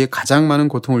그것은 내게 가장 많은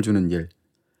고통을 주는 일.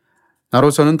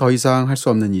 나로서는 더 이상 할 수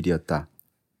없는 일이었다.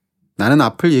 나는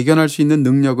앞을 예견할 수 있는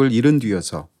능력을 잃은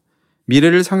뒤여서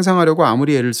미래를 상상하려고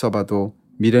아무리 애를 써봐도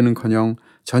미래는커녕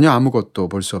전혀 아무것도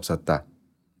볼 수 없었다.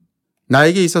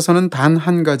 나에게 있어서는 단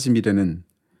한 가지 미래는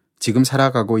지금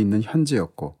살아가고 있는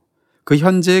현재였고 그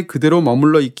현재에 그대로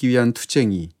머물러 있기 위한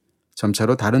투쟁이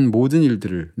점차로 다른 모든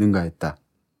일들을 능가했다.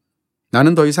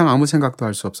 나는 더 이상 아무 생각도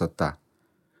할 수 없었다.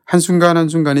 한순간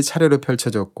한순간이 차례로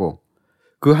펼쳐졌고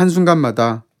그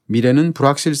한순간마다 미래는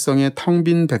불확실성의 텅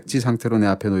빈 백지 상태로 내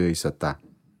앞에 놓여 있었다.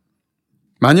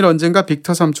 만일 언젠가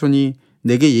빅터 삼촌이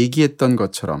내게 얘기했던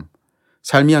것처럼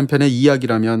삶이 한편의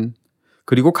이야기라면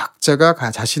그리고 각자가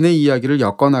자신의 이야기를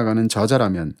엮어나가는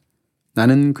저자라면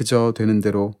나는 그저 되는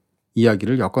대로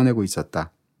이야기를 엮어내고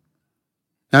있었다.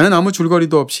 나는 아무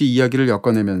줄거리도 없이 이야기를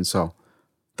엮어내면서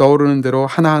떠오르는 대로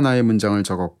하나하나의 문장을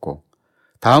적었고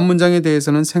다음 문장에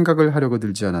대해서는 생각을 하려고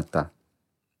들지 않았다.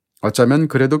 어쩌면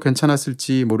그래도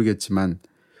괜찮았을지 모르겠지만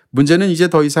문제는 이제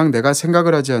더 이상 내가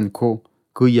생각을 하지 않고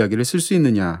그 이야기를 쓸 수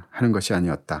있느냐 하는 것이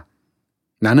아니었다.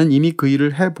 나는 이미 그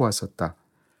일을 해보았었다.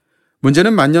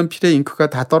 문제는 만년필의 잉크가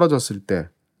다 떨어졌을 때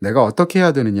내가 어떻게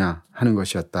해야 되느냐 하는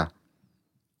것이었다.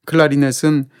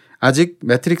 클라리넷은 아직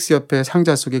매트릭스 옆에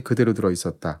상자 속에 그대로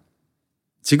들어있었다.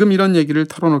 지금 이런 얘기를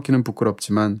털어놓기는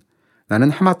부끄럽지만 나는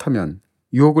하마터면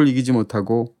유혹을 이기지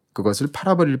못하고 그것을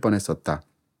팔아버릴 뻔했었다.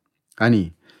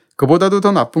 아니, 그보다도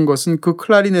더 나쁜 것은 그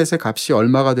클라리넷의 값이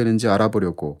얼마가 되는지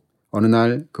알아보려고 어느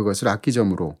날 그것을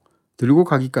악기점으로 들고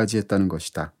가기까지 했다는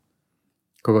것이다.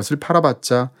 그것을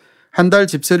팔아봤자 한 달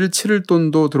집세를 치를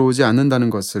돈도 들어오지 않는다는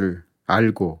것을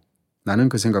알고 나는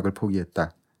그 생각을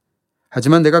포기했다.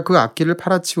 하지만 내가 그 악기를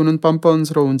팔아치우는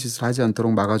뻔뻔스러운 짓을 하지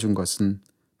않도록 막아준 것은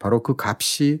바로 그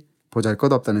값이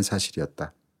보잘것없다는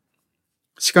사실이었다.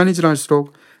 시간이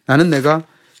지날수록 나는 내가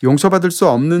용서받을 수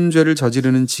없는 죄를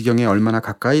저지르는 지경에 얼마나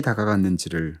가까이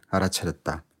다가갔는지를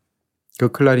알아차렸다. 그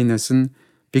클라리넷은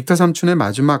빅터 삼촌의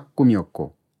마지막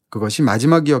꿈이었고 그것이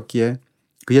마지막이었기에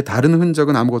그의 다른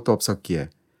흔적은 아무것도 없었기에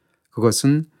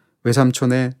그것은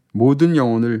외삼촌의 모든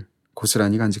영혼을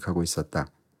고스란히 간직하고 있었다.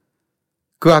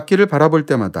 그 악기를 바라볼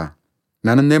때마다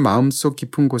나는 내 마음속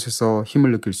깊은 곳에서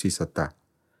힘을 느낄 수 있었다.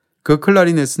 그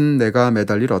클라리넷은 내가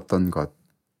매달릴 어떤 것,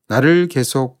 나를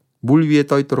계속 물 위에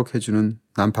떠있도록 해주는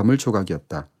난파물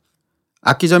조각이었다.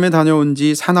 악기점에 다녀온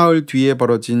지 사나흘 뒤에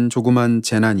벌어진 조그만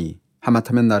재난이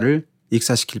하마터면 나를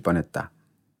익사시킬 뻔했다.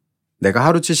 내가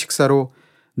하루치 식사로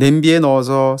냄비에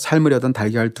넣어서 삶으려던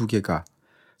달걀 2개가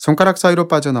손가락 사이로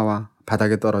빠져나와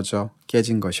바닥에 떨어져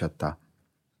깨진 것이었다.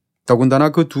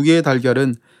 더군다나 그 2개의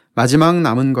달걀은 마지막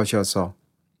남은 것이어서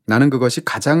나는 그것이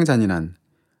가장 잔인한,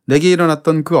 내게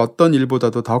일어났던 그 어떤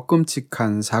일보다도 더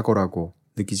끔찍한 사고라고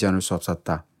느끼지 않을 수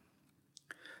없었다.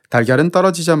 달걀은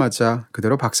떨어지자마자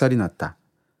그대로 박살이 났다.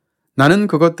 나는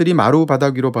그것들이 마루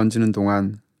바닥 위로 번지는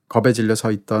동안 겁에 질려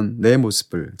서 있던 내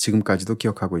모습을 지금까지도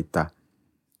기억하고 있다.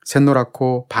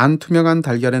 샛노랗고 반투명한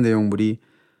달걀의 내용물이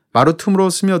마루 틈으로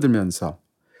스며들면서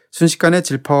순식간에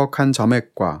질퍽한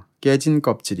점액과 깨진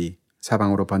껍질이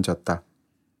사방으로 번졌다.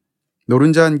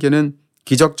 노른자 한 개는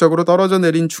기적적으로 떨어져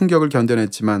내린 충격을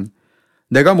견뎌냈지만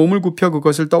내가 몸을 굽혀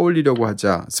그것을 떠올리려고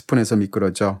하자 스푼에서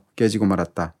미끄러져 깨지고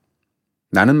말았다.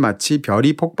 나는 마치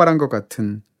별이 폭발한 것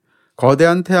같은,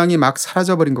 거대한 태양이 막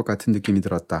사라져버린 것 같은 느낌이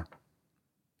들었다.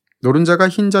 노른자가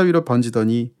흰자 위로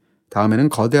번지더니 다음에는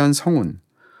거대한 성운,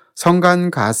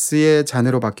 성간 가스의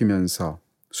잔해로 바뀌면서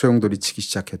소용돌이 치기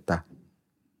시작했다.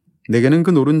 내게는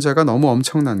그 노른자가 너무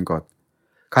엄청난 것,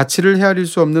 가치를 헤아릴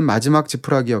수 없는 마지막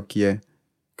지푸라기였기에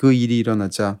그 일이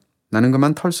일어나자 나는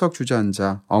그만 털썩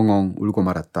주저앉아 엉엉 울고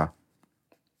말았다.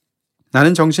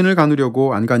 나는 정신을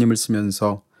가누려고 안간힘을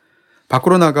쓰면서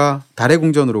밖으로 나가 달의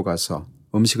궁전으로 가서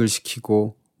음식을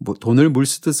시키고 돈을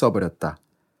물쓰듯 써버렸다.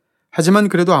 하지만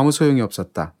그래도 아무 소용이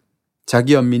없었다.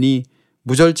 자기 연민이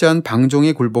무절제한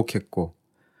방종에 굴복했고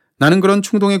나는 그런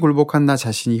충동에 굴복한 나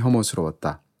자신이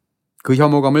혐오스러웠다. 그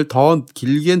혐오감을 더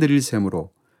길게 늘릴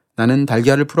셈으로 나는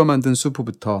달걀을 풀어 만든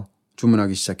수프부터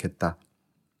주문하기 시작했다.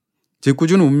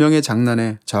 짓궂은 운명의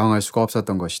장난에 저항할 수가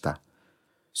없었던 것이다.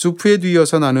 수프에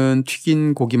뒤이어서 나는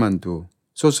튀긴 고기만두,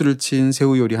 소스를 친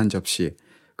새우 요리 한 접시,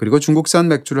 그리고 중국산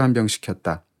맥주를 한 병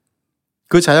시켰다.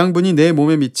 그 자양분이 내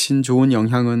몸에 미친 좋은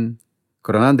영향은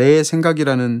그러나 내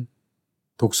생각이라는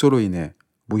독소로 인해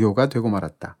무효가 되고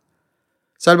말았다.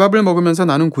 쌀밥을 먹으면서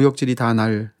나는 구역질이 다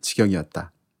날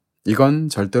지경이었다. 이건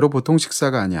절대로 보통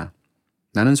식사가 아니야.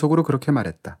 나는 속으로 그렇게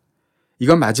말했다.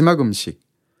 이건 마지막 음식.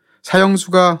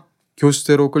 사형수가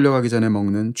교수대로 끌려가기 전에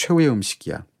먹는 최후의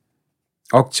음식이야.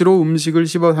 억지로 음식을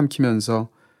씹어 삼키면서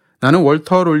나는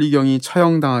월터 롤리경이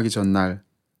처형당하기 전날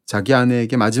자기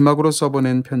아내에게 마지막으로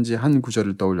써보낸 편지 한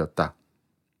구절을 떠올렸다.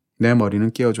 내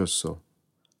머리는 깨어줬소.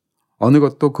 어느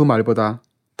것도 그 말보다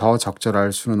더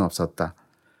적절할 수는 없었다.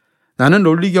 나는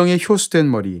롤리경의 효수된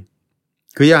머리,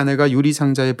 그의 아내가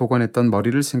유리상자에 보관했던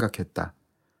머리를 생각했다.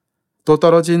 또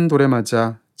떨어진 돌에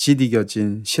맞아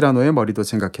짓이겨진 시라노의 머리도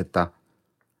생각했다.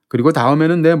 그리고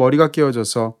다음에는 내 머리가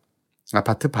깨어져서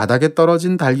아파트 바닥에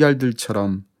떨어진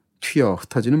달걀들처럼 튀어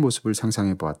흩어지는 모습을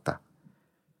상상해 보았다.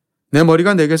 내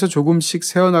머리가 내게서 조금씩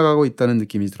새어나가고 있다는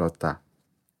느낌이 들었다.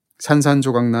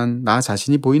 산산조각난 나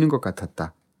자신이 보이는 것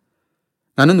같았다.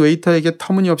 나는 웨이터에게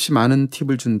터무니없이 많은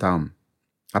팁을 준 다음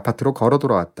아파트로 걸어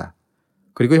돌아왔다.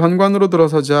 그리고 현관으로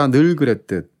들어서자 늘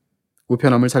그랬듯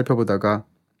우편함을 살펴보다가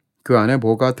그 안에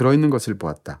뭐가 들어있는 것을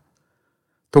보았다.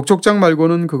 독촉장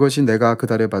말고는 그것이 내가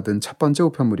그달에 받은 첫 번째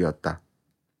우편물이었다.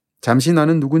 잠시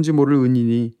나는 누군지 모를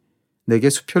은인이 내게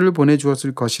수표를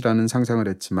보내주었을 것이라는 상상을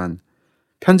했지만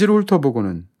편지를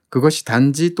훑어보고는 그것이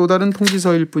단지 또 다른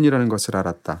통지서일 뿐이라는 것을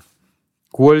알았다.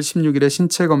 9월 16일에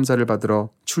신체 검사를 받으러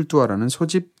출두하라는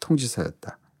소집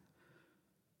통지서였다.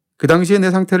 그 당시에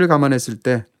내 상태를 감안했을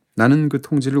때 나는 그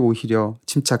통지를 오히려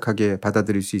침착하게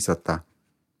받아들일 수 있었다.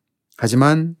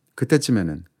 하지만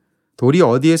그때쯤에는 돌이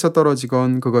어디에서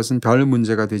떨어지건 그것은 별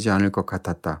문제가 되지 않을 것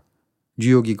같았다.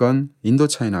 뉴욕이건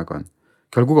인도차이나건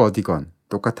결국 어디건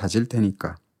똑같아질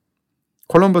테니까.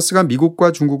 콜럼버스가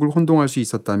미국과 중국을 혼동할 수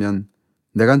있었다면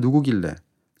내가 누구길래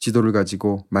지도를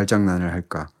가지고 말장난을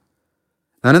할까?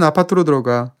 나는 아파트로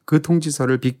들어가 그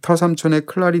통지서를 빅터 삼촌의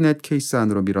클라리넷 케이스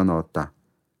안으로 밀어 넣었다.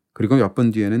 그리고 몇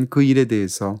분 뒤에는 그 일에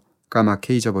대해서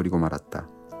까맣게 잊어버리고 말았다.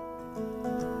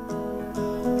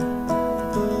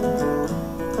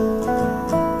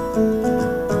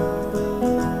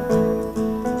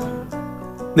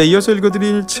 네, 이어서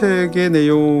읽어드릴 책의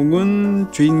내용은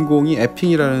주인공이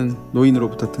에핑이라는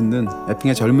노인으로부터 듣는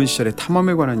에핑의 젊은 시절의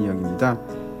탐험에 관한 이야기입니다.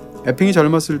 에핑이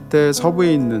젊었을 때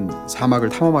서부에 있는 사막을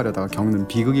탐험하려다가 겪는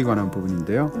비극에 관한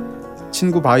부분인데요.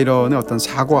 친구 바이런의 어떤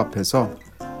사고 앞에서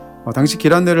당시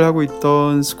길 안내를 하고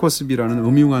있던 스코스비라는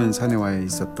음흉한 사내와의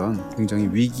있었던 굉장히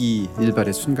위기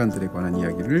일발의 순간들에 관한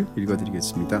이야기를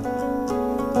읽어드리겠습니다.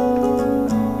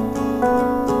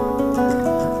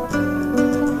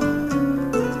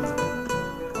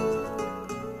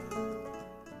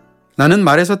 나는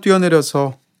말에서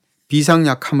뛰어내려서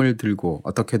비상약함을 들고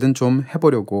어떻게든 좀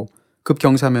해보려고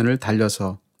급경사면을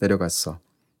달려서 내려갔어.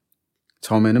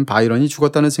 처음에는 바이런이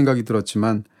죽었다는 생각이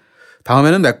들었지만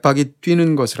다음에는 맥박이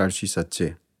뛰는 것을 알 수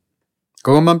있었지.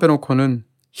 그것만 빼놓고는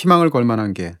희망을 걸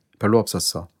만한 게 별로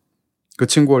없었어. 그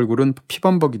친구 얼굴은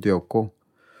피범벅이 되었고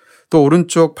또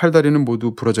오른쪽 팔다리는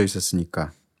모두 부러져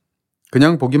있었으니까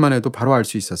그냥 보기만 해도 바로 알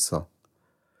수 있었어.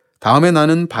 다음에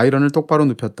나는 바이런을 똑바로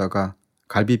눕혔다가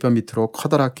갈비뼈 밑으로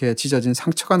커다랗게 찢어진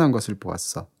상처가 난 것을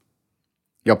보았어.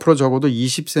 옆으로 적어도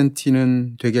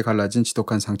 20cm는 되게 갈라진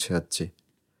지독한 상처였지.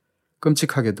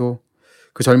 끔찍하게도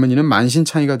그 젊은이는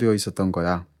만신창이가 되어 있었던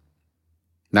거야.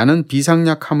 나는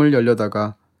비상약함을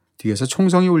열려다가 뒤에서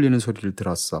총성이 울리는 소리를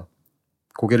들었어.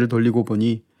 고개를 돌리고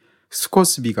보니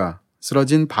스코스비가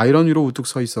쓰러진 바이런 위로 우뚝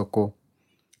서 있었고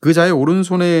그 자의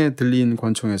오른손에 들린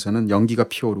권총에서는 연기가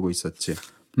피어오르고 있었지.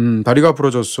 다리가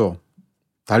부러졌어.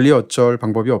 달리 어쩔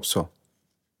방법이 없어.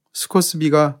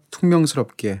 스코스비가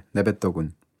퉁명스럽게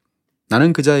내뱉더군.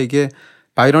 나는 그자에게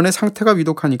바이런의 상태가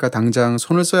위독하니까 당장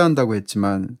손을 써야 한다고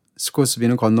했지만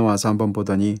스코스비는 건너와서 한번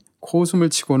보더니 코웃음을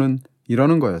치고는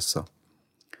이러는 거였어.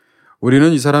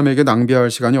 우리는 이 사람에게 낭비할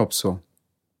시간이 없어.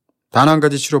 단 한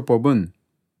가지 치료법은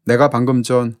내가 방금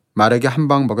전 말에게 한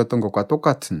방 먹였던 것과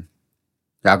똑같은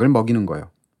약을 먹이는 거요.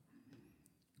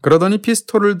 그러더니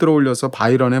피스톨을 들어올려서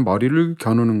바이런의 머리를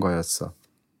겨누는 거였어.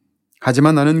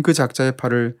 하지만 나는 그 작자의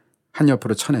팔을 한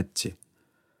옆으로 쳐냈지.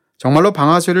 정말로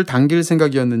방아쇠를 당길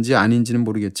생각이었는지 아닌지는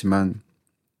모르겠지만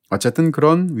어쨌든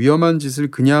그런 위험한 짓을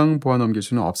그냥 보아넘길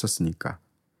수는 없었으니까.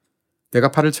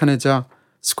 내가 팔을 쳐내자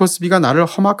스코스비가 나를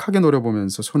험악하게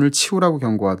노려보면서 손을 치우라고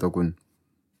경고하더군.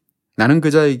 나는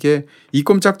그자에게 이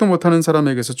꼼짝도 못하는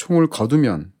사람에게서 총을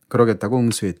거두면 그러겠다고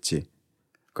응수했지.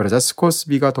 그러자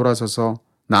스코스비가 돌아서서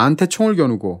나한테 총을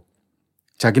겨누고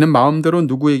자기는 마음대로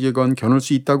누구에게건 겨눌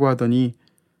수 있다고 하더니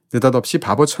느닷없이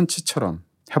바보 천치처럼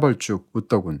해벌쭉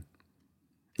웃더군.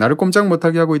 나를 꼼짝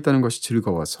못하게 하고 있다는 것이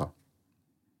즐거워서.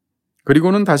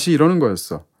 그리고는 다시 이러는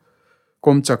거였어.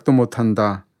 꼼짝도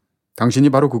못한다. 당신이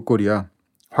바로 그 꼴이야.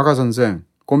 화가 선생,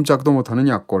 꼼짝도 못하는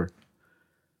약골.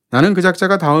 나는 그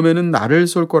작자가 다음에는 나를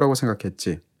쏠 거라고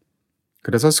생각했지.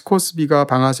 그래서 스코스비가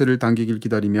방아쇠를 당기길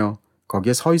기다리며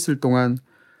거기에 서 있을 동안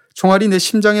총알이 내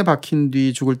심장에 박힌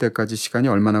뒤 죽을 때까지 시간이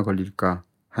얼마나 걸릴까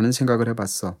하는 생각을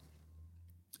해봤어.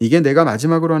 이게 내가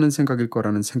마지막으로 하는 생각일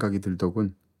거라는 생각이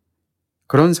들더군.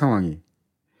 그런 상황이,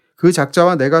 그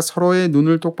작자와 내가 서로의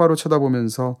눈을 똑바로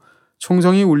쳐다보면서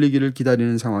총성이 울리기를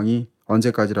기다리는 상황이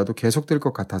언제까지라도 계속될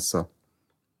것 같았어.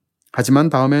 하지만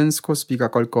다음엔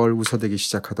스코스비가 껄껄 웃어대기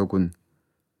시작하더군.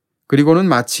 그리고는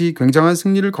마치 굉장한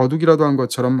승리를 거두기라도 한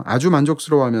것처럼 아주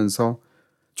만족스러워하면서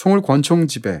총을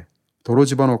권총집에 도로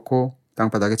집어넣고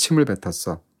땅바닥에 침을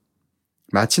뱉었어.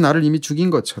 마치 나를 이미 죽인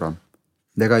것처럼,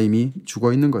 내가 이미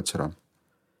죽어 있는 것처럼.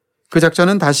 그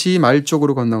작자는 다시 마을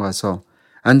쪽으로 건너가서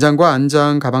안장과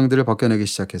안장 가방들을 벗겨내기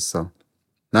시작했어.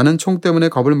 나는 총 때문에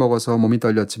겁을 먹어서 몸이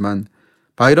떨렸지만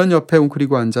바이런 옆에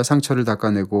웅크리고 앉아 상처를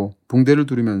닦아내고 붕대를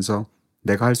두르면서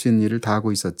내가 할 수 있는 일을 다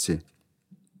하고 있었지.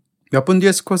 몇 분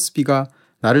뒤에 스코스비가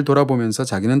나를 돌아보면서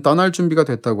자기는 떠날 준비가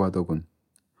됐다고 하더군.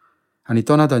 아니,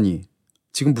 떠나다니.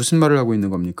 지금 무슨 말을 하고 있는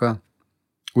겁니까?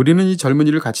 우리는 이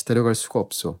젊은이를 같이 데려갈 수가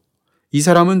없어. 이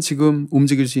사람은 지금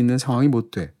움직일 수 있는 상황이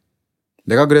못 돼.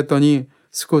 내가 그랬더니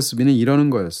스코스비는 이러는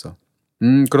거였어.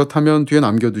 그렇다면 뒤에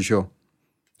남겨두셔.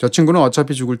 저 친구는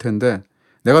어차피 죽을 텐데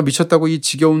내가 미쳤다고 이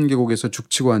지겨운 계곡에서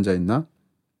죽치고 앉아있나?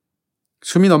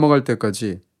 숨이 넘어갈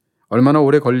때까지 얼마나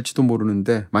오래 걸릴지도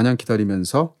모르는데 마냥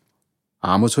기다리면서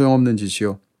아무 소용없는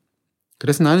짓이요.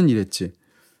 그래서 나는 이랬지.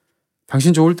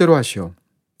 당신 좋을 대로 하시오.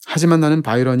 하지만 나는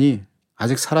바이런이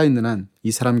아직 살아있는 한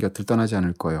이 사람 곁을 떠나지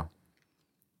않을 거요.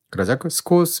 그러자 그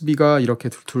스코스비가 이렇게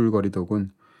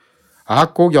툴툴거리더군.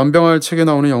 아, 꼭 연병할 책에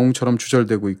나오는 영웅처럼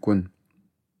주절되고 있군.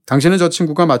 당신은 저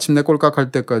친구가 마침내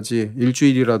꼴깍할 때까지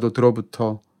일주일이라도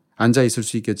들어붙어 앉아 있을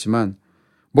수 있겠지만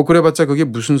뭐 그래봤자 그게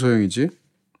무슨 소용이지?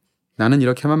 나는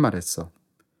이렇게만 말했어.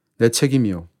 내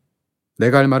책임이요.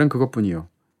 내가 할 말은 그것뿐이요.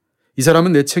 이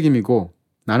사람은 내 책임이고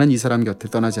나는 이 사람 곁을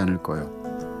떠나지 않을 거요.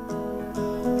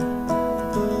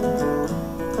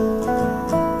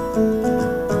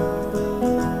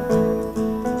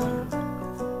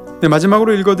 네,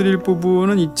 마지막으로 읽어드릴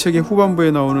부분은 이 책의 후반부에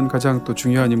나오는 가장 또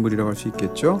중요한 인물이라고 할 수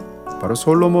있겠죠. 바로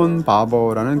솔로몬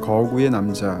바버라는 거구의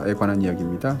남자에 관한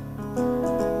이야기입니다.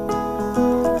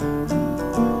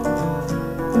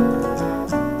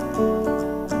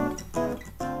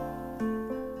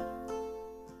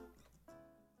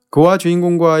 그와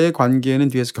주인공과의 관계는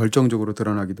뒤에서 결정적으로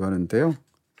드러나기도 하는데요.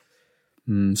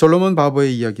 솔로몬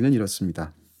바버의 이야기는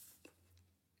이렇습니다.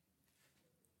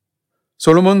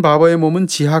 솔로몬 바버의 몸은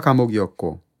지하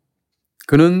감옥이었고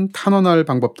그는 탄원할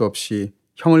방법도 없이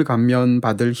형을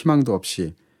감면받을 희망도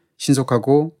없이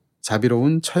신속하고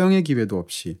자비로운 처형의 기회도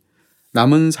없이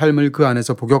남은 삶을 그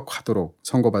안에서 복역하도록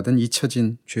선고받은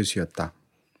잊혀진 죄수였다.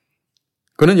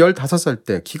 그는 15살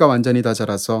때 키가 완전히 다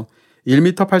자라서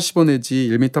 1m 85 내지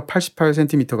 1m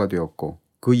 88cm가 되었고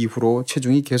그 이후로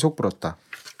체중이 계속 불었다.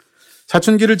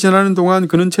 사춘기를 지나는 동안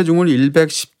그는 체중을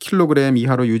 110kg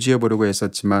이하로 유지해보려고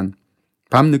했었지만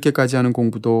밤 늦게까지 하는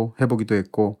공부도 해보기도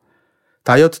했고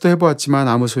다이어트도 해보았지만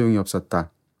아무 소용이 없었다.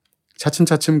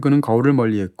 차츰차츰 그는 거울을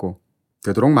멀리했고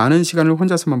되도록 많은 시간을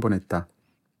혼자서만 보냈다.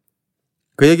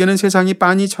 그에게는 세상이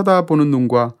빤히 쳐다보는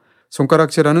눈과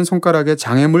손가락질하는 손가락의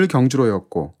장애물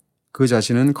경주로였고 그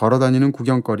자신은 걸어다니는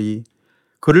구경거리,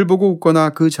 그를 보고 웃거나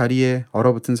그 자리에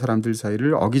얼어붙은 사람들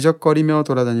사이를 어기적거리며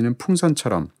돌아다니는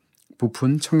풍선처럼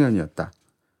부푼 청년이었다.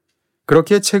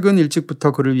 그렇게 책은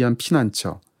일찍부터 그를 위한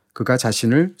피난처, 그가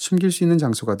자신을 숨길 수 있는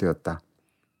장소가 되었다.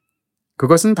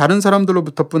 그것은 다른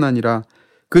사람들로부터뿐 아니라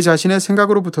그 자신의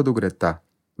생각으로부터도 그랬다.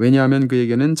 왜냐하면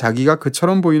그에게는 자기가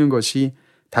그처럼 보이는 것이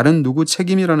다른 누구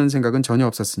책임이라는 생각은 전혀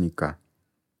없었으니까.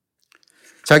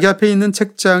 자기 앞에 있는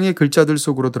책장의 글자들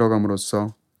속으로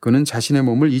들어감으로써 그는 자신의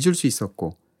몸을 잊을 수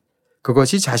있었고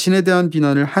그것이 자신에 대한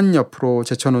비난을 한 옆으로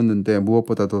제쳐놓는데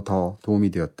무엇보다도 더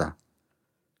도움이 되었다.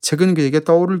 책은 그에게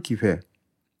떠오를 기회,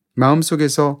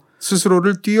 마음속에서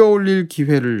스스로를 뛰어올릴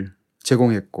기회를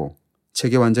제공했고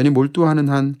책에 완전히 몰두하는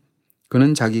한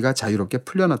그는 자기가 자유롭게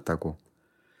풀려났다고,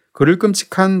 그를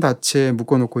끔찍한 닻에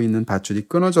묶어놓고 있는 밧줄이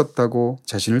끊어졌다고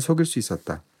자신을 속일 수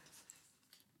있었다.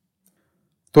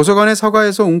 도서관의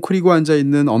서가에서 웅크리고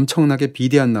앉아있는 엄청나게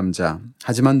비대한 남자,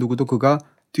 하지만 누구도 그가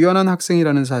뛰어난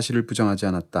학생이라는 사실을 부정하지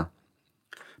않았다.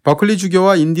 버클리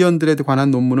주교와 인디언들에 관한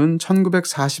논문은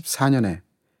 1944년에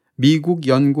미국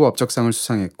연구업적상을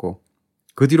수상했고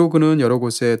그 뒤로 그는 여러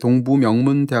곳의 동부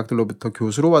명문 대학들로부터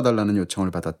교수로 와달라는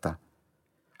요청을 받았다.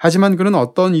 하지만 그는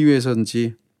어떤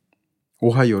이유에서인지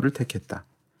오하이오를 택했다.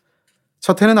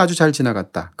 첫 해는 아주 잘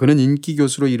지나갔다. 그는 인기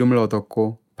교수로 이름을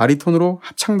얻었고 바리톤으로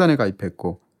합창단에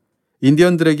가입했고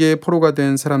인디언들에게 포로가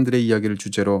된 사람들의 이야기를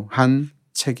주제로 한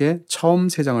책에 처음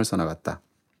 3장을 써나갔다.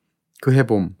 그 해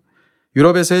봄,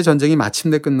 유럽에서의 전쟁이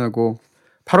마침내 끝나고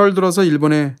 8월 들어서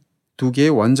일본에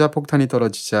 2개의 원자폭탄이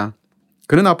떨어지자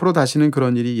그는 앞으로 다시는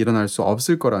그런 일이 일어날 수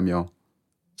없을 거라며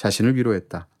자신을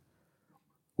위로했다.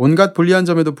 온갖 불리한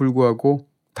점에도 불구하고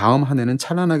다음 한 해는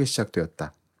찬란하게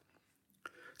시작되었다.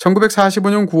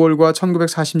 1945년 9월과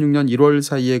 1946년 1월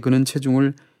사이에 그는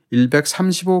체중을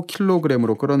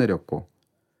 135kg으로 끌어내렸고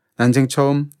난생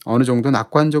처음 어느 정도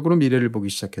낙관적으로 미래를 보기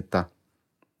시작했다.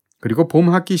 그리고 봄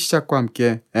학기 시작과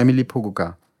함께 에밀리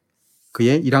포그가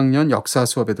그의 1학년 역사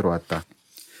수업에 들어왔다.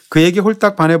 그에게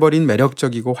홀딱 반해버린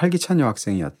매력적이고 활기찬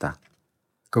여학생이었다.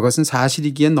 그것은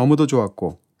사실이기엔 너무도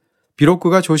좋았고 비록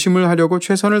그가 조심을 하려고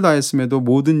최선을 다했음에도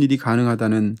모든 일이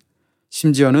가능하다는,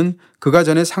 심지어는 그가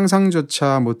전에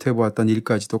상상조차 못해보았던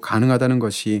일까지도 가능하다는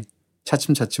것이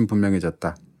차츰차츰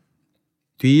분명해졌다.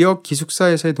 뒤이어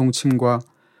기숙사에서의 동침과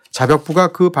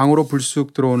자벽부가 그 방으로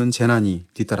불쑥 들어오는 재난이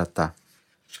뒤따랐다.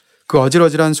 그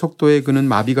어질어질한 속도에 그는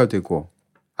마비가 되고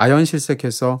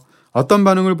아연실색해서 어떤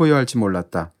반응을 보여야 할지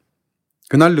몰랐다.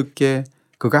 그날 늦게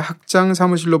그가 학장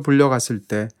사무실로 불려갔을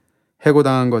때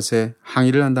해고당한 것에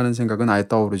항의를 한다는 생각은 아예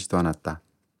떠오르지도 않았다.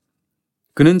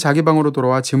 그는 자기 방으로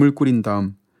돌아와 짐을 꾸린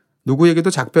다음 누구에게도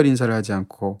작별 인사를 하지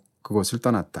않고 그곳을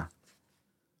떠났다.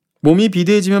 몸이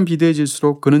비대해지면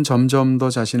비대해질수록 그는 점점 더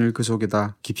자신을 그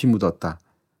속에다 깊이 묻었다.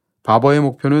 바버의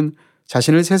목표는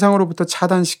자신을 세상으로부터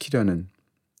차단시키려는,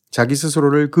 자기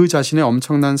스스로를 그 자신의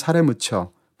엄청난 살에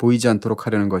묻혀 보이지 않도록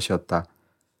하려는 것이었다.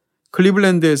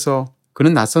 클리블랜드에서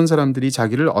그는 낯선 사람들이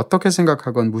자기를 어떻게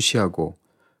생각하건 무시하고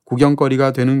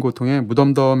구경거리가 되는 고통에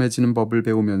무덤덤해지는 법을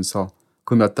배우면서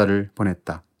그 몇 달을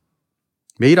보냈다.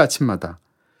 매일 아침마다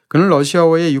그는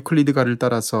러시아어의 유클리드가를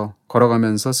따라서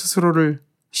걸어가면서 스스로를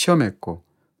시험했고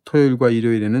토요일과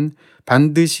일요일에는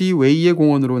반드시 웨이의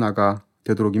공원으로 나가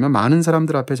되도록이면 많은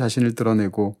사람들 앞에 자신을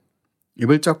드러내고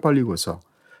입을 쩍 벌리고서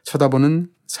쳐다보는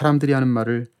사람들이 하는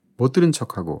말을 못 들은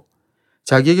척하고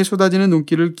자기에게 쏟아지는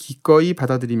눈길을 기꺼이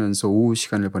받아들이면서 오후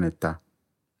시간을 보냈다.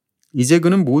 이제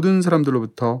그는 모든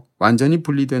사람들로부터 완전히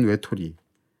분리된 외톨이,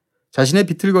 자신의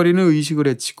비틀거리는 의식을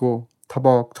해치고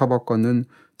터벅터벅 걷는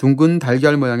둥근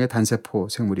달걀 모양의 단세포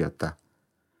생물이었다.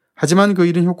 하지만 그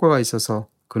일은 효과가 있어서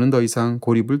그는 더 이상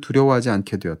고립을 두려워하지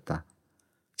않게 되었다.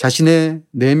 자신의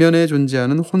내면에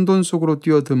존재하는 혼돈 속으로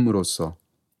뛰어듦으로써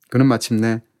그는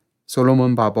마침내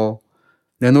솔로몬 바버,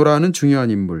 네노라는 중요한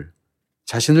인물,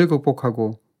 자신을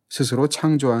극복하고 스스로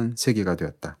창조한 세계가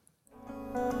되었다.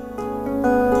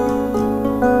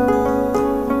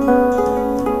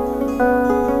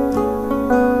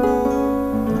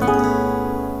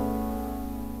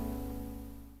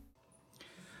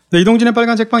 네, 이동진의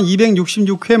빨간 책방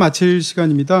 266회 마칠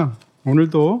시간입니다.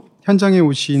 오늘도 현장에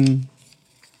오신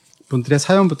분들의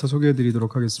사연부터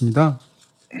소개해드리도록 하겠습니다.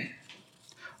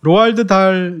 로알드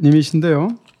달님이신데요.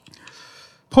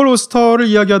 폴 오스터를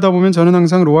이야기하다 보면 저는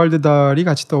항상 로알드 달이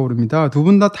같이 떠오릅니다. 두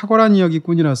분 다 탁월한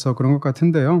이야기꾼이라서 그런 것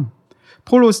같은데요.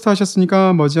 폴 오스터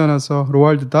하셨으니까 머지않아서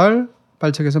로알드 달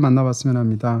빨책에서 만나봤으면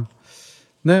합니다.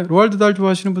 네, 로알드 달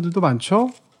좋아하시는 분들도 많죠?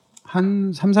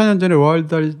 한 3, 4년 전에 로알드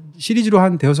달 시리즈로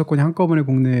한 대여섯 권이 한꺼번에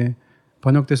국내에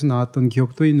번역돼서 나왔던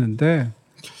기억도 있는데,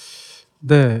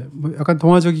 네, 뭐 약간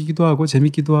동화적이기도 하고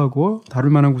재밌기도 하고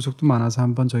다룰 만한 구석도 많아서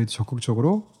한번 저희도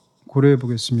적극적으로 고려해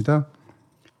보겠습니다.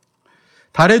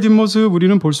 달의 뒷모습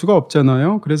우리는 볼 수가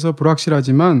없잖아요. 그래서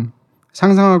불확실하지만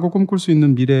상상하고 꿈꿀 수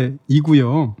있는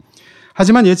미래이고요.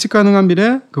 하지만 예측 가능한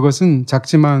미래, 그것은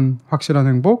작지만 확실한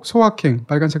행복, 소확행,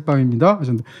 빨간 책방입니다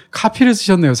하셨는데 카피를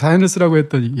쓰셨네요. 사연을 쓰라고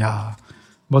했더니 야,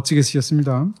 멋지게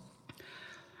쓰셨습니다.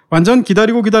 완전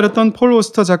기다리고 기다렸던 폴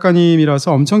오스터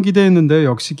작가님이라서 엄청 기대했는데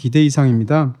역시 기대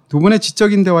이상입니다. 두 분의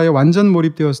지적인 대화에 완전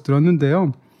몰입되어서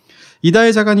들었는데요.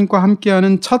 이다혜 작가님과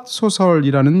함께하는 첫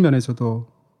소설이라는 면에서도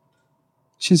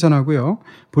신선하고요.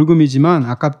 불금이지만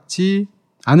아깝지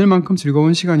않을 만큼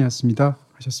즐거운 시간이었습니다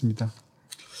하셨습니다.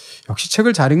 역시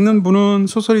책을 잘 읽는 분은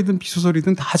소설이든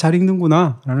비소설이든 다 잘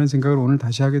읽는구나 라는 생각을 오늘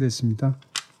다시 하게 됐습니다.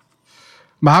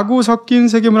 마구 섞인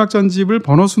세계문학 전집을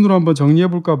번호순으로 한번 정리해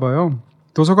볼까 봐요.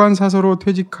 도서관 사서로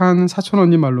퇴직한 사촌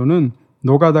언니 말로는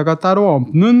노가다가 따로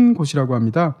없는 곳이라고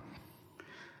합니다.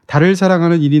 달을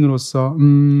사랑하는 1인으로서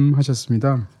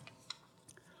하셨습니다.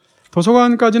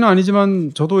 도서관까지는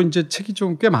아니지만 저도 이제 책이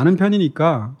좀 꽤 많은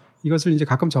편이니까 이것을 이제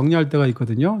가끔 정리할 때가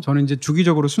있거든요. 저는 이제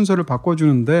주기적으로 순서를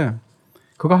바꿔주는데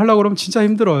그거 하려고 그러면 진짜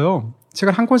힘들어요.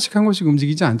 책을 한 권씩 한 권씩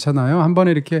움직이지 않잖아요. 한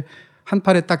번에 이렇게 한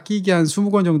팔에 딱 끼게 한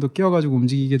 20권 정도 끼워가지고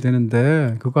움직이게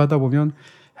되는데 그거 하다 보면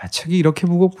야, 책이 이렇게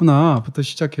무겁구나 부터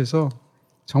시작해서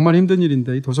정말 힘든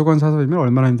일인데 이 도서관 사서이면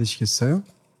얼마나 힘드시겠어요?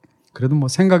 그래도 뭐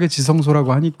생각의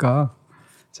지성소라고 하니까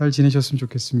잘 지내셨으면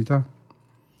좋겠습니다.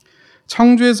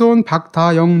 청주에서 온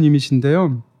박다영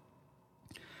님이신데요.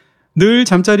 늘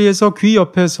잠자리에서 귀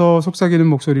옆에서 속삭이는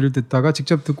목소리를 듣다가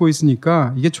직접 듣고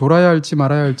있으니까 이게 졸아야 할지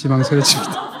말아야 할지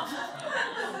망설여집니다.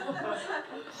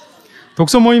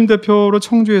 독서 모임 대표로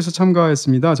청주에서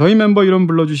참가했습니다. 저희 멤버 이름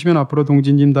불러주시면 앞으로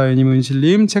동진님, 다혜님,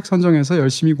 은실님 책 선정해서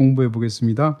열심히 공부해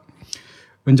보겠습니다.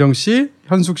 은정씨,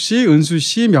 현숙씨,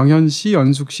 은수씨, 명현씨,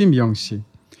 연숙씨, 미영씨.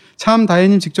 참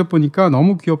다혜님 직접 보니까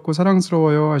너무 귀엽고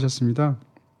사랑스러워요 하셨습니다.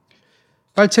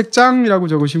 빨책짱이라고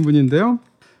적으신 분인데요.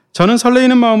 저는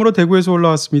설레이는 마음으로 대구에서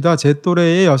올라왔습니다. 제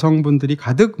또래의 여성분들이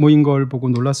가득 모인 걸 보고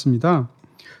놀랐습니다.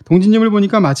 동진님을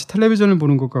보니까 마치 텔레비전을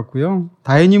보는 것 같고요.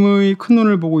 다혜님의 큰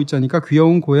눈을 보고 있자니까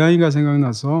귀여운 고양이가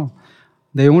생각나서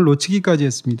내용을 놓치기까지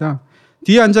했습니다.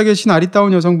 뒤에 앉아 계신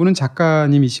아리따운 여성분은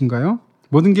작가님이신가요?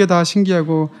 모든 게 다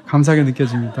신기하고 감사하게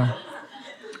느껴집니다.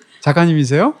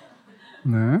 작가님이세요?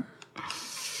 네.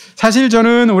 사실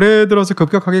저는 올해 들어서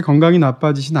급격하게 건강이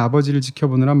나빠지신 아버지를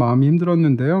지켜보느라 마음이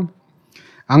힘들었는데요.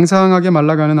 앙상하게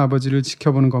말라가는 아버지를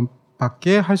지켜보는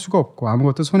것밖에 할 수가 없고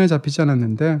아무것도 손에 잡히지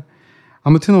않았는데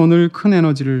아무튼 오늘 큰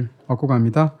에너지를 얻고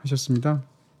갑니다 하셨습니다.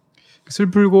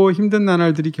 슬프고 힘든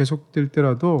나날들이 계속될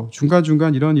때라도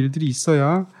중간중간 이런 일들이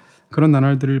있어야 그런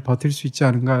나날들을 버틸 수 있지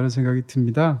않은가 하는 생각이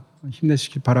듭니다.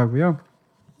 힘내시길 바라고요.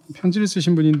 편지를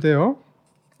쓰신 분인데요.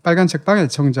 빨간 책방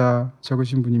애청자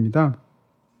적으신 분입니다.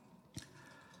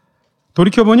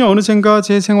 돌이켜보니 어느샌가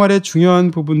제 생활의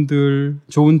중요한 부분들,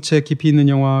 좋은 책, 깊이 있는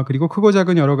영화, 그리고 크고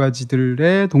작은 여러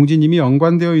가지들에 동진님이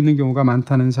연관되어 있는 경우가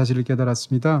많다는 사실을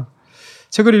깨달았습니다.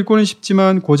 책을 읽고는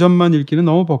싶지만 고전만 읽기는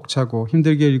너무 벅차고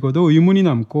힘들게 읽어도 의문이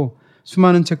남고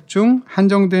수많은 책 중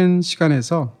한정된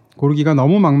시간에서 고르기가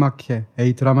너무 막막해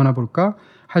에이 드라마나 볼까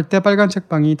할 때 빨간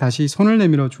책방이 다시 손을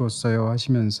내밀어 주었어요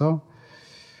하시면서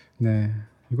네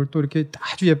이걸 또 이렇게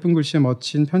아주 예쁜 글씨에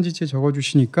멋진 편지지에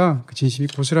적어주시니까 그 진심이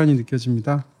고스란히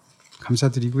느껴집니다.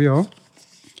 감사드리고요.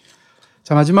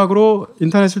 자 마지막으로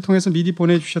인터넷을 통해서 미리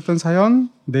보내주셨던 사연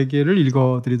 4개를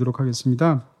읽어드리도록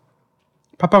하겠습니다.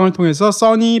 팟빵을 통해서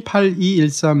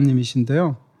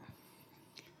써니8213님이신데요.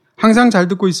 항상 잘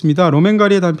듣고 있습니다.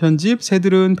 로맨가리의 단편집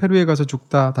새들은 페루에 가서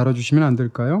죽다 다뤄주시면 안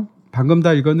될까요? 방금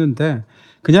다 읽었는데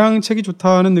그냥 책이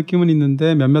좋다는 느낌은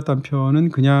있는데 몇몇 단편은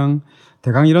그냥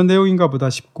대강 이런 내용인가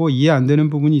보다 싶고 이해 안 되는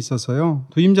부분이 있어서요.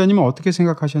 두임자님은 어떻게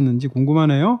생각하셨는지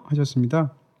궁금하네요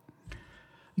하셨습니다.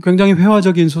 굉장히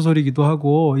회화적인 소설이기도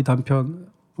하고 이 단편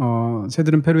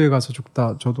새들은 페루에 가서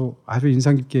죽다 저도 아주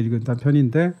인상 깊게 읽은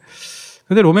단편인데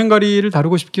근데 로맨가리를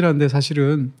다루고 싶긴 한데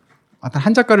사실은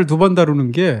한 작가를 2번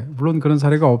다루는 게 물론 그런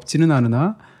사례가 없지는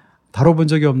않으나 다뤄본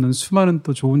적이 없는 수많은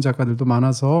또 좋은 작가들도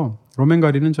많아서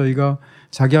로맨가리는 저희가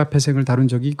자기야 패생을 다룬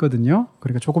적이 있거든요.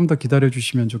 그러니까 조금 더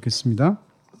기다려주시면 좋겠습니다.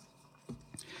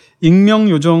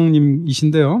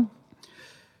 익명요정님이신데요.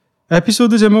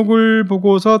 에피소드 제목을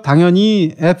보고서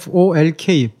당연히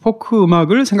FOLK 포크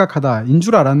음악을 생각하다 인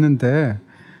줄 알았는데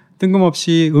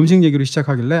뜬금없이 음식 얘기로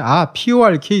시작하길래 아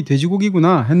PORK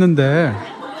돼지고기구나 했는데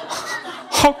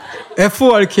헉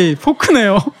FORK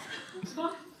포크네요.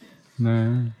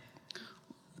 네.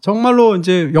 정말로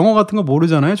이제 영어 같은 거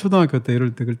모르잖아요. 초등학교 때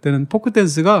이럴 때 그때는 포크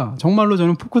댄스가 정말로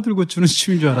저는 포크 들고 추는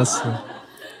춤인 줄 알았어요.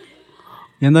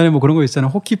 옛날에 뭐 그런 거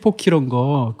있잖아요. 호키포키 이런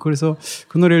거. 그래서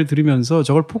그 노래를 들으면서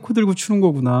저걸 포크 들고 추는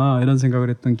거구나 이런 생각을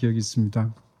했던 기억이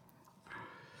있습니다.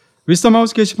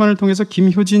 위스덤하우스 게시판을 통해서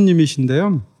김효진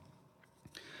님이신데요.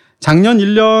 작년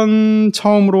 1년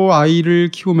처음으로 아이를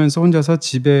키우면서 혼자서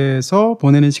집에서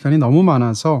보내는 시간이 너무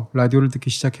많아서 라디오를 듣기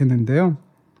시작했는데요.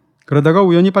 그러다가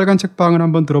우연히 빨간 책방을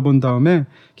한번 들어본 다음에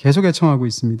계속 애청하고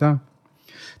있습니다.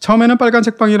 처음에는 빨간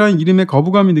책방이라는 이름에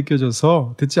거부감이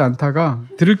느껴져서 듣지 않다가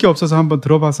들을 게 없어서 한번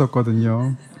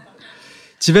들어봤었거든요.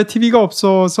 집에 TV가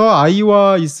없어서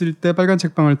아이와 있을 때 빨간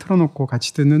책방을 틀어놓고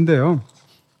같이 듣는데요.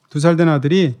 2살 된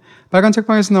아들이 빨간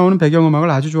책방에서 나오는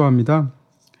배경음악을 아주 좋아합니다.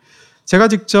 제가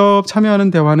직접 참여하는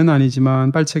대화는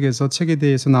아니지만 빨책에서 책에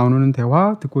대해서 나오는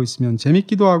대화 듣고 있으면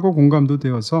재밌기도 하고 공감도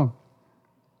되어서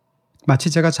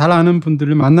마치 제가 잘 아는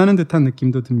분들을 만나는 듯한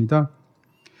느낌도 듭니다.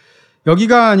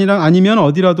 여기가 아니면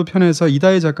어디라도 편해서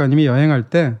이다혜 작가님이 여행할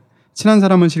때 친한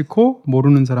사람은 싫고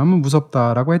모르는 사람은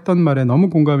무섭다라고 했던 말에 너무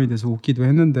공감이 돼서 웃기도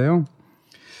했는데요.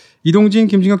 이동진,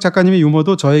 김진혁 작가님의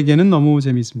유머도 저에게는 너무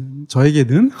재미있습니다.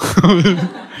 저에게는?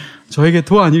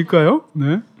 저에게도 아닐까요?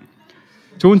 네.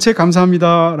 좋은 책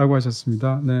감사합니다 라고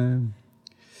하셨습니다. 네.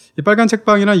 이 빨간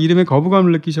책방이란 이름에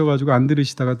거부감을 느끼셔가지고 안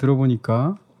들으시다가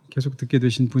들어보니까 계속 듣게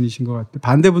되신 분이신 것 같아요.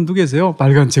 반대분도 계세요.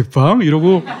 빨간 책방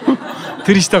이러고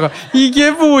들으시다가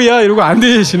이게 뭐야 이러고 안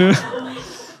들으시는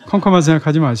컴컴한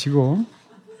생각하지 마시고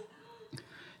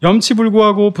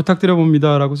염치불구하고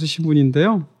부탁드려봅니다 라고 쓰신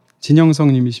분인데요.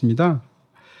 진영성 님이십니다.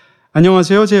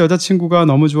 안녕하세요. 제 여자친구가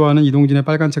너무 좋아하는 이동진의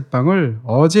빨간 책방을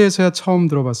어제에서야 처음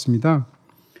들어봤습니다.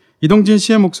 이동진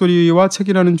씨의 목소리와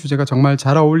책이라는 주제가 정말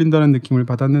잘 어울린다는 느낌을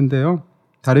받았는데요.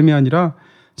 다름이 아니라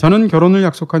저는 결혼을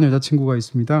약속한 여자친구가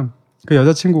있습니다. 그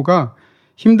여자친구가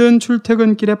힘든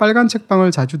출퇴근길에 빨간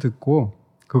책방을 자주 듣고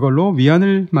그걸로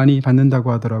위안을 많이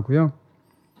받는다고 하더라고요.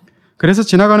 그래서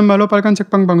지나가는 말로 빨간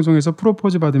책방 방송에서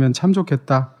프로포즈 받으면 참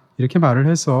좋겠다 이렇게 말을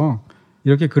해서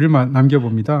이렇게 글을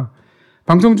남겨봅니다.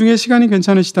 방송 중에 시간이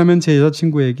괜찮으시다면 제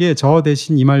여자친구에게 저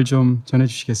대신 이 말 좀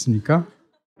전해주시겠습니까?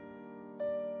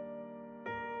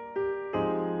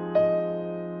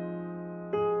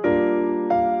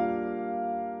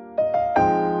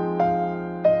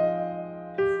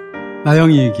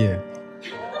 나영이에게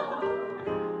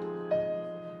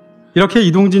이렇게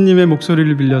이동진님의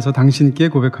목소리를 빌려서 당신께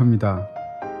고백합니다.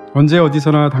 언제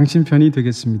어디서나 당신 편이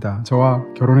되겠습니다. 저와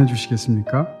결혼해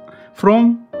주시겠습니까?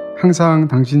 From 항상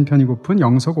당신 편이고픈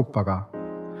영석 오빠가.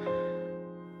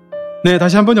 네,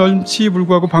 다시 한번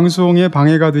염치불구하고 방송에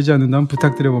방해가 되지 않는다면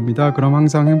부탁드려봅니다. 그럼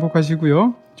항상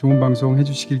행복하시고요. 좋은 방송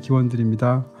해주시길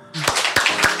기원드립니다.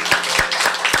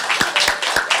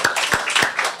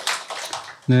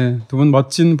 네, 두 분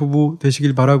멋진 부부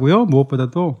되시길 바라고요.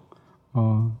 무엇보다도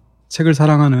책을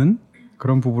사랑하는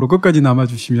그런 부부로 끝까지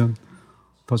남아주시면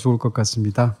더 좋을 것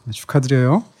같습니다. 네,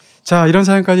 축하드려요. 자, 이런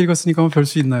사연까지 읽었으니까 별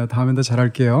수 있나요? 다음엔 더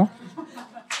잘할게요.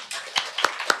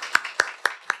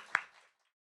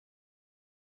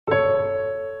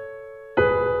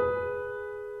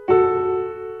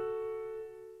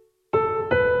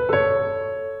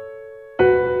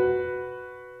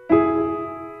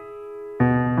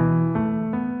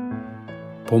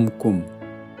 봄꿈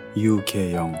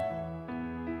유계영.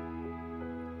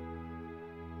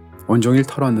 온종일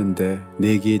털었는데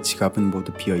 4개의 지갑은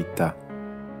모두 비어있다.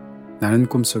 나는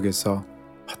꿈속에서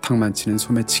허탕만 치는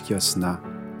소매치기였으나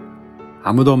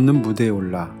아무도 없는 무대에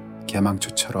올라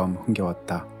개망초처럼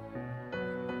흥겨웠다.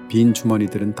 빈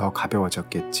주머니들은 더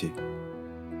가벼워졌겠지.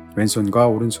 왼손과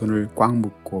오른손을 꽉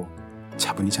묶고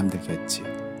차분히 잠들겠지.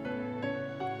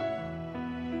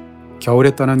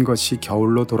 겨울에 떠난 것이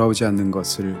겨울로 돌아오지 않는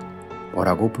것을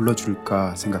뭐라고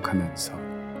불러줄까 생각하면서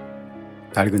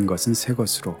낡은 것은 새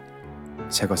것으로,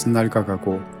 새 것은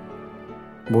낡아가고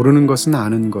모르는 것은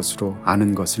아는 것으로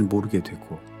아는 것을 모르게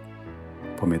되고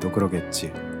봄에도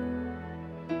그러겠지.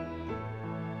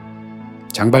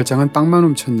 장발장은 빵만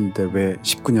훔쳤는데 왜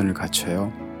 19년을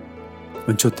갇혀요?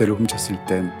 은초대를 훔쳤을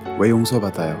땐 왜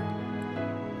용서받아요?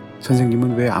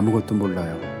 선생님은 왜 아무것도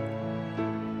몰라요?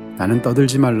 나는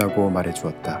떠들지 말라고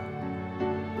말해주었다.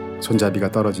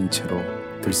 손잡이가 떨어진 채로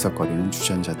들썩거리는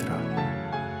주전자들아.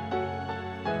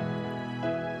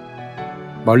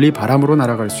 멀리 바람으로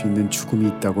날아갈 수 있는 죽음이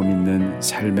있다고 믿는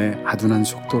삶의 아둔한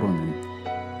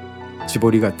속도로는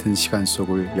지보리 같은 시간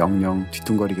속을 영영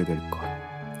뒤뚱거리게 될 것.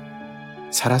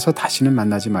 살아서 다시는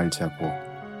만나지 말자고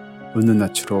웃는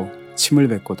낯으로 침을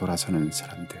뱉고 돌아서는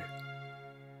사람들.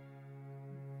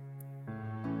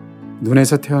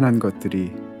 눈에서 태어난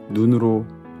것들이 눈으로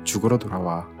죽으러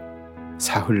돌아와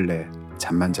사흘 내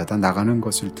잠만 자다 나가는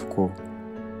것을 두고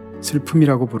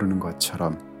슬픔이라고 부르는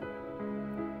것처럼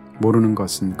모르는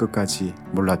것은 끝까지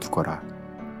몰라두거라.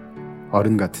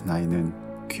 어른 같은 아이는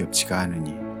귀엽지가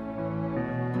않으니.